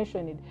not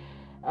mention it,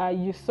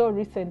 you saw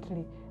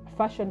recently, a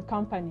fashion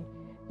company,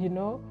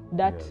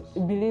 that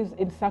believes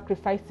in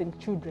sacrificing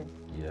children.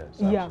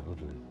 Yes,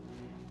 absolutely.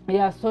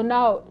 Yeah, so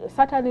now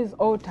Satan's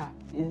altar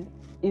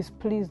is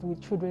pleased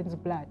with children's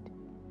blood.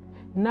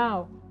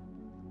 Now,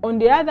 on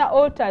the other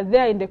altar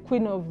there in the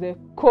Queen of the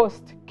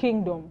Coast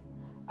kingdom,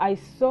 I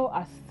saw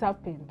a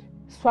serpent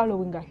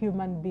swallowing a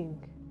human being.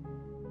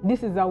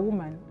 This is a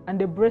woman, and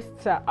the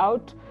breasts are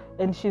out,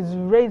 and she's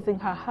raising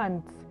her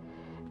hands,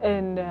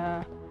 and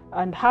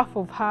half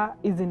of her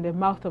is in the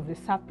mouth of the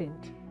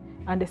serpent.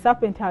 And the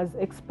serpent has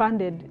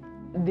expanded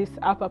this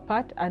upper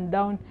part, and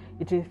down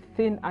it is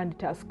thin, and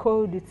it has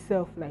coiled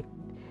itself like,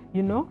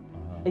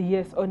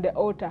 yes, on the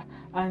altar.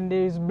 And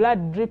there is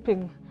blood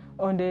dripping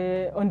on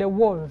the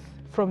walls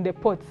from the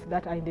pots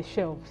that are in the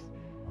shelves.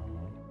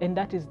 And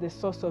that is the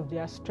source of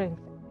their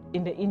strength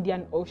in the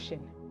Indian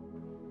Ocean.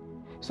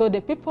 So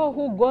the people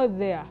who go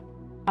there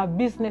are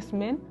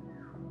businessmen,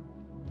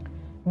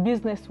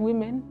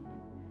 businesswomen,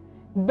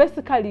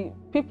 basically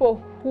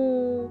people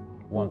who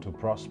want to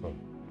prosper,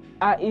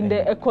 are in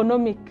the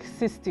economic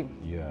system.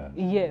 Yeah.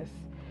 Yes.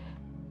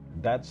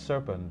 That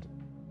serpent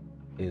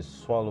is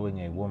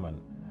swallowing a woman,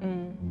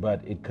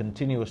 but it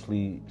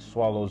continuously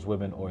swallows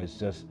women, or it's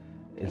just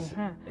it's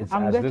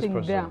I'm as this getting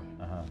person. there.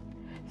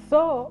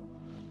 So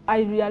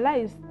I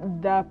realized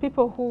the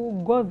people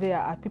who go there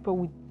are people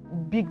with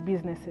big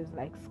businesses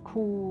like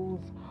schools,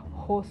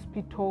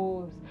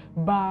 hospitals,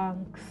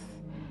 banks,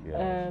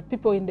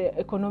 people in the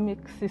economic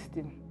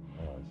system.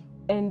 Yes.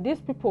 And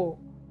these people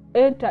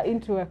enter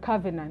into a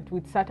covenant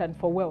with Satan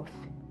for wealth.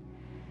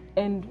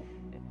 And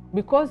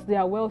because they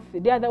are wealthy,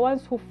 they are the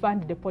ones who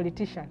fund the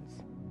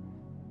politicians.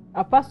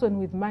 A person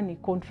with money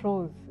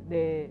controls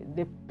the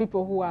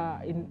people who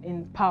are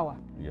in power,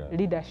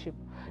 leadership.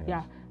 Yes.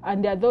 Yeah.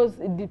 And there are those,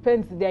 it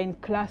depends, they are in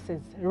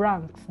classes,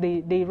 ranks,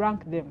 they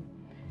rank them.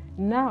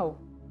 Now,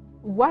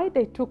 why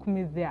they took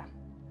me there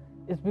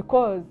is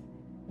because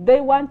they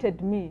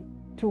wanted me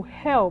to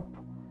help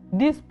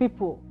these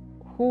people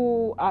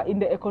who are in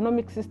the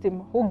economic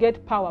system, who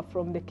get power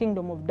from the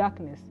kingdom of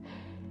darkness.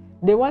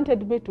 They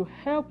wanted me to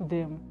help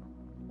them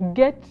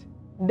get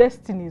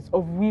destinies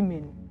of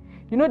women.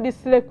 You know these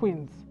slave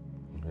queens?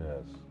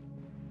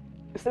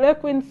 Yes. Slave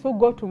queens who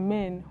go to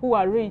men who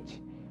are rich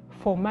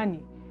for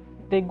money.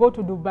 They go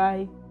to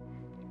Dubai.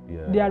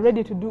 Yes. They are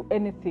ready to do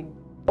anything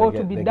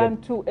to be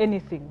done to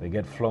anything. They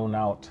get flown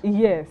out.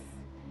 Yes.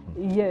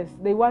 Yes.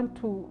 They want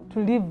to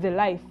live the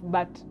life,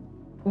 but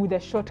with a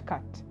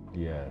shortcut.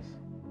 Yes.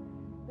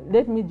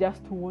 Let me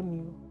just warn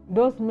you.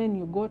 Those men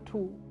you go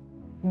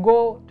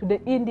to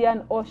the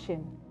Indian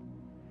Ocean,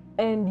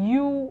 and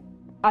you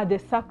are the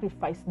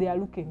sacrifice they are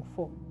looking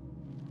for.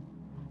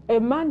 A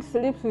man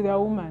sleeps with a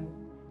woman,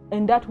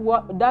 and that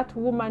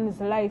woman's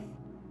life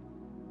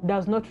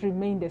does not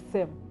remain the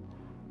same.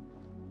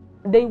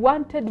 They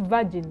wanted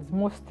virgins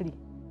mostly,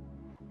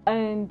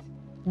 and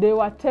they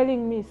were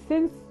telling me,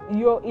 since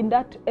you're in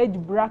that age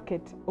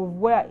bracket of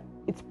where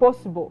it's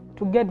possible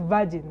to get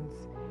virgins,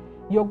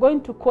 you're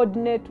going to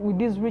coordinate with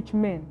these rich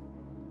men.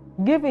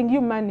 Giving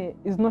you money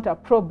is not a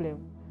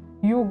problem.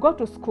 You go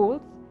to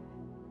schools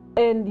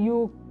and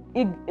you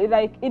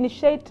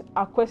initiate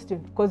a question,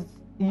 because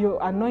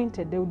you're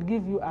anointed. They will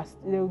give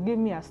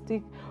me a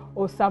stick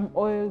or some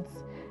oils,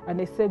 and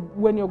they said,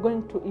 when you're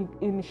going to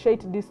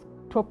initiate this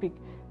topic,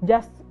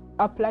 just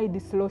apply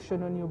this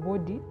lotion on your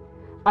body,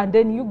 and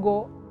then you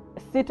go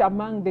sit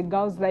among the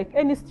girls like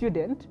any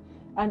student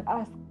and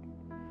ask,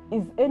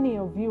 is any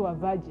of you a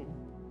virgin?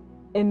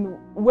 And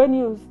when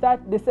you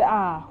start, they say,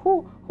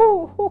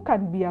 who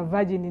can be a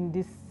virgin in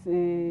this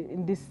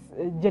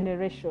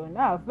generation.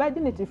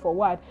 Virginity for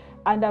what?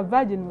 And a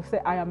virgin will say,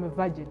 I am a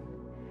virgin,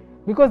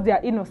 because they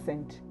are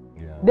innocent.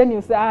 Yes. Then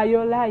you say,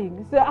 you're lying.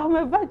 You say, I'm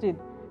a virgin.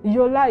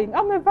 You're lying.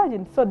 I'm a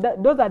virgin. So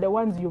those are the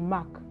ones you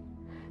mark.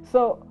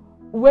 So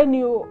when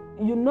you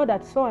know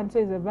that so and so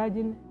is a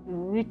virgin,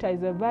 Rita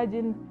is a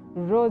virgin,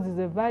 Rose is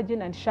a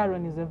virgin, and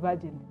Sharon is a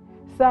virgin.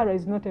 Sarah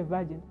is not a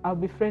virgin. I'll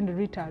befriend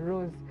Rita,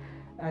 Rose,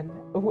 and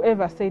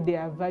whoever say they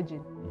are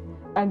virgin.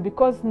 And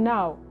because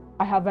now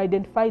I have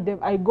identified them,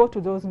 I go to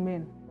those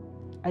men.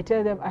 I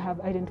tell them I have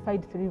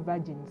identified 3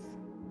 virgins,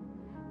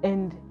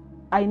 and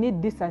I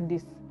need this and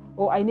this,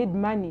 or I need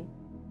money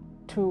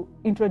to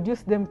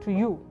introduce them to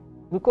you,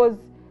 because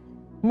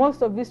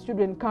most of these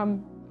children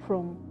come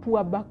from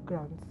poor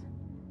backgrounds,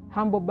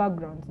 humble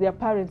backgrounds. Their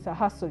parents are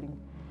hustling.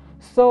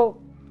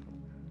 So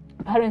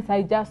parents,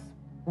 I just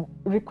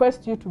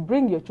request you to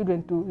bring your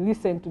children to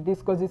listen to this,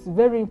 because it's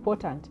very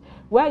important.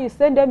 Where you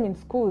send them in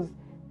schools,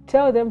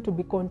 tell them to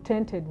be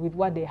contented with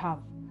what they have.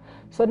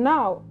 So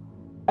now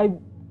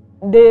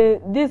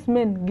these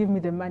men give me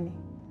the money,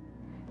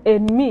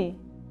 and me,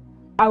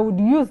 I would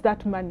use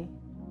that money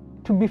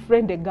to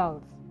befriend the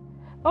girls.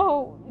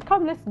 Oh,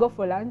 come, let's go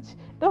for lunch.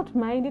 Don't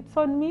mind, it's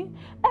on me.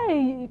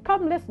 Hey,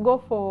 come, let's go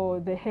for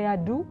the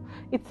hairdo.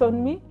 It's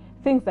on me.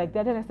 Things like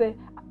that. And I say,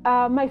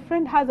 my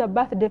friend has a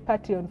birthday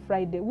party on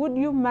Friday. Would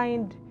you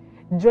mind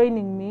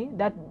joining me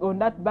on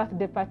that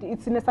birthday party?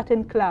 It's in a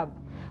certain club.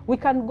 We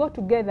can go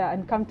together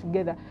and come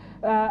together.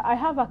 I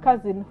have a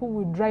cousin who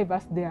will drive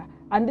us there.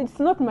 And it's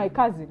not my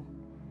cousin.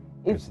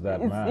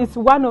 It's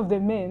one of the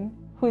men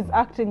who is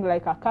acting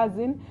like a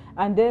cousin,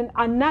 and then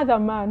another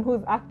man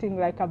who's acting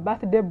like a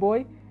birthday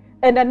boy,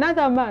 and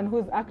another man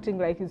who's acting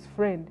like his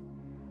friend.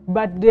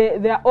 But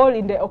they're all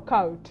in the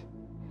occult.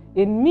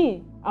 In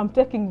me, I'm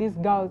taking these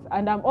girls,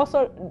 and I'm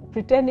also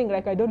pretending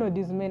like I don't know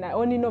these men. I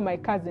only know my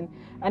cousin.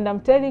 And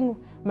I'm telling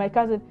my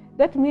cousin,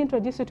 let me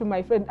introduce you to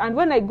my friend. And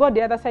when I go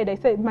the other side, I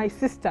say, my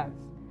sisters.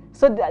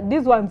 So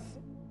these ones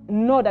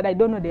know that I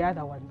don't know the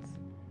other ones,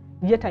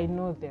 yet I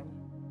know them.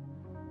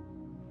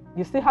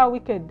 You see how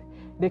wicked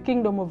the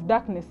kingdom of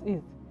darkness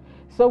is.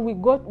 So we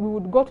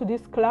would go to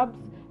these clubs.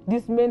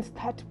 These men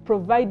start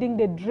providing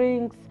the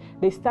drinks.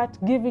 They start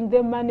giving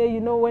them money.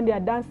 You know, when they are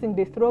dancing,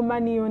 they throw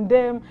money on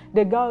them.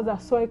 The girls are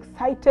so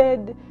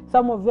excited.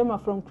 Some of them are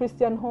from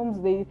Christian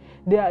homes. They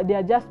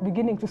are just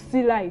beginning to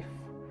see life.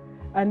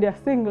 And they are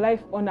seeing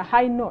life on a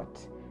high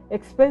note.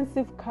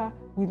 Expensive car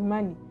with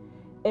money.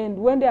 And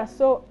when they are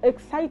so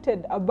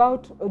excited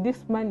about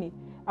this money,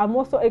 I'm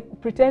also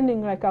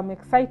pretending like I'm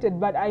excited,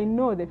 but I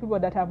know the people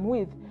that I'm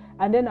with.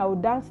 And then I will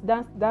dance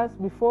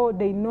before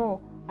they know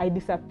I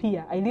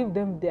disappear. I leave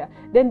them there.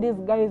 Then these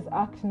guys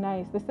act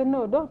nice. They say,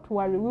 no, don't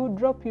worry. We will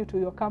drop you to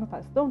your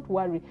campus. Don't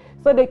worry.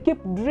 So they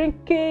keep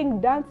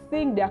drinking,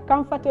 dancing. They are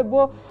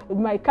comfortable.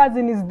 My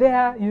cousin is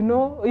there, you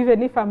know.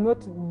 Even if I'm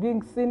not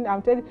being seen,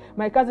 I'm telling you,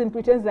 my cousin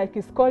pretends like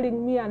he's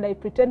calling me, and I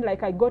pretend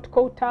like I got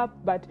caught up.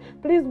 But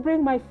please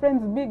bring my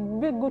friends. Be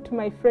good to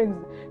my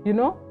friends, you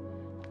know.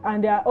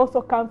 And they are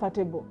also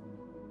comfortable.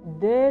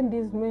 Then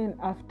these men,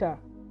 after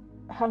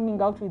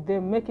hanging out with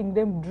them, making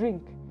them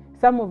drink,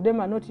 some of them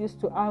are not used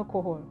to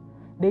alcohol.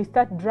 They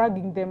start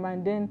dragging them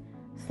and then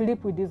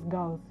sleep with these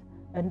girls.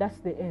 And that's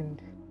the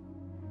end.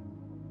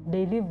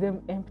 They leave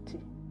them empty.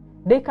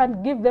 They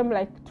can give them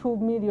like 2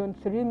 million,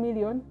 3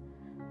 million,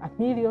 $1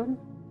 million,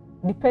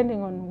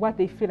 depending on what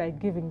they feel like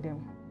giving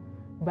them.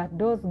 But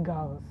those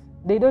girls,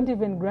 they don't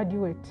even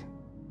graduate.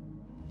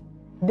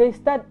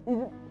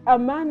 A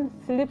man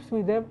sleeps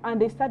with them, and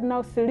they start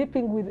now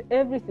sleeping with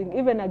everything,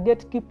 even a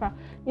gatekeeper.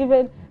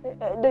 Even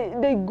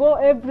they go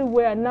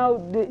everywhere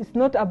now. It's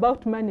not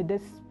about money. The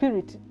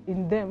spirit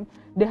in them,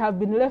 they have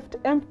been left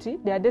empty.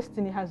 Their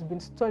destiny has been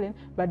stolen,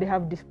 but they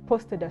have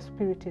deposited a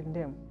spirit in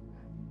them.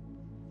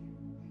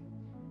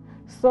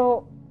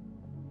 So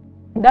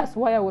that's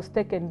why I was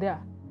taken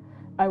there.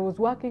 I was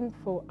working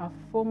for a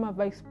former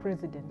vice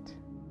president.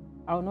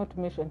 I will not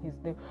mention his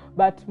name,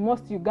 but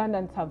most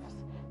Ugandans have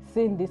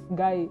seen this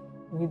guy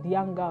with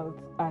young girls,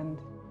 and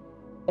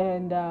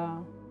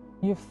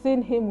you've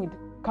seen him with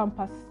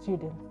campus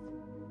students.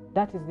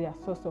 That is their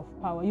source of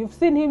power. You've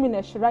seen him in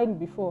a shrine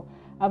before.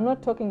 I'm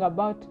not talking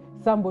about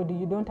somebody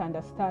you don't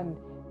understand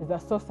is a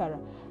sorcerer.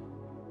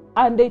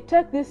 And they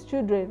take these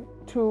children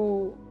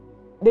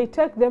they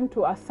take them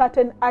to a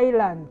certain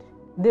island.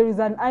 There is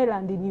an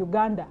island in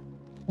Uganda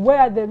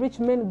where the rich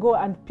men go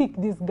and pick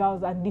these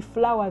girls and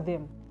deflower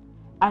them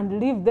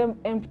and leave them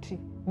empty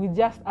with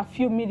just a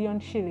few million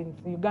shillings,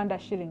 Uganda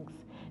shillings.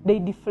 They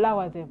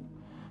deflower them.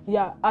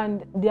 Yeah,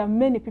 and there are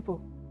many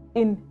people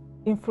in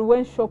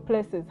influential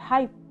places,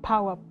 high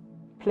power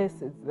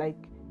places, like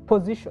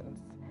positions.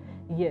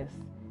 Yes,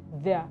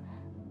 the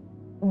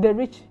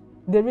rich,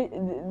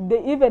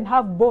 they even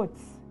have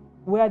boats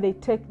where they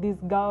take these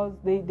girls.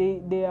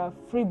 They are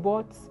free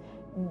boats,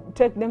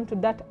 take them to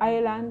that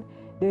island.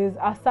 There's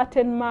a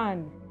certain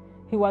man.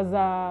 He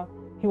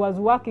was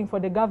working for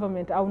the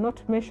government. I will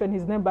not mention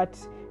his name, but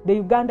the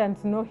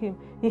Ugandans know him.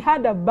 He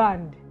had a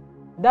band.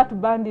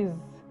 That band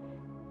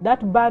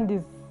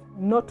is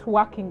not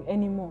working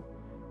anymore.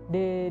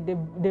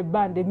 The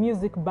band, the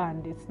music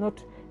band, it's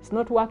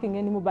not working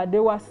anymore. But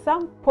there were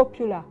some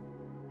popular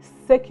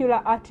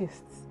secular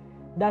artists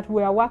that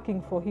were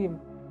working for him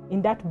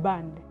in that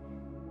band.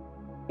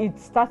 It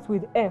starts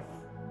with F,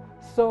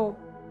 so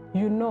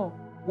you know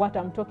what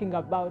I'm talking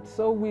about.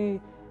 So we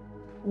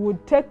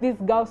would take these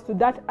girls to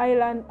that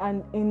island,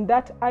 and on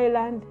that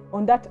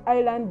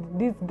island,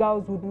 these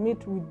girls would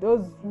meet with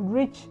those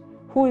rich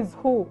who is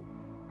who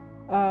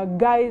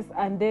guys,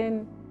 and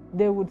then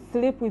they would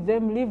sleep with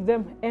them, leave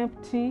them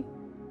empty,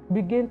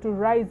 begin to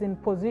rise in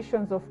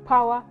positions of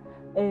power,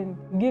 and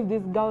give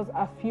these girls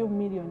a few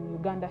million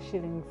Uganda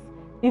shillings,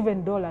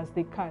 even dollars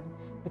they can,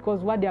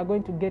 because what they are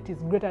going to get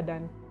is greater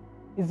than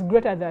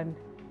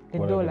the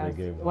dollars,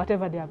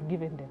 whatever they have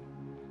given them.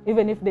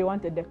 Even if they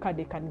wanted the car,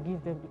 they can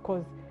give them,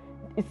 because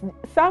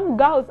some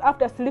girls,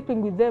 after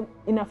sleeping with them,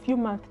 in a few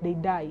months they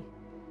die.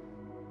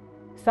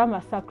 Some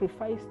are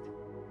sacrificed,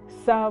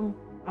 some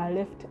are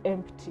left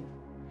empty.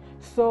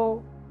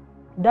 So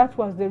that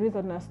was the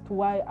reason as to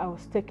why I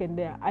was taken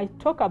there. I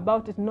talk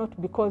about it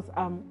not because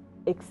I'm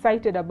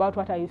excited about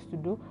what I used to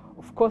do.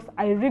 Of course,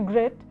 I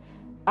regret,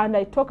 and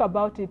I talk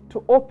about it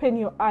to open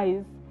your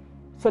eyes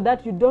so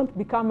that you don't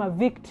become a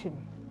victim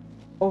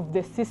of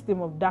the system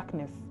of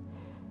darkness.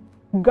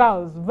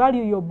 Girls,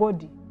 value your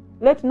body.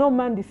 Let no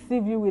man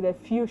deceive you with a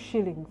few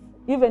shillings,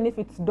 even if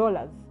it's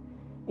dollars.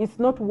 It's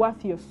not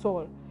worth your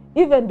soul.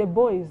 Even the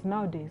boys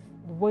nowadays,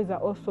 the boys are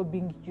also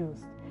being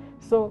used.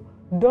 So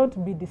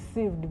don't be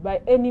deceived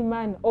by any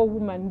man or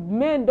woman.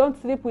 Men, don't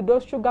sleep with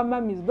those sugar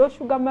mummies. Those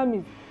sugar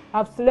mummies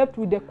have slept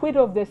with the queen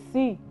of the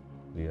sea.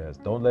 Yes,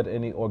 don't let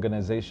any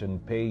organization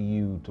pay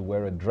you to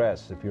wear a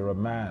dress if you're a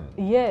man.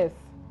 Yes.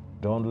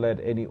 Don't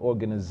let any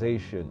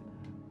organization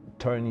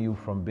turn you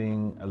from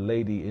being a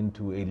lady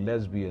into a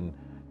lesbian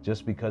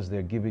just because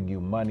they're giving you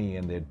money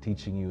and they're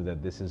teaching you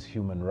that this is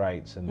human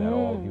rights and that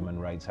all human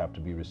rights have to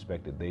be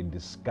respected. They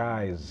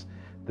disguise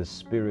the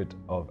spirit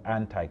of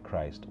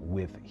Antichrist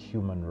with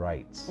human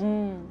rights.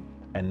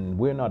 And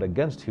we're not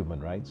against human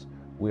rights.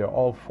 We are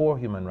all for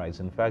human rights.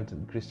 In fact,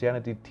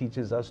 Christianity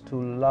teaches us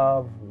to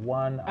love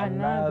one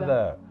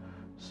another.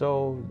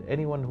 So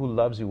anyone who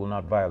loves you will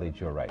not violate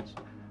your rights.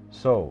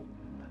 So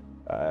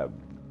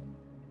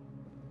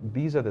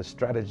these are the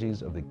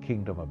strategies of the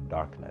kingdom of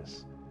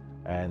darkness.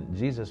 And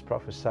Jesus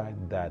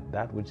prophesied that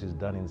that which is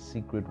done in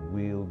secret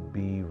will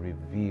be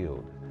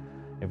revealed.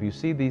 If you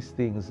see these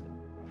things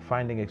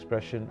finding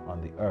expression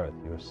on the earth,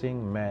 you're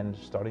seeing men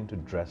starting to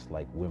dress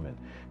like women.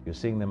 You're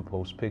seeing them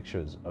post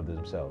pictures of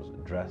themselves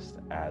dressed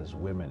as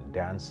women,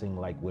 dancing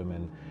like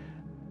women,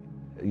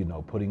 you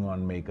know, putting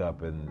on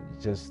makeup, and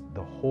just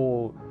the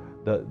whole,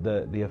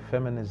 the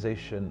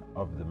effeminization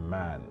of the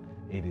man.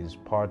 It is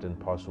part and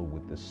parcel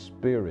with the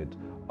spirit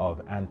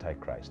of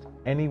Antichrist.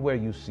 Anywhere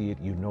you see it,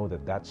 you know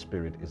that that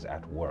spirit is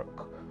at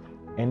work.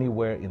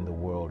 Anywhere in the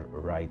world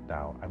right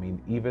now. I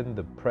mean, even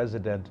the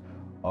president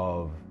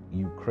of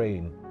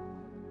Ukraine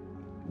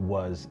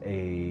was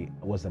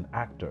an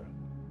actor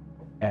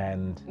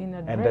and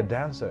a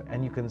dancer,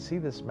 and you can see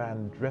this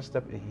man dressed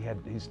up.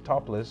 He's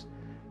topless,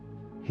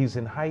 he's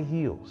in high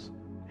heels,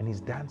 and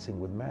he's dancing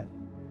with men.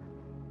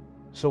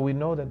 So we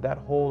know that that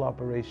whole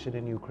operation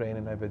in Ukraine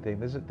and everything,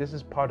 this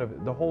is part of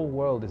it. The whole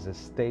world is a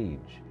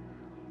stage.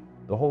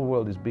 The whole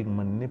world is being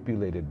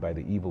manipulated by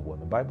the evil one.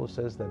 The Bible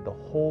says that the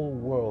whole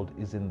world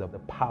is in the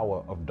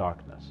power of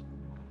darkness.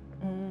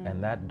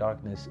 And that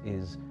darkness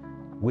is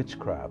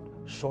witchcraft,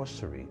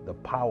 sorcery, the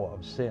power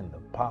of sin,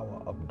 the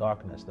power of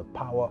darkness, the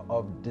power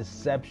of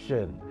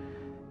deception,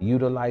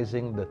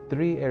 utilizing the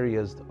three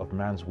areas of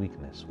man's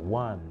weakness.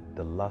 1,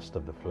 the lust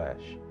of the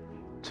flesh.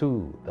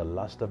 2, the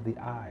lust of the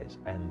eyes.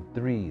 And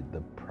 3,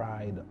 the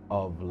pride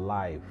of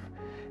life.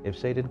 If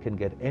Satan can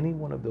get any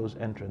one of those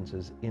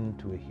entrances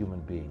into a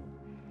human being,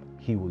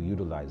 he will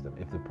utilize them.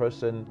 If the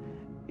person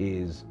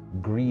is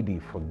greedy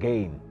for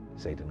gain,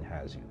 Satan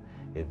has you.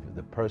 If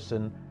the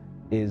person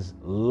is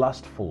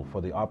lustful for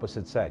the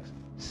opposite sex,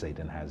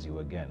 Satan has you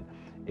again.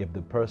 If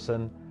the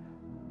person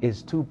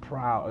is too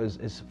proud,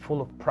 is full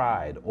of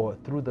pride, or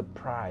through the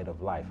pride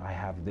of life, I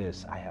have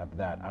this, I have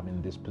that, I'm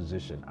in this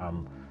position,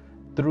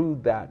 through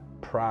that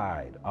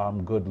pride,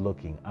 I'm good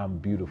looking, I'm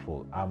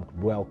beautiful, I'm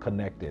well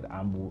connected,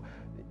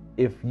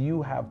 if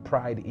you have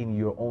pride in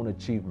your own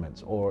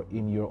achievements or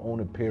in your own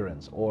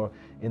appearance or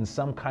in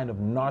some kind of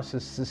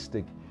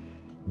narcissistic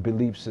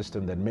belief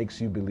system that makes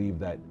you believe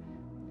that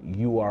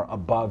you are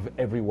above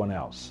everyone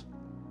else,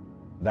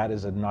 that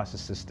is a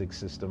narcissistic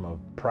system of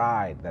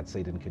pride that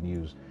Satan can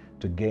use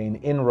to gain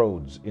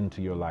inroads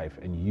into your life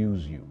and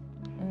use you.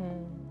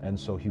 And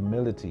so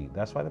humility,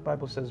 that's why the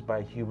Bible says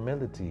by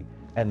humility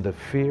and the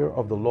fear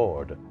of the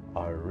Lord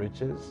are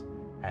riches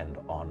and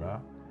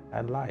honor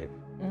and life.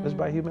 That's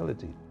by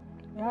humility.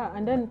 Yeah,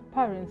 and then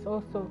parents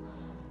also,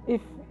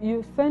 if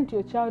you sent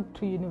your child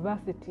to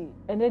university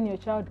and then your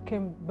child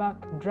came back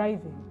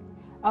driving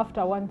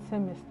after one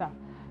semester,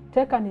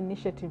 take an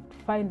initiative to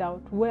find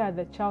out where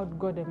the child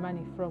got the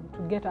money from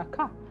to get a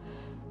car.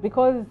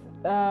 Because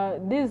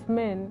these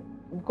men,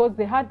 because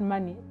they had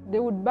money, they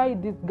would buy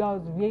these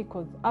girls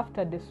vehicles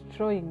after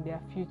destroying their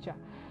future.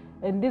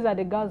 And these are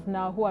the girls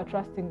now who are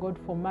trusting God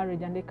for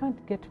marriage, and they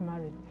can't get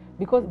married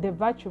because the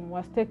virtue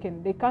was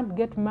taken. They can't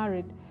get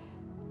married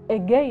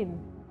again.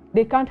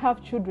 They can't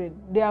have children.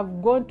 They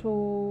have gone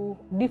to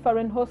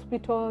different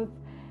hospitals.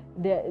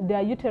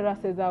 Their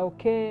uteruses are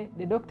okay.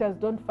 The doctors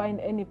don't find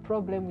any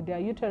problem with their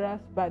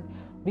uterus, but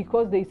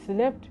because they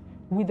slept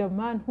with a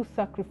man who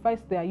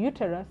sacrificed their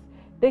uterus,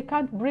 they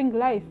can't bring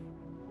life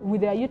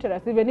with their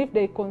uterus. Even if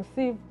they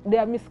conceive, they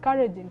are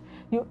miscarrying.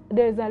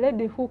 There's a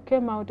lady who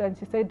came out and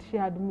she said she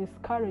had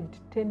miscarried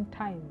 10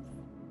 times.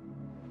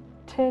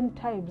 10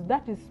 times.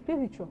 That is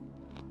spiritual.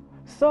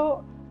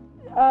 So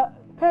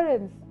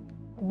parents,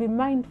 be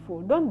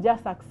mindful. Don't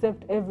just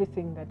accept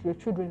everything that your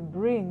children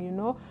bring. You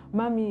know,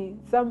 mommy,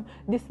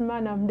 this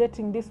man I'm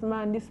dating, this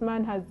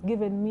man has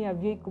given me a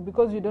vehicle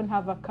because you don't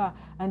have a car,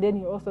 and then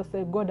you also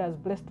say God has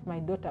blessed my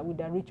daughter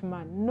with a rich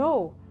man.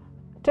 No,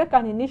 take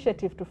an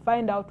initiative to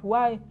find out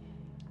why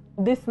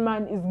this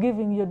man is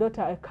giving your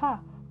daughter a car.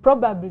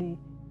 Probably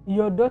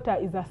your daughter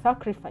is a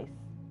sacrifice.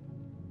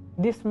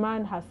 This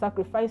man has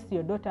sacrificed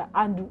your daughter,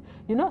 and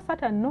you know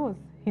Satan knows.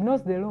 He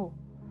knows the law.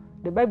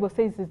 The Bible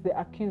says he's the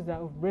accuser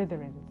of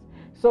brethren.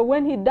 So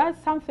when he does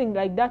something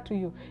like that to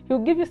you, he'll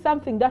give you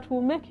something that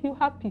will make you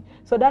happy,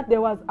 so that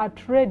there was a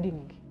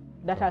trading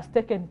that has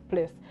taken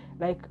place,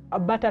 like a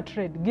barter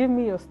trade. Give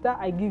me your star,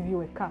 I give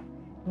you a car.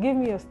 Give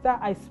me your star,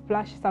 I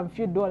splash some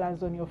few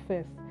dollars on your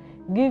face.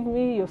 Give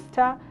me your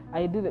star,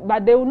 I do that.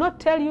 But they will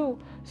not tell you,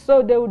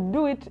 so they will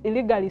do it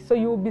illegally, so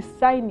you will be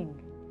signing.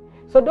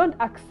 So don't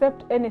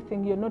accept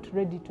anything you're not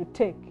ready to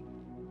take.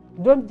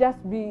 Don't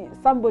just be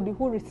somebody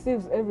who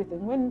receives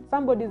everything. When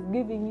somebody is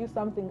giving you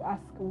something,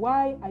 ask,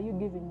 why are you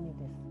giving me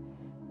this?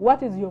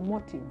 What is your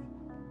motive?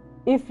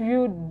 If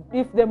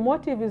the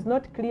motive is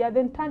not clear,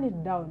 then turn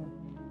it down.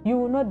 You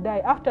will not die.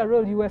 After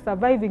all, you were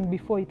surviving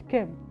before it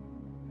came.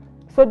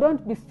 So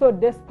don't be so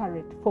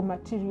desperate for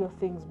material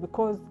things,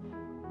 because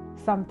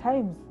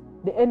sometimes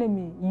the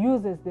enemy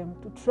uses them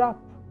to trap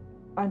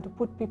and to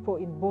put people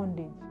in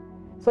bondage.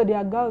 So there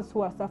are girls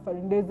who are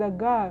suffering. There's a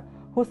girl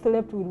who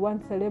slept with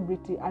one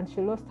celebrity and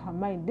she lost her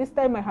mind. This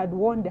time I had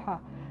warned her.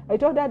 I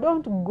told her,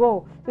 don't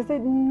go. She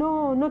said,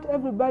 no, not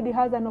everybody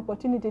has an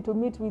opportunity to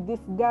meet with this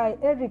guy.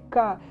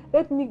 Erica,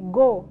 let me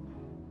go.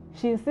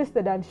 She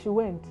insisted and she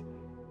went.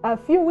 A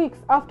few weeks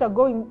after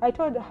going, I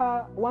told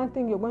her, one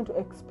thing you're going to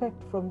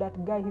expect from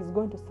that guy, he's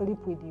going to sleep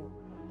with you.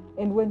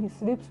 And when he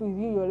sleeps with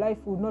you, your life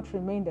will not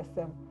remain the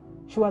same.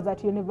 She was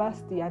at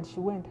university and she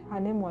went. Her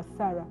name was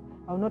Sarah.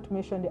 I will not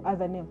mention the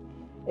other name.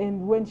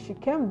 And when she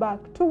came back,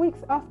 2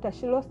 weeks after,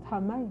 she lost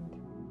her mind.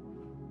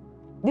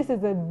 This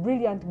is a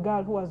brilliant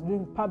girl who was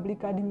doing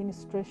public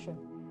administration.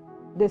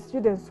 The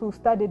students who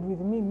studied with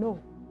me know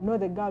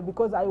the girl,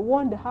 because I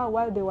warned her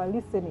while they were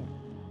listening.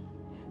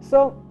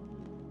 So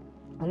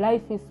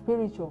life is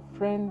spiritual,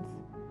 friends.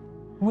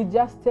 We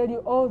just tell you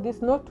all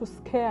this not to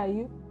scare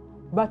you,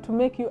 but to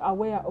make you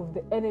aware of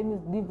the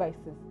enemy's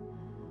devices.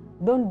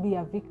 Don't be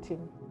a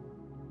victim.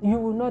 You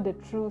will know the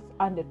truth,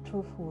 and the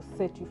truth will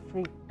set you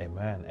free.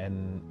 Amen.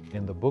 And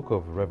in the book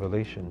of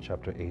Revelation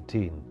chapter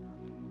 18,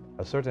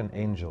 a certain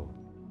angel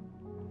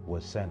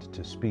was sent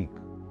to speak.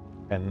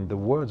 And the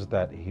words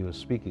that he was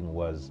speaking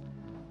was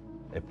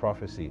a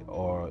prophecy,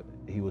 or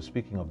he was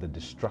speaking of the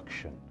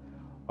destruction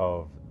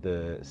of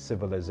the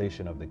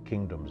civilization of the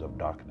kingdoms of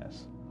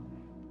darkness.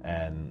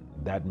 And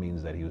that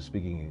means that he was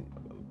speaking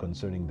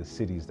concerning the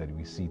cities that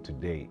we see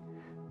today,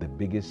 the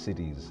biggest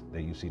cities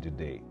that you see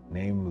today,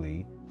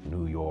 namely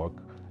New York,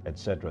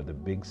 etc., the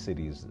big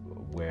cities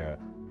where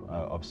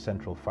of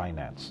central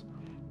finance,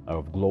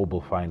 of global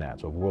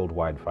finance, of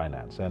worldwide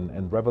finance. And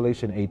in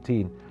Revelation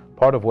 18,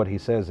 part of what he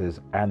says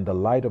is, and the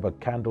light of a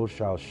candle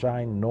shall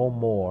shine no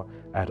more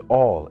at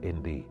all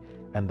in thee,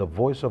 and the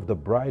voice of the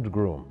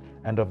bridegroom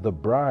and of the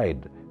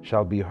bride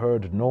shall be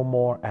heard no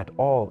more at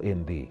all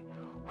in thee.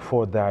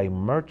 For thy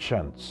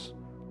merchants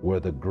were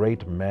the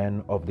great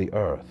men of the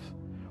earth,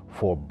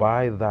 for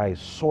by thy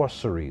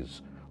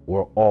sorceries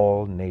were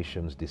all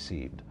nations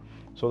deceived.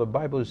 So the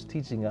Bible is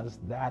teaching us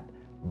that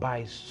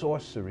by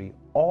sorcery,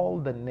 all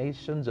the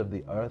nations of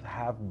the earth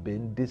have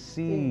been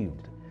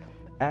deceived.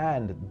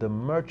 And the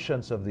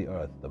merchants of the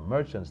earth, the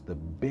merchants, the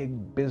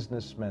big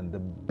businessmen, the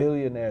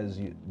billionaires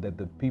that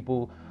the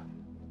people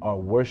are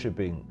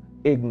worshiping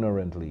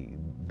ignorantly,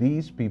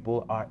 these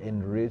people are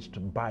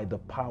enriched by the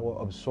power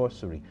of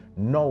sorcery.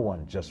 No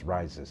one just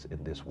rises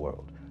in this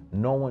world.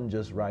 No one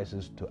just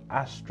rises to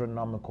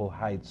astronomical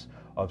heights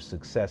of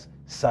success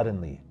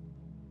suddenly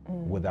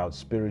without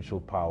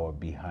spiritual power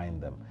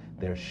behind them.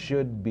 There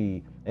should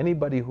be,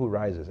 anybody who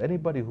rises,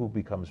 anybody who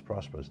becomes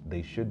prosperous,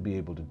 they should be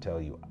able to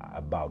tell you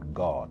about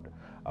God,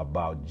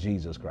 about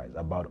Jesus Christ,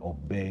 about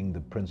obeying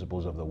the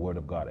principles of the Word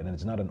of God. And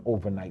it's not an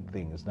overnight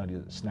thing. It's not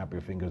you snap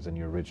your fingers and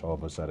you're rich all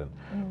of a sudden.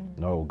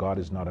 No, God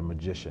is not a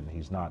magician.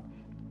 He's not,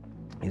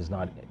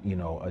 you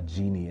know, a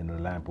genie in a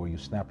lamp where you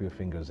snap your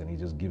fingers and he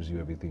just gives you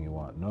everything you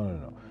want. No, no,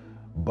 no.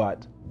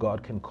 but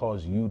God can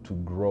cause you to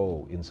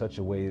grow in such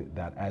a way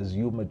that as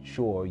you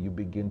mature, you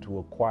begin to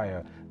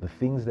acquire the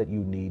things that you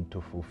need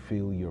to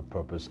fulfill your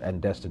purpose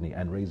and destiny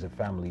and raise a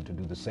family to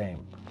do the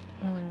same.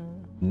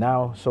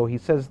 Now, so he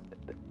says,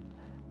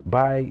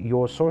 by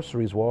your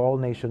sorceries were all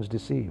nations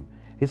deceived.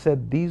 He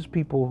said these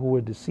people who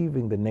were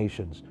deceiving the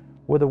nations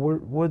were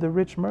the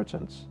rich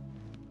merchants.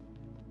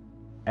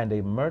 And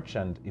a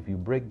merchant, if you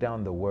break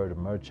down the word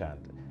merchant,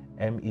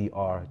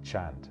 M-E-R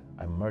chant,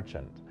 a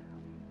merchant.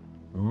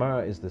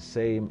 Mer is the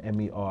same,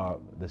 M-E-R,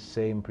 the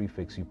same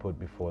prefix you put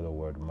before the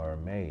word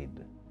mermaid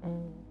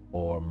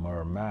or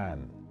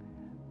merman.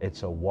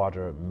 It's a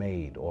water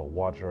maid or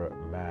water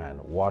man,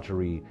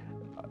 watery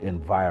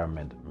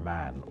environment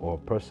man, or a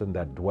person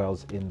that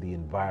dwells in the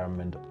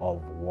environment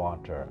of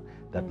water,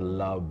 that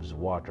loves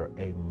water.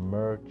 A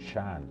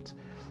merchant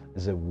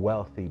is a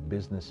wealthy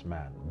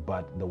businessman,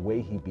 but the way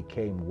he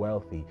became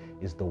wealthy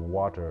is the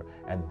water,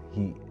 and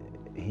he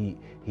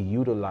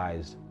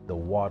utilized the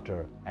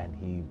water, and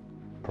he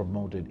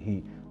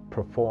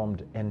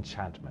performed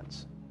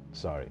enchantments.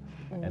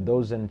 And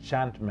those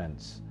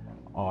enchantments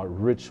are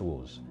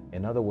rituals.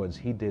 In other words,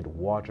 he did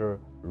water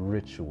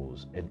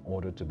rituals in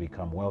order to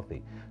become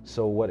wealthy.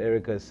 So what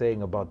Erica is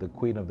saying about the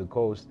Queen of the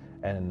Coast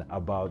and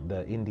about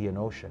the Indian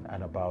Ocean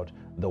and about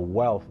the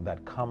wealth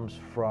that comes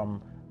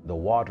from the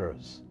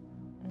waters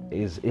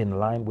is in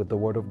line with the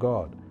Word of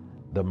God.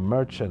 The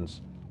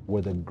merchants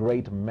were the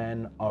great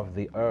men of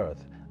the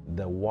earth,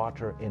 the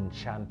water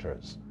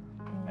enchanters.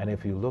 And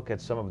if you look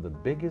at some of the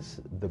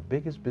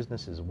biggest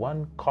businesses,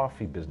 one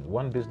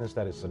business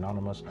that is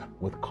synonymous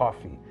with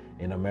coffee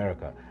in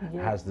America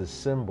has the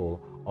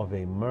symbol of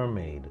a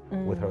mermaid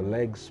with her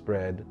legs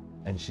spread,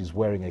 and she's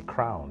wearing a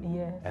crown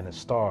and a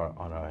star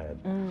on her head.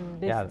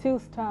 They steal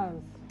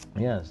stars.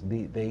 Yes,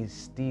 they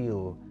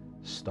steal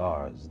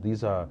stars.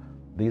 These are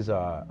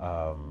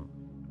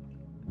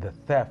the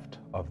theft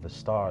of the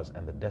stars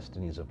and the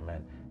destinies of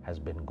men has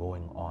been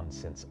going on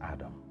since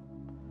Adam.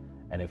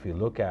 And if you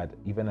look at,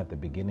 even at the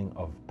beginning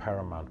of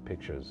Paramount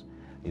Pictures,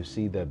 you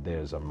see that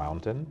there's a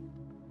mountain,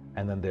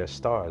 and then there's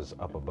stars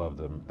up above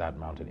that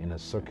mountain in a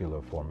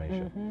circular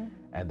formation.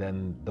 And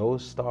then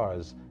those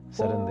stars,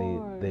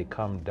 suddenly they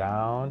come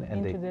down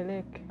and into the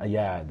lake.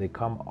 They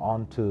come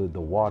onto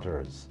the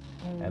waters,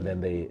 and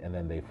then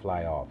they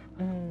fly off.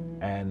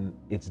 And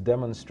it's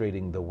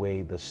demonstrating the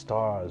way the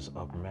stars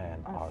of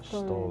men are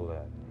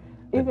stolen.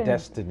 The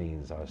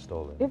destinies are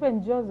stolen.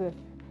 Even Joseph,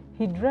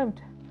 he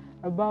dreamt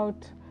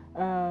about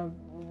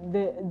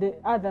the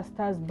other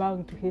stars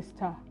bowing to his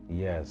star.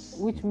 Yes.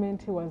 Which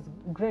meant he was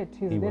great.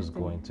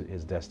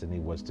 His destiny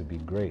was to be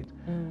great.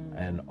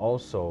 And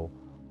also,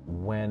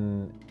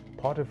 when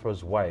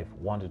Potiphar's wife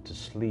wanted to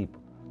sleep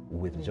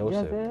with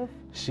Joseph,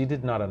 she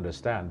did not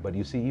understand. But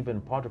you see,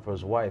 even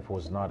Potiphar's wife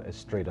was not a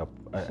straight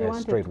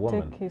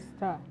woman. Take his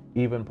star.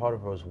 Even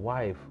Potiphar's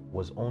wife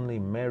was only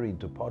married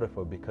to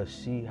Potiphar because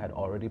she had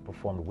already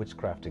performed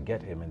witchcraft to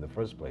get him in the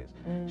first place.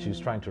 She was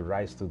trying to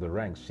rise through the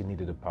ranks. She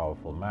needed a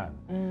powerful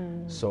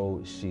man.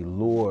 So she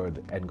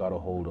lured and got a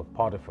hold of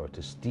Potiphar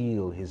to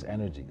steal his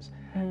energies.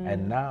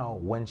 And now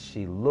when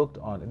she looked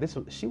on this,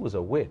 she was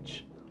a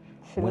witch.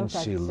 When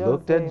she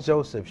looked at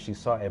Joseph, she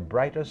saw a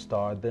brighter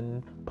star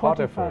than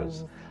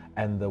Potiphar's.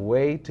 And the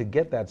way to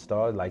get that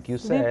star, like you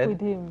said,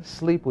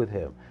 sleep with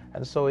him.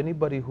 And so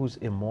anybody who's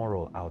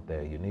immoral out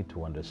there, you need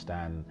to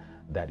understand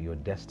that your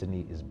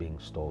destiny is being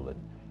stolen.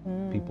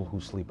 People who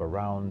sleep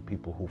around,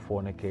 people who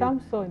fornicate.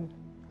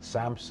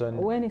 Samson,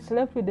 when he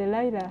slept with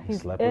Delilah,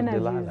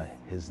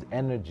 his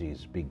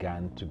energies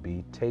began to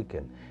be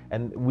taken.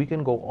 And we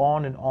can go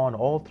on and on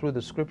all through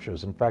the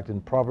scriptures. In fact, in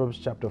Proverbs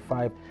chapter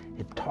 5,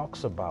 it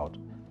talks about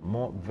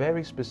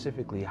very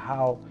specifically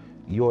how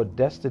your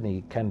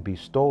destiny can be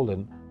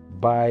stolen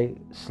by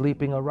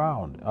sleeping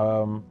around.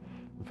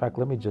 In fact,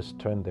 let me just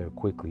turn there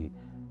quickly.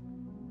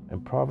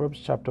 In Proverbs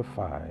chapter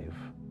 5,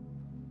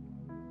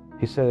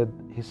 he said,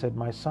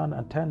 my son,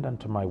 attend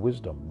unto my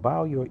wisdom,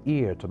 bow your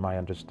ear to my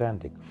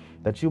understanding,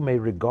 that you may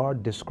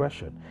regard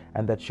discretion,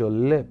 and that your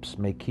lips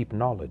may keep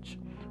knowledge.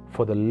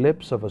 For the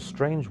lips of a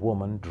strange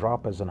woman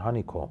drop as an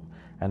honeycomb,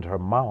 and her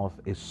mouth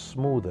is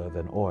smoother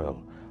than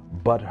oil.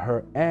 But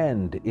her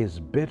end is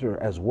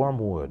bitter as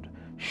wormwood,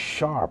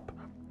 sharp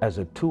as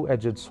a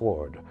two-edged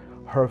sword.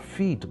 Her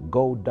feet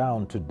go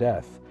down to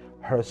death,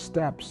 her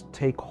steps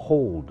take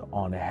hold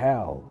on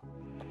hell.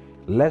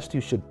 Lest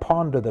you should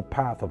ponder the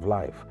path of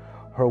life,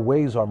 her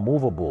ways are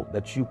movable,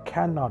 that you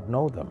cannot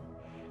know them.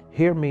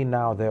 Hear me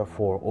now,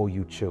 therefore, O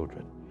you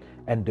children,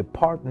 and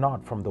depart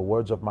not from the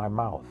words of my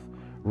mouth.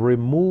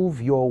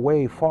 Remove your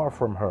way far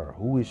from her.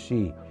 Who is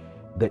she?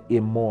 The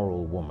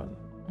immoral woman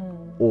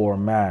or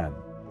man.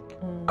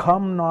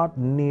 Come not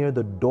near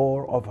the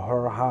door of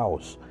her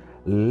house,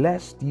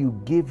 lest you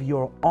give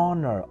your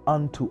honor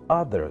unto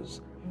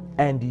others,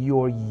 and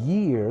your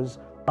years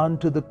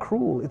unto the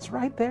cruel. It's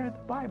right there in the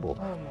Bible.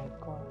 Oh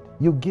my God.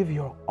 You give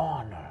your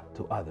honor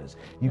to others.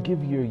 You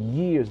give your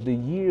years, the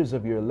years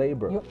of your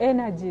labor. Your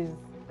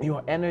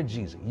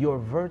energies, your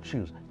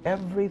virtues,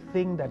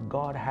 everything that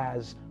God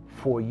has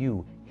for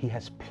you, He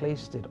has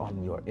placed it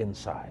on your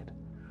inside.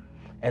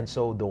 And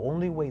so the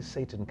only way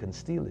Satan can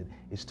steal it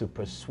is to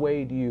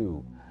persuade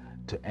you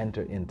to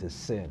enter into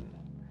sin,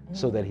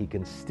 so that he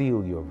can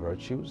steal your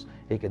virtues,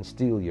 he can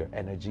steal your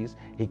energies,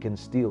 he can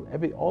steal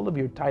all of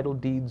your title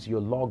deeds,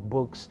 your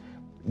logbooks,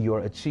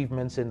 your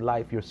achievements in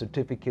life, your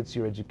certificates,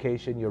 your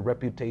education, your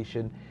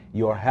reputation,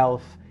 your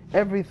health,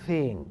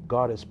 everything.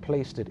 God has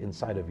placed it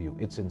inside of you.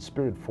 It's in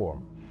spirit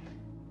form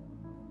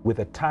with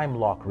a time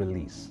lock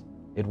release.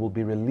 It will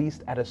be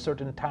released at a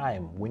certain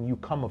time. When you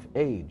come of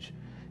age,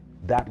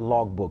 that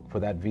logbook for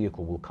that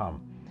vehicle will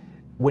come.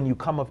 When you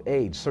come of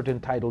age, certain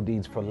title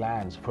deeds for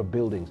lands, for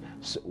buildings.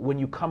 When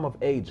you come of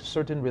age,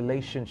 certain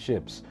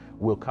relationships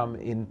will come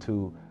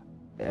into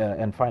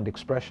and find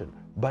expression.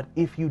 But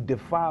if you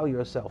defile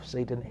yourself,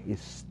 Satan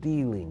is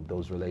stealing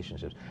those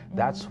relationships.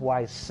 That's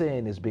why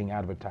sin is being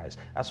advertised.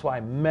 That's why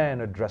men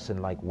are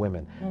dressing like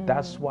women.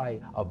 That's why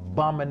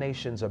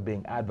abominations are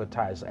being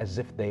advertised as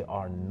if they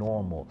are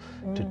normal,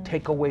 to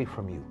take away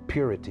from you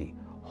purity,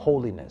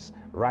 holiness,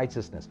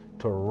 righteousness,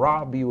 to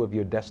rob you of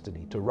your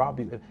destiny, to rob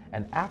you.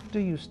 And after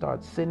you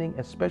start sinning,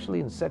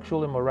 especially in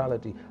sexual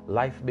immorality,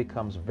 life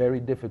becomes very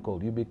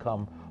difficult. You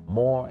become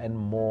more and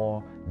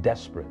more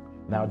desperate.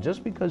 Now,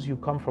 just because you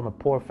come from a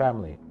poor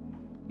family,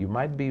 you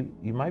might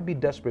be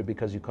desperate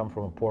because you come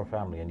from a poor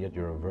family and yet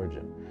you're a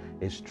virgin.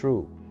 It's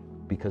true,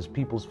 because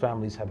people's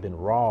families have been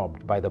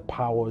robbed by the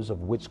powers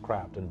of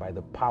witchcraft and by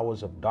the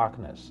powers of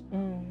darkness.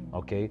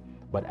 Okay?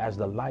 But as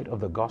the light of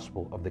the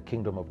gospel of the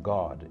kingdom of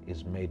God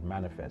is made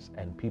manifest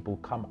and people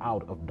come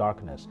out of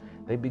darkness,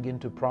 they begin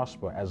to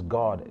prosper as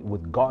God,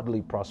 with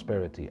godly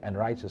prosperity and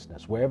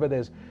righteousness. Wherever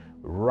there's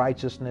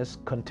righteousness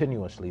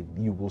continuously,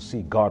 you will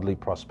see godly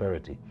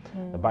prosperity.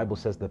 The Bible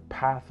says the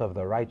path of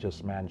the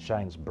righteous man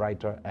shines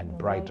brighter and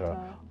brighter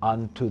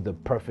unto the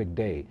perfect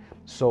day.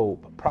 So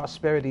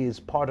prosperity is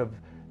part of,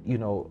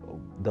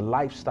 the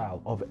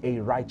lifestyle of a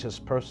righteous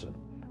person,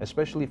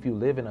 especially if you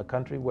live in a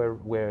country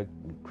where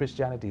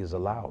Christianity is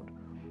allowed.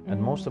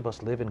 And most of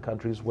us live in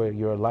countries where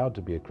you're allowed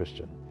to be a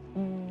Christian.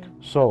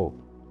 So,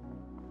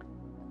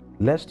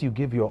 lest you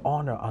give your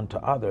honor unto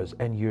others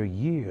and your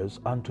years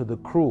unto the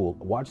cruel.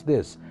 Watch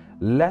this.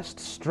 Lest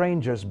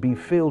strangers be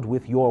filled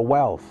with your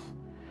wealth,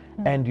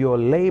 and your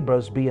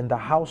labors be in the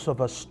house of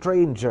a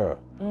stranger,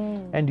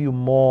 and you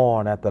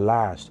mourn at the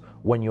last,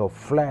 when your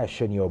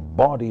flesh and your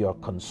body are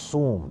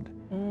consumed,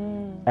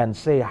 and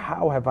say,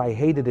 how have I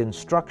hated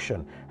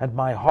instruction, and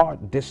my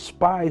heart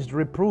despised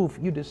reproof.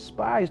 You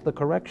despised the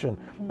correction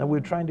that we're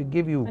trying to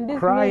give you, And these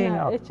crying men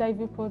are out.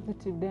 HIV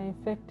positive, they're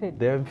infected.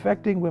 They're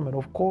infecting women,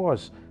 of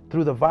course.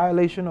 Through the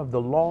violation of the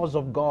laws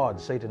of God,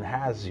 Satan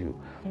has you.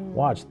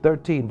 Watch,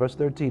 verse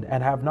 13.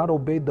 And have not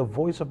obeyed the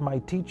voice of my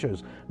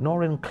teachers,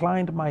 nor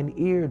inclined mine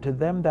ear to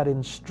them that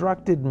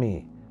instructed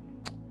me.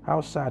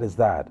 How sad is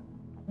that?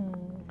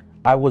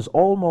 I was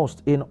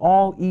almost in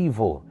all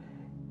evil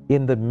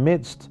in the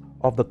midst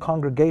of the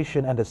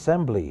congregation and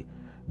assembly.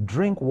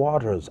 Drink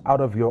waters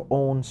out of your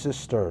own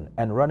cistern,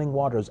 and running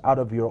waters out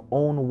of your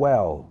own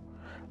well.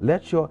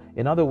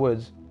 In other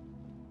words,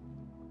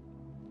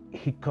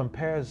 he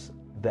compares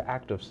the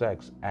act of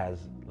sex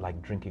as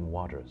like drinking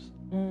waters.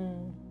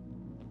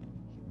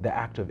 The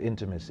act of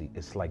intimacy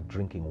is like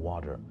drinking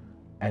water,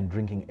 and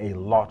drinking a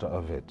lot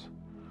of it.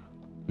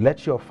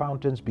 Let your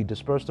fountains be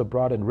dispersed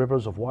abroad, and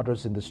rivers of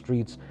waters in the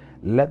streets.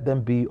 Let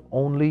them be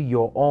only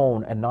your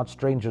own, and not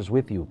strangers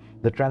with you.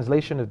 The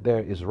translation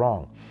there is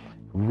wrong.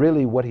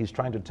 Really, what he's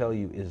trying to tell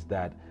you is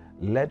that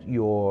let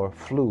your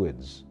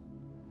fluids,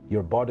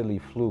 your bodily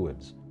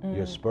fluids,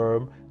 your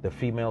sperm, the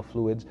female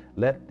fluids,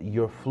 let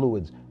your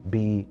fluids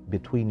be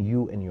between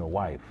you and your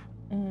wife,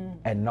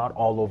 and not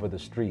all over the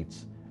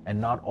streets, and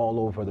not all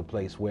over the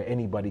place where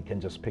anybody can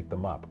just pick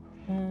them up.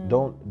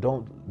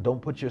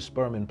 Don't put your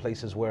sperm in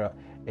places where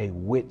a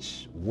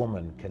witch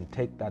woman can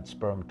take that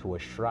sperm to a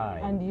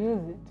shrine And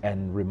use it.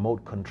 and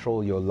remote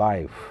control your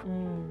life.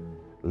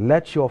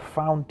 Let your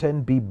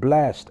fountain be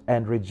blessed,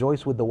 and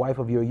rejoice with the wife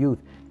of your youth.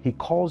 He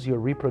calls your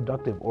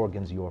reproductive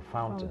organs your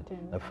fountain.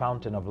 The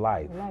fountain of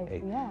life.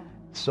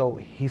 So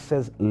he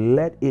says,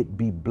 let it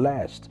be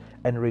blessed,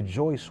 and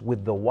rejoice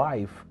with the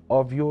wife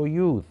of your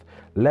youth.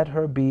 Let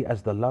her be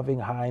as the loving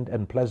hind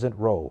and pleasant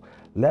roe.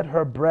 Let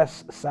her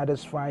breasts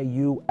satisfy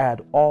you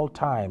at all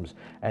times,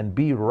 and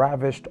be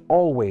ravished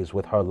always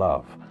with her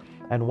love.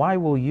 And why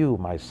will you,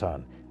 my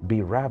son,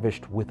 be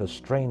ravished with a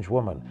strange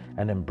woman,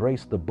 and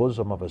embrace the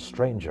bosom of a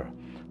stranger?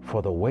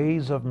 For the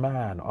ways of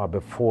man are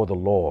before the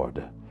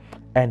Lord,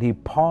 and he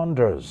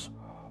ponders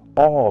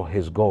all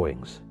his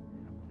goings.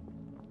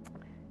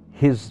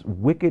 His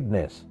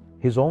wickedness,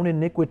 his own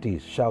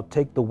iniquities shall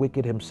take the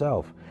wicked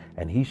himself,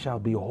 and he shall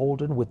be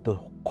holden with the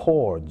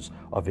cords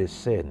of his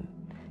sin.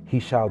 He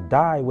shall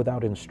die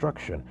without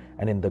instruction,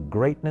 and in the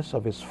greatness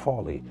of his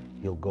folly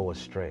he'll go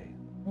astray.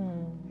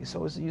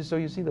 So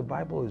you see, the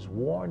Bible is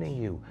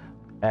warning you.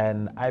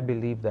 And I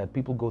believe that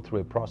people go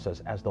through a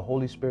process as the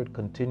Holy Spirit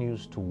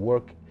continues to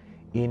work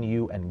in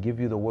you and give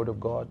you the Word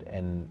of God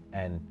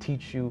and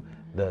teach you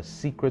the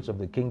secrets of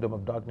the kingdom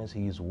of darkness.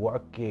 He is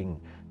working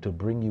to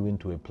bring you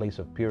into a place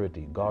of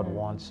purity. God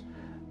wants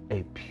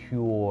a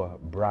pure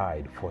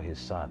bride for his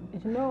son.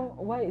 You know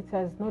why it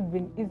has not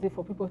been easy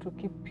for people to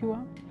keep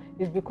pure?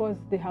 Is because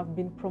they have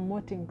been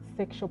promoting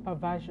sexual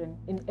perversion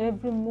in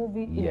every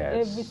movie, in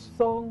every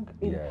song.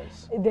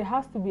 There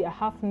has to be a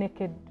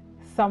half-naked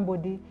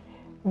somebody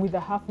with a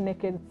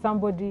half-naked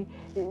somebody.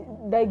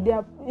 Like they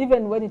are,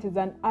 even when it is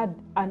an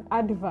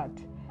advert,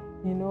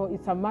 you know,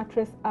 it's a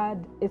mattress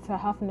ad, it's a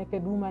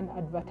half-naked woman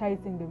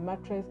advertising the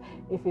mattress.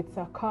 If it's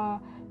a car,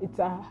 it's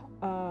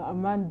a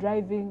man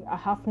driving, a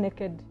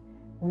half-naked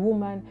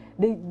woman.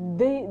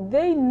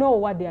 They know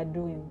what they are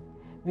doing,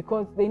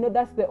 because they know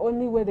that's the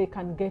only way they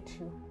can get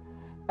you.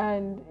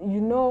 And you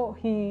know,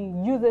 he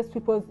uses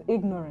people's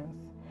ignorance.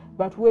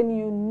 But when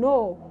you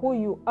know who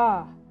you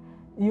are,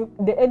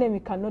 the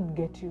enemy cannot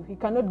get you. He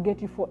cannot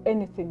get you for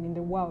anything in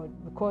the world,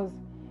 because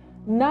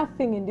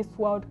nothing in this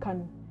world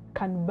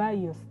can buy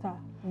your star.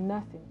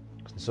 Nothing.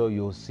 So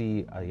you'll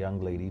see a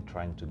young lady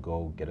trying to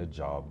go get a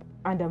job,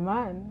 and a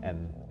man,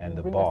 and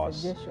the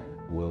boss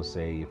will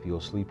say, if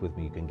you'll sleep with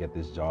me, you can get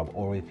this job,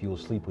 or if you'll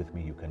sleep with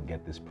me, you can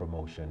get this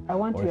promotion,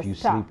 or if you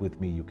sleep with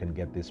me, you can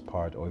get this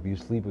part, or if you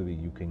sleep with me,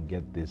 you can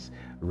get this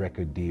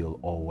record deal,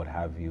 or what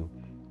have you.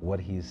 What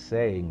he's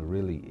saying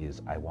really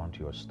is, I want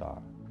your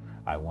star,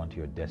 I want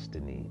your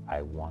destiny,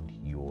 I want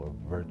your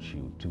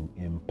virtue, to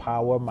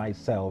empower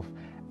myself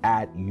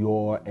at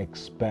your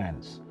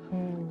expense.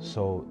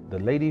 So the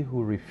lady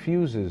who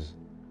refuses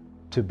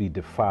to be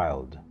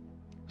defiled,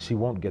 she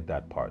won't get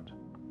that part,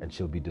 and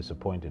she'll be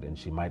disappointed, and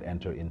she might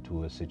enter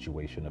into a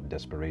situation of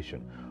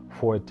desperation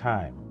for a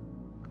time.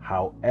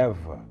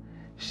 However,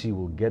 she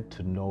will get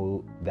to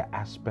know the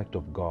aspect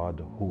of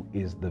God who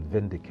is the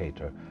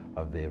vindicator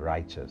of the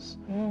righteous.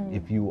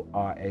 If you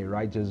are a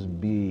righteous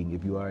being,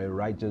 if you are a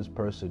righteous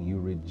person, you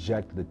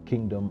reject the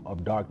kingdom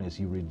of darkness,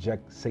 you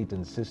reject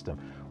Satan's system.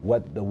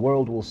 What the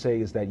world will say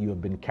is that you have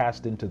been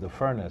cast into the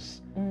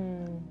furnace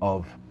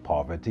of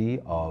poverty,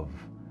 of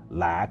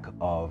lack,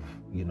 of,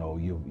 you know,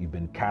 you've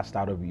been cast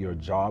out of your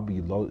job,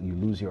 you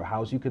lose your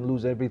house, you can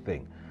lose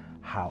everything.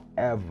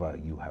 However,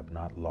 you have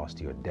not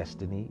lost your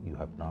destiny, you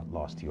have not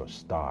lost your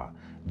star.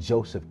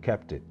 Joseph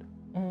kept it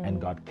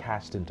and got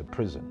cast into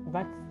prison.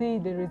 But see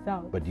the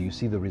result. But do you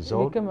see the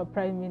result? He became a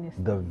prime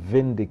minister. The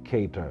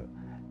vindicator,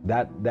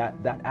 that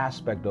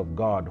aspect of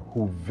God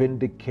who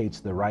vindicates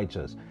the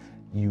righteous.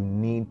 You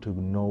need to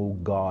know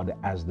God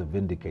as the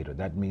vindicator.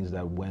 That means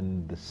that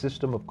when the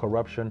system of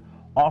corruption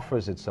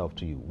offers itself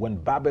to you, when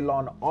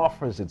Babylon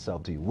offers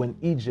itself to you, when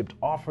Egypt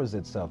offers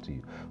itself to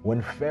you,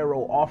 when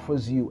Pharaoh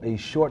offers you a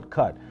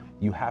shortcut,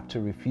 you have to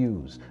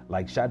refuse.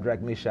 Like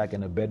Shadrach, Meshach,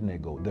 and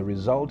Abednego. The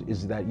result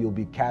is that you'll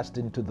be cast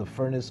into the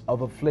furnace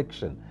of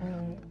affliction.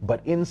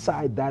 But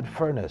inside that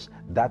furnace,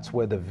 that's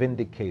where the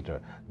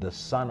vindicator, the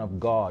Son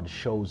of God,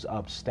 shows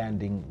up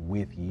standing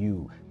with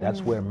you.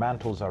 That's where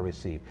mantles are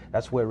received.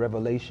 That's where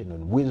revelation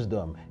and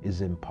wisdom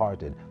is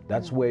imparted.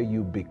 That's where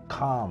you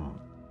become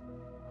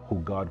who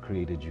God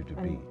created you to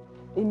be.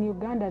 In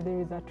Uganda,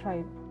 there is a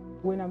tribe.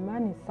 When a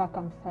man is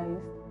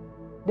circumcised,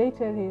 they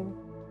tell him,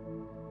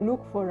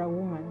 look for a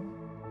woman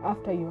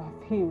after you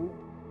have healed,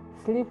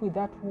 sleep with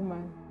that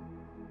woman,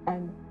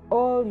 and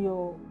all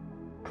your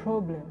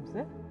problems,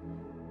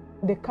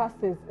 the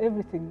curses,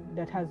 everything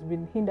that has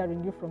been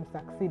hindering you from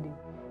succeeding,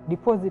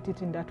 deposit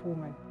it in that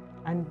woman,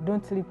 and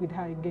don't sleep with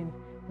her again.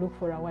 Look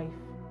for a wife.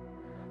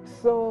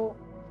 So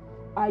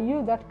are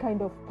you that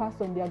kind of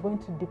person they are going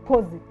to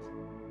deposit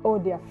all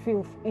their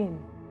filth in?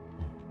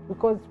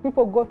 Because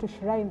people go to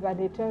shrines and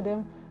they tell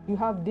them, you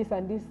have this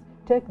and this,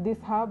 take this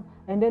herb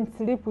and then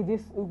sleep with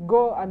this,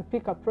 go and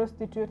pick a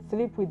prostitute,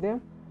 sleep with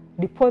them,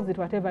 deposit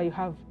whatever you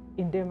have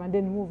in them, and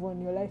then move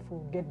on, your life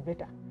will get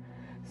better.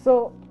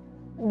 So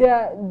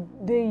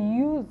they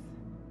use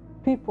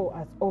people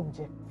as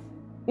objects.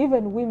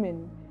 Even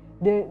women,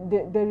 there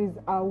is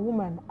a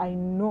woman I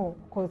know,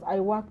 because I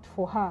worked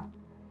for her,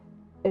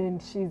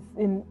 and she's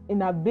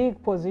in a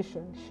big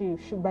position.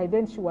 She by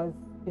then she was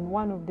in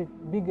one of the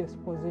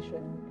biggest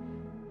positions.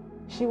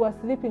 She was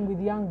sleeping with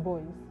young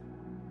boys.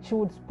 She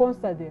would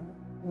sponsor them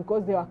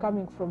because they were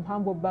coming from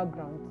humble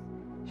backgrounds.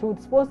 She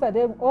would sponsor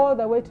them all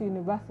the way to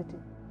university.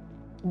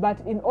 But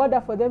in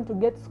order for them to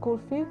get school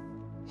fees,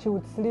 she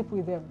would sleep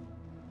with them.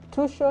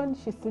 Tuition,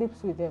 she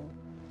sleeps with them.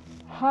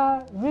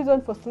 Her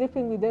reason for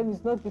sleeping with them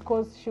is not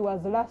because she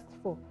was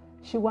lustful.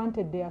 She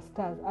wanted their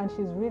stars, and she's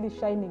really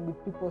shining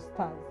with people's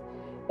stars.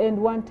 And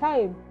one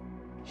time,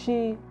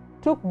 she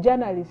took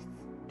journalists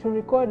to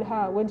record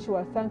her when she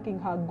was thanking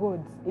her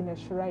gods in a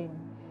shrine.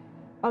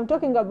 I'm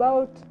talking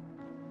about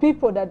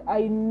people that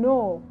I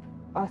know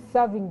are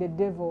serving the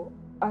devil,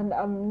 and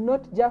I'm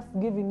not just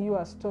giving you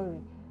a story.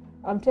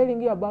 I'm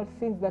telling you about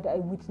things that I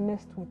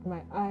witnessed with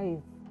my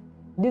eyes.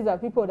 These are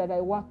people that I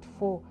worked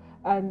for,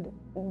 and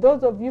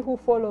those of you who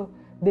follow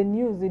the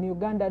news in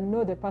Uganda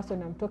know the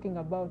person I'm talking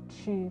about.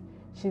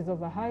 She's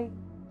of a high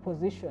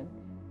position,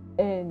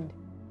 and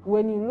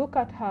when you look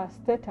at her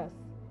status,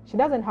 she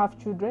doesn't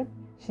have children,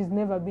 she's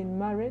never been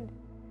married,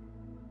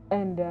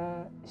 and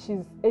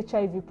she's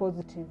HIV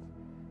positive.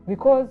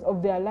 Because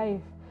of their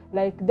life,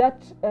 like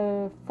that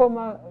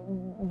former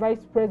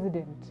vice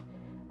president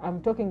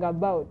I'm talking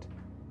about.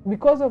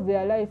 Because of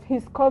their life,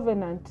 his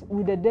covenant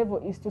with the devil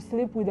is to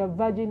sleep with a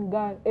virgin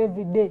girl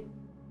every day.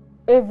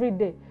 Every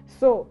day.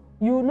 So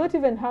you will not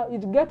even have,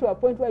 it get to a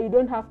point where you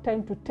don't have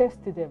time to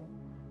test them,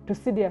 to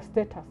see their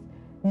status.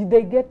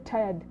 They get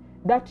tired.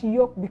 That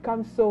yoke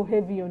becomes so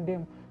heavy on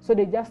them. So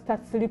they just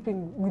start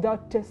sleeping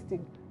without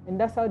testing. And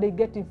that's how they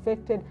get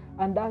infected,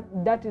 and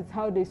that is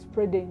how they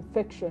spread the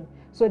infection.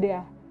 So they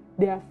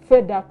are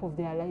fed up of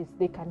their lives.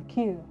 They can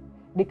kill.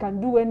 They can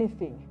do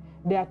anything.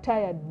 They are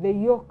tired. The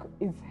yoke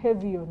is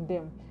heavy on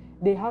them.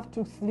 They have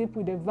to sleep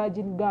with a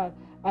virgin girl.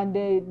 And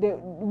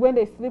when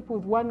they sleep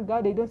with one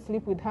girl, they don't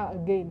sleep with her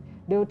again.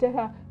 They will tell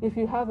her, if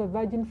you have a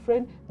virgin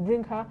friend,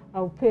 bring her,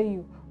 I'll pay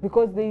you.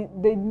 Because they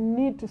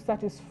need to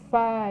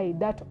satisfy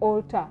that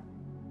altar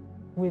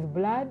with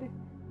blood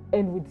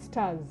and with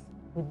stars,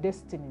 with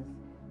destinies.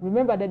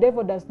 Remember, the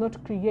devil does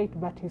not create,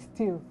 but he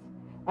steals.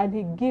 And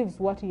he gives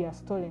what he has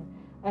stolen.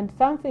 And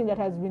something that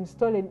has been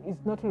stolen is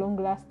not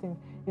long-lasting.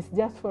 It's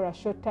just for a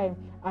short time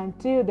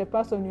until the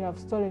person you have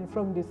stolen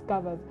from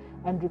discovers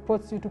and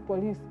reports you to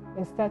police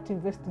and starts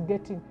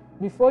investigating.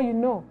 Before you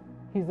know,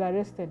 he's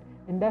arrested.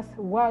 And that's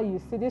why you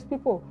see these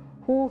people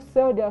who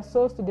sell their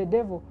souls to the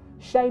devil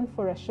shine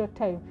for a short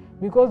time.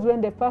 Because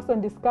when the person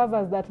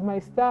discovers that my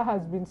star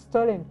has been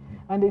stolen,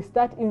 and they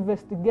start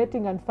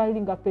investigating and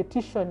filing a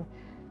petition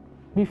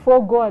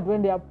before God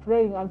when they are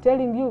praying, I'm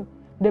telling you,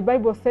 the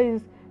Bible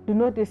says, do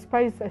not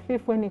despise a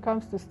thief when he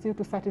comes to steal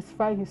to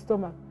satisfy his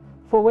stomach.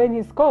 For when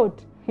he's caught,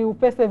 he will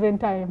pay 7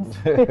 times.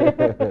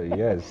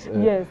 Yes.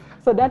 Yes.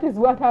 So that is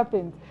what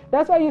happens.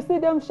 That's why you see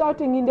them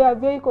shouting in their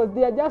vehicles.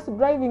 They are just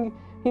driving.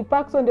 He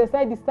parks on the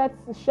side, he starts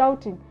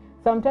shouting.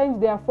 Sometimes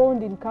they are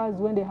found in cars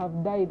when they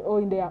have died or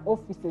in their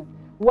offices.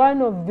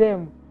 One of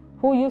them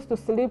who used to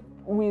sleep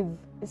with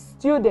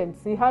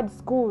students, he had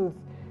schools,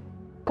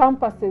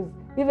 campuses.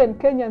 Even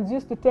Kenyans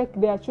used to take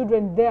their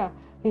children there.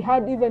 He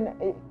had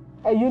even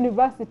a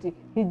university.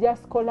 He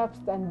just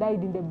collapsed and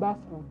died in the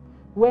bathroom.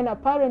 When a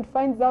parent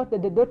finds out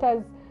that the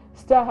daughter's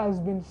star has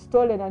been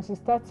stolen and she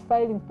starts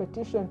filing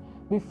petition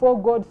before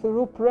God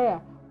through prayer,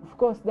 of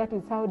course, that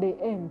is how they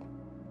end.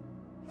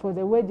 For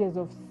the wages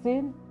of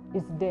sin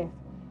is death.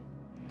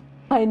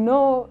 I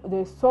know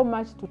there's so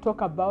much to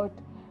talk about.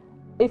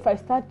 If I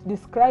start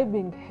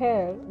describing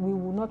hell, we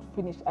will not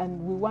finish, and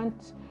we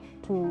want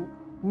to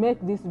make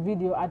this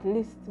video at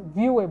least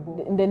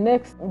viewable. In the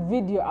next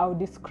video, I'll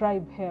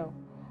describe hell.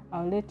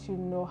 I'll let you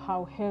know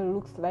how hell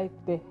looks like,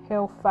 the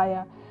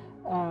hellfire,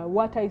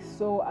 what I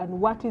saw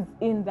and what is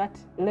in that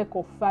lake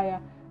of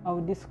fire. I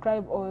will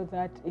describe all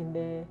that in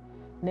the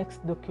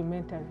next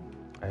documentary.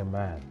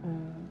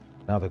 Amen.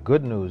 Now the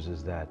good news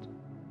is that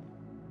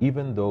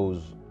even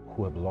those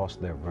who have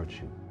lost their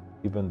virtue,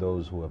 even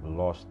those who have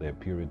lost their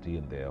purity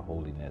and their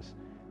holiness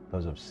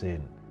because of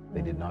sin,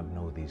 they did not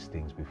know these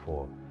things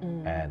before.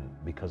 And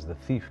because the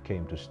thief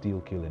came to steal,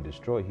 kill, and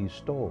destroy, he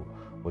stole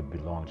what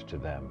belonged to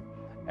them.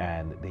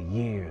 And the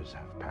years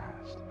have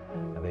passed.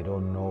 And they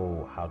don't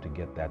know how to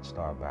get that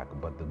star back.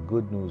 But the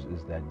good news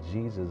is that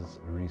Jesus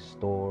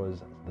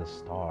restores the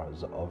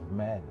stars of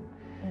men.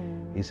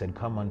 He said,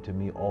 come unto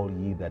me, all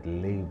ye that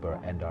labor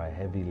and are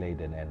heavy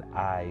laden, and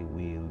I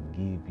will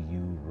give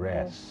you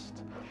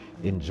rest.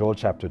 In Joel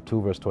chapter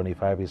 2, verse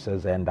 25, he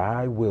says, and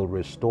I will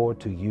restore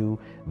to you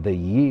the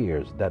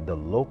years that the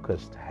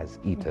locust has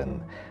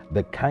eaten,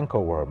 the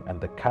cankerworm and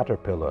the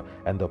caterpillar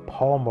and the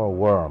palmer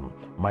worm,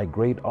 my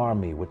great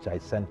army which I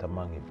sent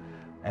among you.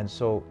 And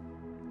so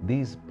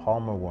these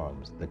palmer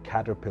worms, the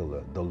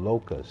caterpillar, the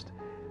locust,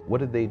 what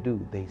did they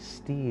do? They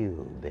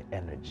steal the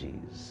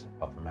energies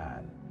of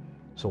man.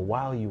 So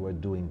while you are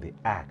doing the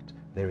act,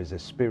 there is a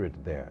spirit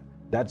there.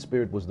 That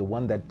spirit was the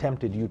one that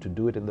tempted you to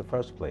do it in the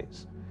first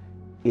place.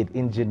 It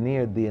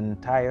engineered the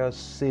entire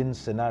sin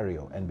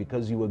scenario, and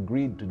because you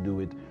agreed to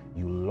do it,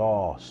 you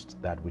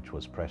lost that which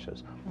was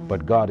precious.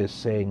 But God is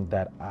saying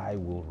that I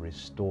will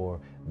restore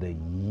the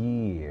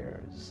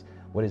years.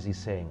 What is he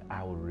saying?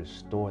 I will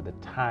restore the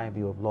time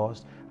you have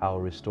lost. I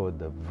will restore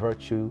the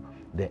virtue,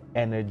 the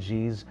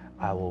energies.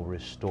 I will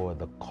restore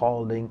the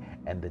calling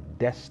and the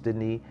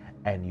destiny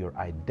and your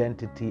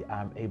identity.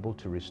 I'm able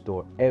to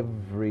restore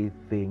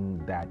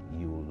everything that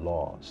you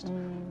lost.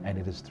 And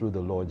it is through the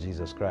Lord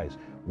Jesus Christ.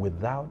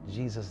 Without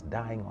Jesus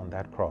dying on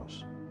that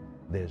cross,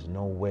 there's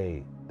no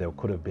way there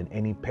could have been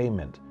any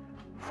payment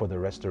for the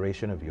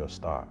restoration of your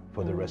star,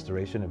 for the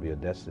restoration of your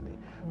destiny,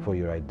 for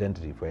your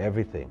identity, for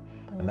everything.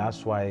 And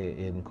that's why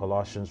in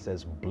Colossians it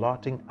says,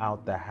 blotting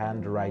out the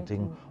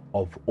handwriting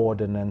of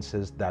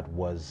ordinances that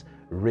was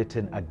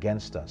written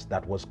against us,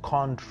 that was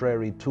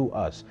contrary to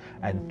us,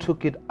 and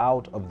took it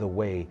out of the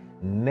way,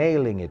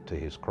 nailing it to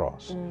his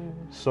cross.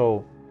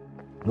 So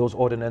those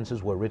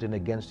ordinances were written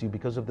against you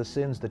because of the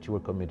sins that you were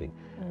committing.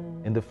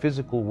 In the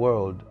physical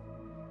world,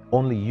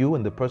 only you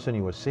and the person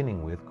you were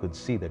sinning with could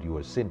see that you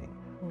were sinning.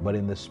 But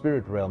in the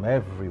spirit realm,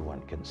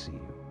 everyone can see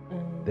you.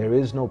 There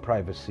is no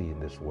privacy in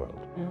this world.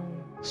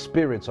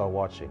 Spirits are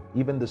watching.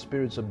 Even the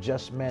spirits of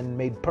just men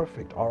made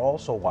perfect are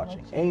also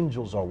watching.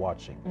 Angels are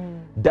watching.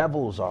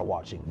 Devils are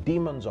watching.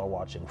 Demons are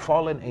watching.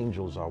 Fallen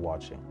angels are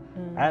watching.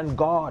 And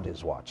God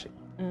is watching.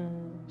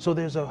 So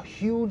there's a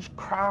huge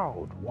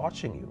crowd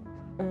watching you.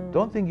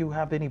 Don't think you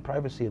have any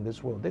privacy in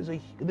this world.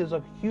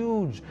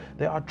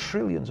 There are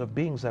trillions of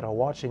beings that are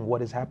watching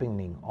what is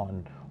happening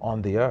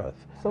on the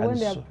earth. So when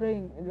they are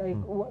praying, like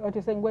what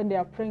you're saying, when they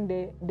are praying,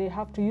 they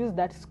have to use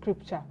that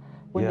scripture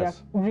when they are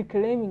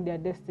reclaiming their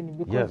destiny,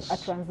 because a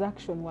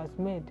transaction was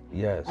made.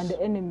 And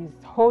the enemy is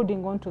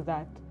holding on to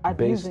that and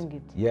using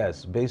it.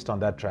 Yes, based on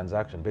that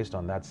transaction, based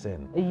on that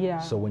sin.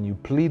 So when you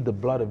plead the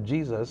blood of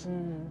Jesus,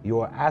 you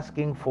are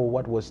asking for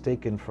what was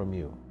taken from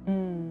you,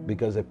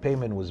 because a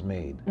payment was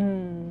made.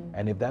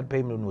 And if that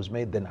payment was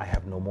made, then I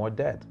have no more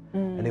debt.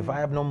 And if I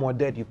have no more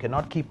debt, you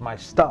cannot keep my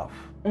stuff.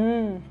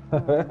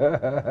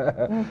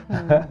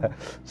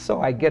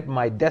 So I get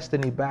my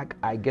destiny back,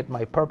 I get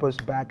my purpose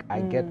back,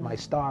 I get my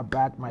star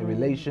back, my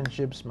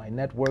relationships, my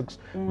networks,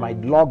 my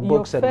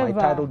logbooks and my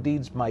title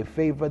deeds, my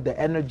favor, the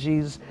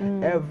energies,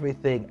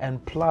 everything,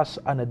 and plus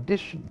an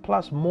addition,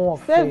 plus more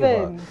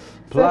favor,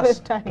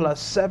 plus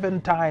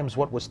 7 times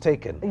what was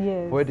taken.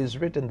 For it is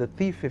written, the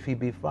thief, if he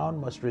be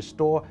found, must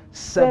restore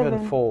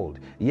sevenfold.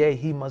 Yea,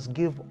 he must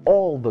give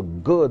all the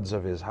goods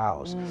of his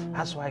house.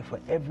 That's why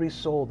for every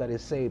soul that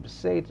is saved,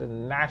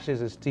 Satan gnashes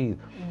his teeth.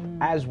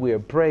 As we are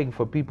praying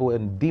for people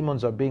and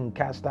demons are being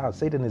cast out,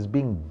 Satan is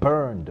being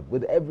burned.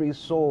 With every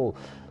soul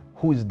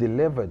who is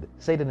delivered,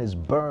 Satan is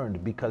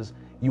burned, because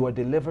you are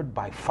delivered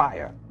by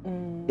fire.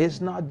 It's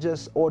not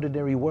just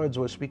ordinary words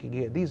we're speaking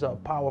here. These are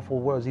powerful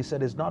words. He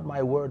said, "Is not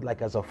my word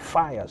like as a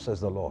fire, says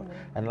the Lord,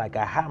 and like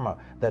a hammer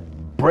that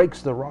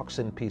breaks the rocks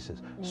in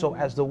pieces." So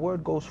as the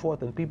word goes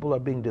forth and people are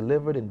being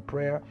delivered in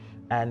prayer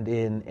and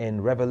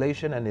in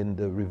revelation and in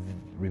the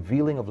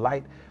revealing of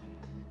light,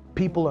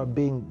 people are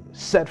being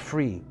set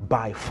free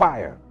by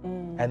fire.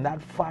 And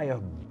that fire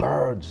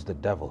burns the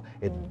devil.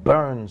 It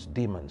burns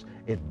demons.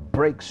 It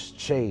breaks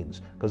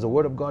chains. Because the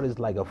word of God is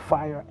like a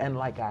fire and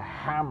like a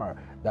hammer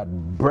that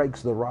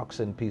breaks the rocks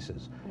in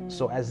pieces.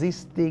 So as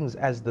these things,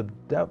 as the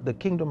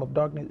kingdom of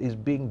darkness is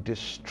being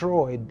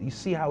destroyed, you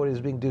see how it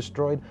is being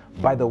destroyed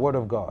by the word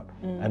of God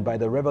and by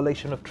the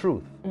revelation of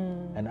truth.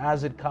 And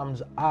as it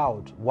comes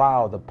out,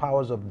 wow, the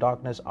powers of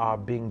darkness are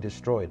being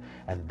destroyed.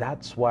 And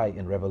that's why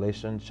in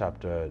Revelation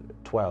chapter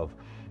 12,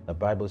 the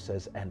Bible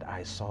says, "And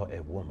I saw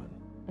a woman."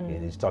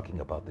 And he's talking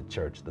about the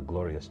church, the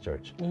glorious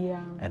church.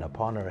 And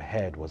upon her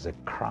head was a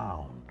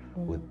crown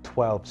with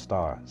 12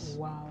 stars.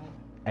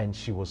 And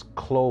she was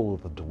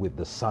clothed with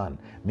the sun,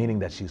 meaning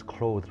that she's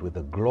clothed with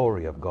the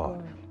glory of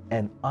God.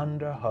 And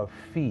under her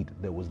feet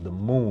there was the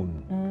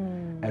moon.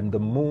 And the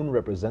moon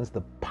represents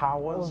the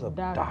powers of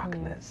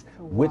darkness.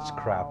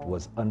 Witchcraft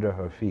was under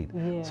her feet.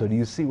 So do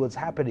you see what's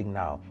happening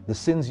now? The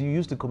sins you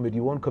used to commit,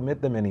 you won't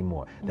commit them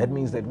anymore. That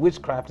means that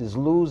witchcraft is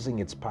losing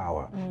its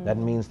power. That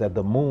means that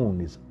the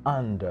moon is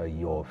under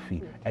your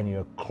feet and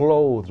you're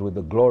clothed with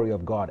the glory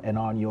of God, and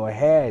on your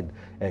head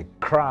a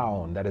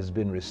crown that has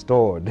been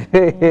restored.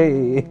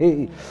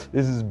 This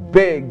is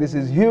big. This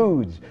is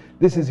huge.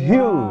 This is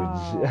huge.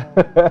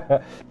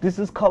 This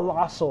is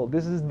colossal.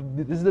 This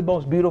is the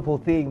most beautiful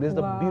thing. This is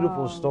the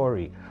beautiful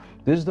story.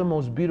 This is the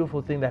most beautiful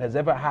thing that has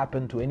ever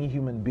happened to any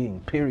human being,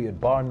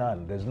 period, bar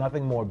none. There's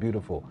nothing more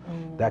beautiful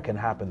that can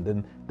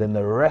happen than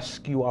the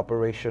rescue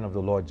operation of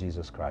the Lord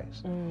Jesus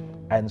Christ.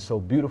 And so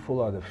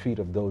beautiful are the feet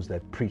of those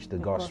that preach the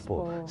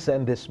gospel.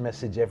 Send this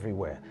message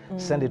everywhere.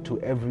 Send it to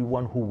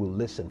everyone who will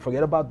listen.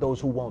 Forget about those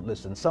who won't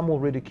listen. Some will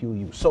ridicule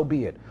you. So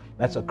be it.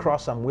 That's a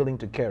cross I'm willing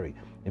to carry.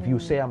 If you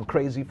say I'm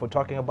crazy for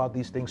talking about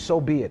these things,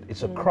 so be it.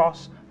 It's a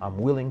cross I'm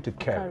willing to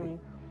carry.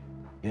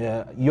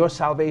 Yeah, your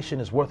salvation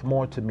is worth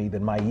more to me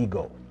than my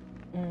ego.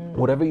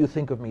 Whatever you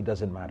think of me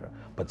doesn't matter.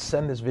 But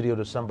send this video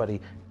to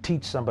somebody,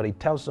 teach somebody,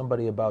 tell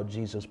somebody about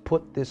Jesus.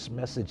 Put this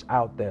message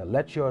out there.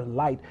 Let your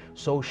light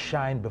so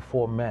shine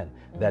before men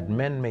that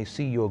men may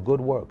see your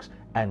good works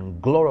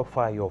and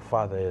glorify your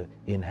Father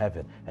in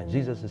heaven. And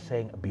Jesus is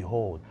saying,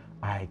 "Behold,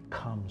 I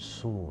come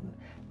soon,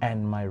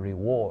 and my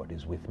reward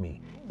is with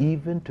me,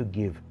 even to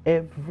give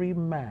every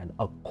man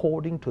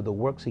according to the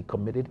works he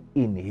committed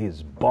in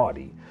his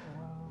body."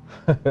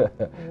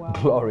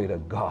 Glory to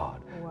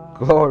God.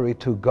 Glory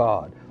to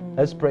God.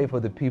 Let's pray for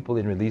the people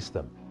and release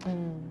them.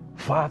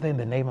 Father, in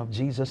the name of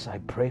Jesus, I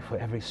pray for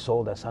every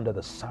soul that's under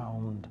the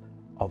sound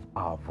of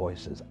our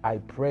voices. I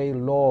pray,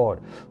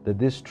 Lord, that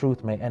this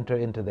truth may enter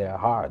into their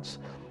hearts,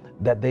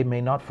 that they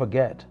may not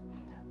forget,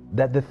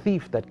 that the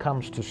thief that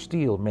comes to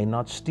steal may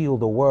not steal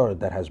the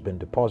word that has been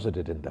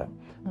deposited in them,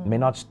 may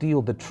not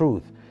steal the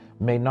truth,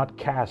 may not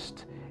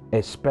cast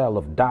a spell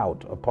of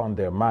doubt upon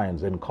their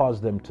minds and cause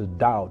them to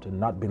doubt and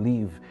not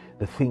believe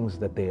the things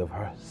that they have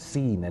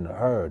seen and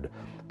heard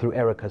through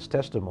Erica's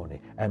testimony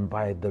and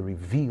by the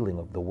revealing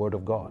of the word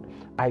of God.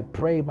 I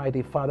pray,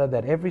 mighty Father,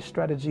 that every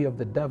strategy of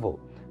the devil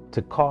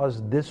to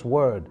cause this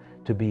word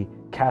to be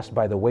cast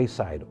by the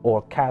wayside,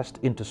 or cast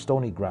into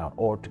stony ground,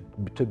 or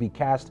to be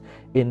cast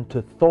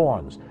into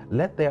thorns.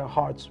 Let their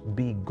hearts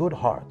be good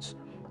hearts,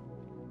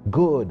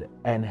 good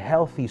and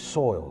healthy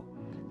soil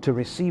to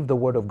receive the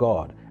word of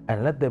God,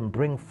 and let them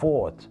bring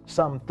forth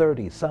some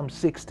 30, some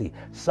 60,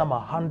 some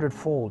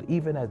 100-fold,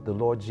 even as the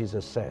Lord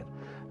Jesus said.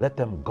 Let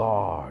them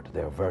guard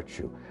their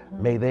virtue.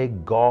 May they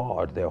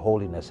guard their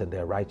holiness and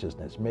their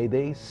righteousness. May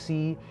they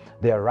see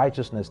their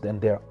righteousness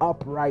and their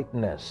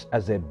uprightness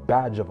as a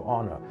badge of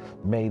honor.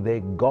 May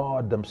they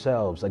guard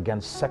themselves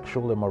against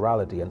sexual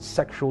immorality and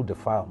sexual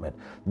defilement.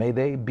 May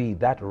they be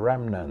that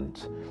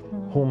remnant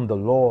whom the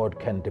Lord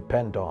can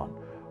depend on,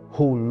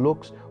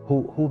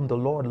 whom the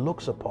Lord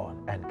looks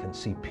upon and can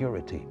see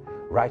purity,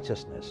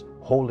 righteousness,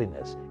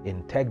 holiness,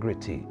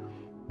 integrity.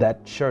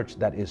 That church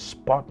that is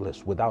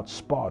spotless, without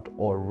spot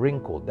or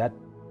wrinkle. That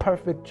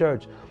perfect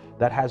church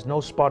that has no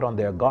spot on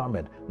their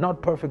garment.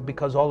 Not perfect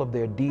because all of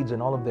their deeds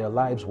and all of their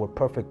lives were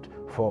perfect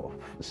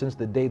since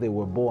the day they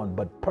were born,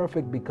 but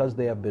perfect because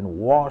they have been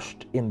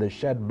washed in the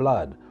shed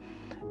blood,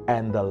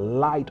 and the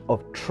light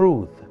of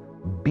truth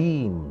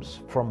beams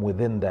from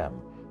within them.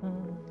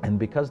 And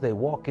because they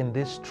walk in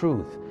this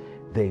truth,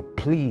 they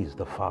please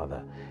the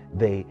Father.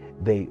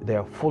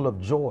 They're full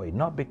of joy,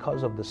 not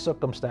because of the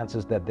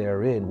circumstances that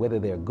they're in, whether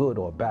they're good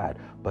or bad,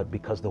 but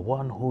because the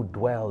one who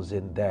dwells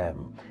in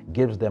them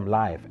gives them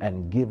life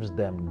and gives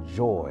them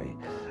joy.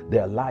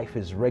 Their life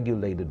is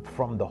regulated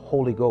from the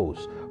Holy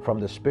Ghost, from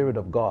the Spirit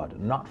of God,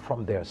 not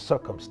from their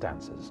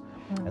circumstances.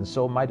 And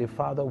so, mighty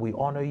Father, we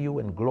honor you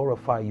and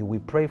glorify you. We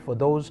pray for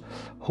those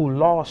who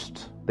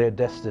lost their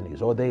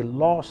destinies, or they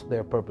lost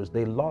their purpose.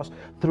 They lost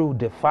through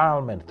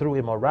defilement, through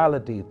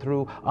immorality,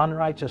 through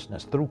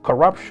unrighteousness, through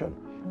corruption.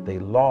 They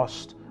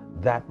lost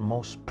that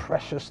most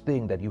precious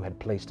thing that you had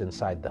placed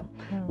inside them.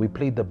 We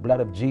plead the blood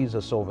of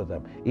Jesus over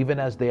them, even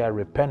as they are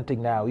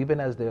repenting now, even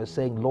as they are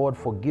saying, Lord,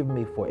 forgive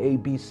me for A,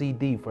 B, C,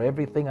 D, for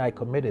everything I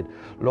committed.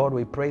 Lord,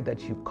 we pray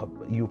that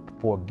you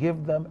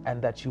forgive them,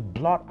 and that you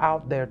blot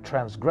out their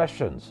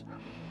transgressions,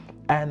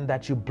 and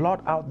that you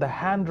blot out the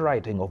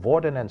handwriting of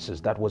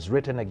ordinances that was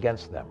written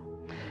against them.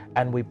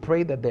 And we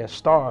pray that their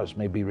stars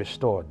may be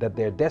restored, that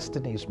their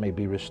destinies may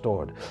be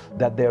restored,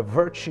 that their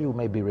virtue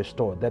may be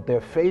restored, that their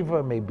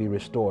favor may be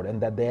restored, and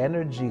that the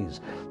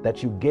energies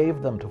that you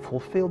gave them to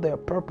fulfill their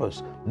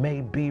purpose may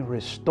be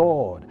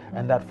restored,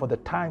 and that for the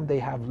time they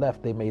have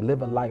left, they may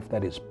live a life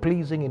that is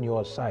pleasing in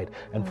your sight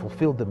and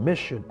fulfill the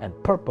mission and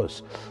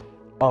purpose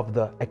of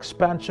the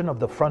expansion of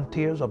the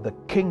frontiers of the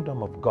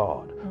kingdom of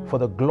God, for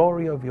the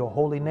glory of your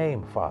holy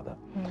name, Father.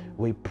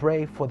 We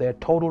pray for their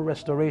total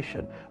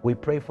restoration. We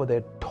pray for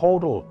their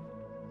total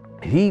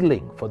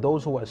healing for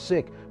those who are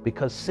sick,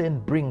 because sin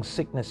brings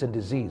sickness and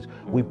disease.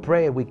 We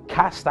pray, we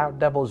cast out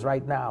devils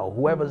right now.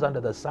 Whoever's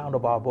under the sound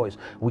of our voice,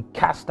 we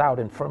cast out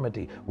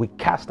infirmity. We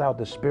cast out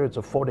the spirits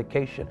of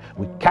fornication.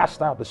 We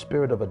cast out the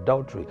spirit of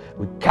adultery.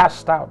 We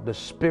cast out the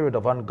spirit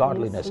of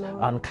ungodliness,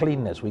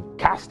 uncleanness. We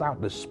cast out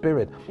the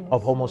spirit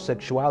of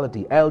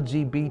homosexuality,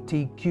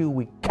 LGBTQ.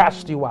 We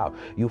cast you out.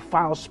 You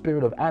foul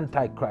spirit of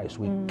Antichrist,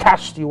 we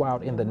cast you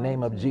out in the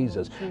name of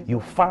Jesus. You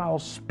foul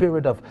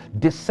spirit of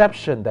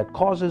deception that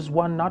causes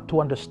one not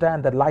to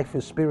understand that life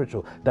is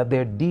spiritual, that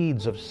their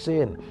deeds of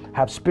sin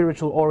have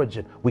spiritual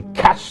origin. We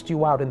cast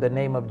you out in the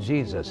name of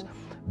Jesus.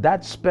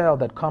 That spell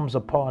that comes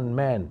upon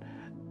men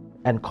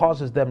and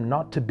causes them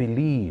not to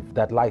believe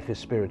that life is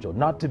spiritual,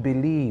 not to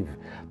believe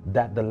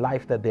that the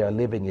life that they are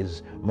living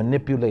is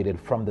manipulated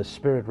from the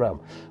spirit realm.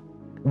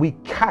 We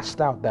cast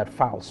out that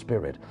foul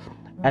spirit,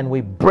 and we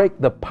break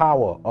the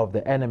power of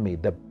the enemy,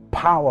 the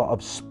power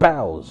of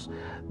spells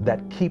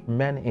that keep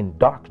men in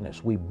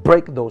darkness. We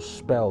break those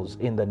spells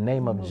in the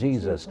name of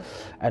Jesus,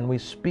 and we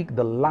speak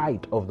the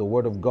light of the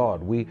Word of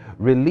God. We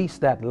release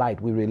that light.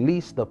 We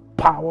release the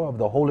power of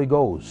the Holy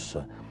Ghost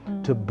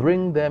to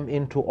bring them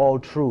into all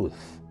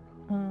truth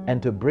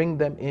and to bring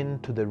them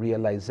into the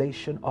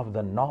realization of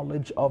the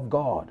knowledge of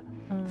God.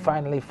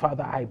 Finally,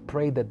 Father, I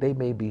pray that they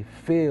may be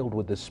filled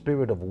with the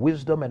spirit of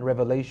wisdom and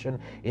revelation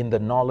in the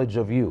knowledge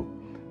of you,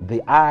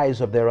 the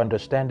eyes of their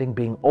understanding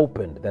being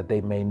opened, that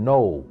they may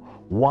know,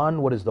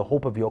 1, what is the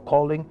hope of your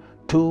calling,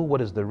 2,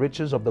 what is the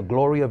riches of the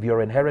glory of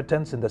your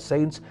inheritance in the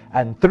saints,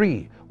 and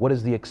 3, what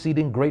is the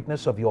exceeding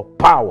greatness of your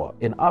power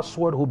in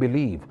usward who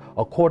believe,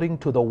 according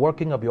to the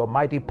working of your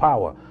mighty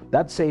power.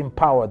 That same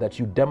power that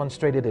you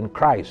demonstrated in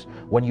Christ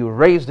when you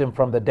raised him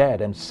from the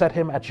dead and set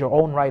him at your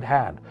own right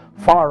hand,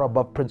 far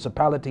above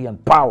principality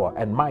and power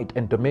and might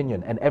and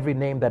dominion and every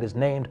name that is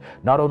named,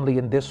 not only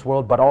in this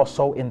world but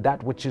also in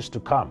that which is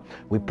to come.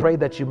 We pray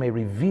that you may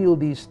reveal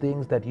these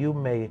things, that you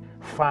may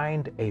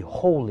find a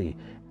holy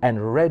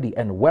and ready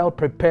and well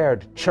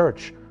prepared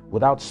church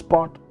without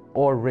spot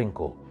or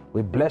wrinkle.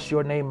 We bless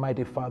your name,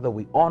 mighty Father.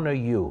 We honor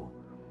you,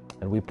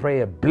 and we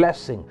pray a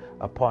blessing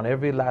upon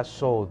every last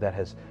soul that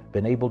has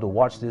been able to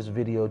watch this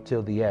video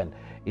till the end.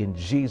 In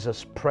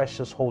Jesus'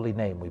 precious holy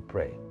name we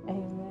pray.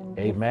 Amen.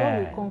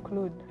 Amen. Before we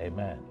conclude,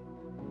 Amen.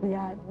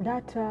 yeah,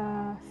 that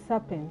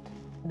serpent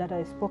that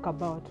I spoke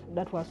about,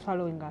 that was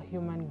following a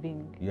human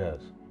being. Yes.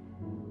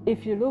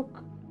 If you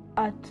look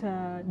at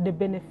the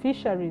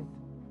beneficiaries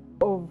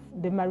of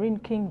the marine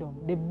kingdom,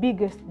 the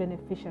biggest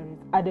beneficiaries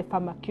are the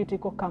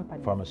pharmaceutical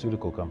companies.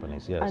 Pharmaceutical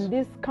companies, yes. And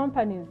these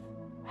companies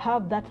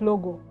have that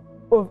logo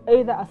of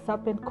either a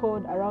serpent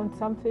cord around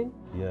something,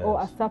 Yes.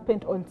 or a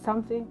serpent on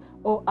something,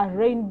 or a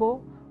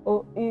rainbow,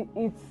 or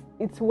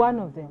it's one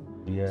of them.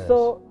 Yes.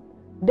 So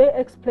they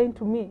explained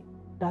to me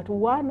that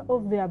one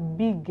of their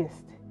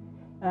biggest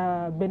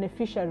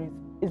beneficiaries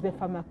is the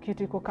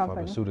pharmaceutical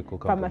company.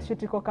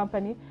 Pharmaceutical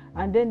company.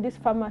 And then these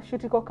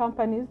pharmaceutical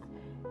companies,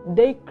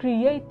 they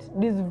create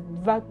these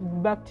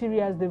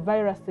bacteria, the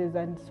viruses,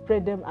 and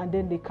spread them, and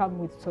then they come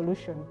with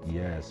solutions.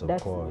 Yes,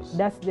 of course.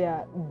 That's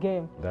their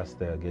game. That's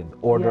their game.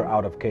 Order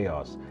out of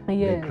chaos.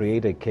 Yes. They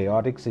create a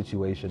chaotic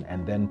situation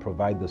and then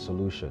provide the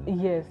solution.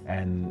 Yes.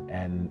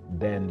 And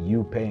then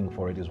you paying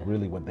for it is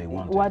really what they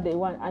want. What they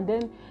want. And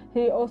then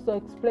he also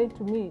explained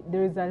to me,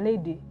 there is a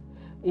lady,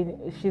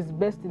 she's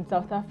based in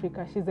South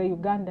Africa. She's a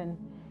Ugandan.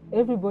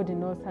 Everybody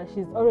knows her.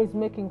 She's always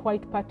making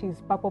white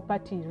parties, purple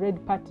party,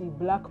 red party,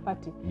 black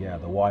party. Yeah,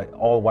 the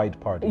all white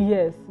party.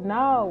 Yes.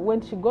 Now,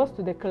 when she goes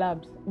to the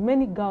clubs,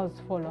 many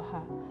girls follow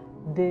her.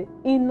 The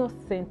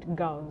innocent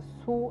girls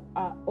who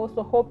are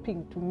also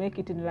hoping to make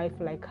it in life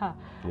like her.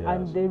 Yes.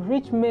 And the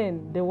rich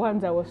men, the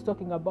ones I was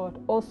talking about,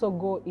 also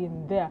go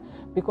in there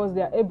because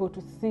they are able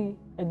to see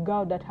a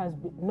girl that has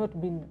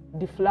not been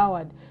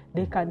deflowered.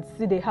 They can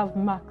see, they have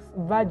marks.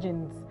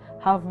 Virgins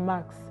have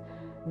marks.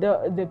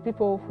 The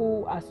people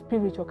who are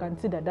spiritual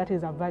consider that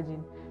is a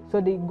virgin. So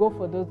they go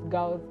for those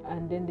girls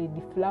and then they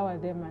deflower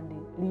them and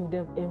they leave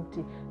them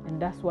empty.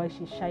 And that's why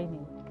she's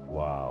shining.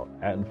 Wow.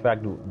 And in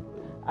fact,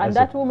 and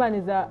that woman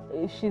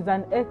she's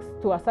an ex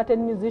to a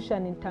certain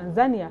musician in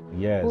Tanzania.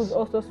 Yes. Who's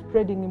also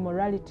spreading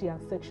immorality and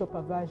sexual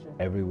perversion.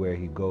 Everywhere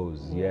he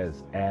goes,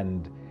 yes.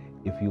 And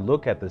if you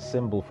look at the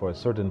symbol for a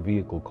certain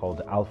vehicle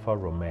called Alfa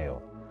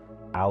Romeo,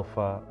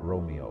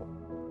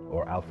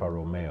 or Alfa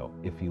Romeo,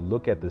 if you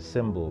look at the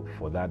symbol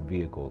for that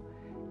vehicle,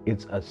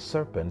 it's a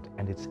serpent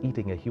and it's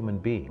eating a human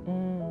being.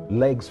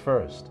 Legs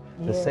first,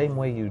 the same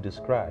way you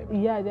described.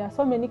 Yeah, there are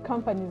so many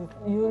companies.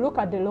 You look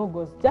at the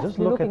logos. Just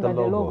look at the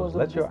logos.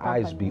 Let your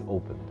eyes be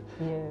open. opened.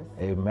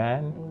 Yes.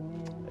 Amen.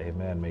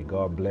 Amen. May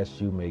God bless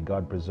you. May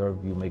God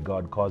preserve you. May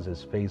God cause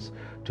his face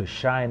to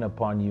shine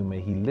upon you. May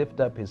he lift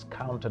up his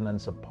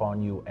countenance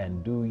upon you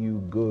and do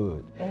you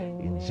good. Amen.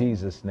 In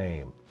Jesus'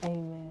 name.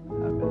 Amen.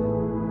 Amen.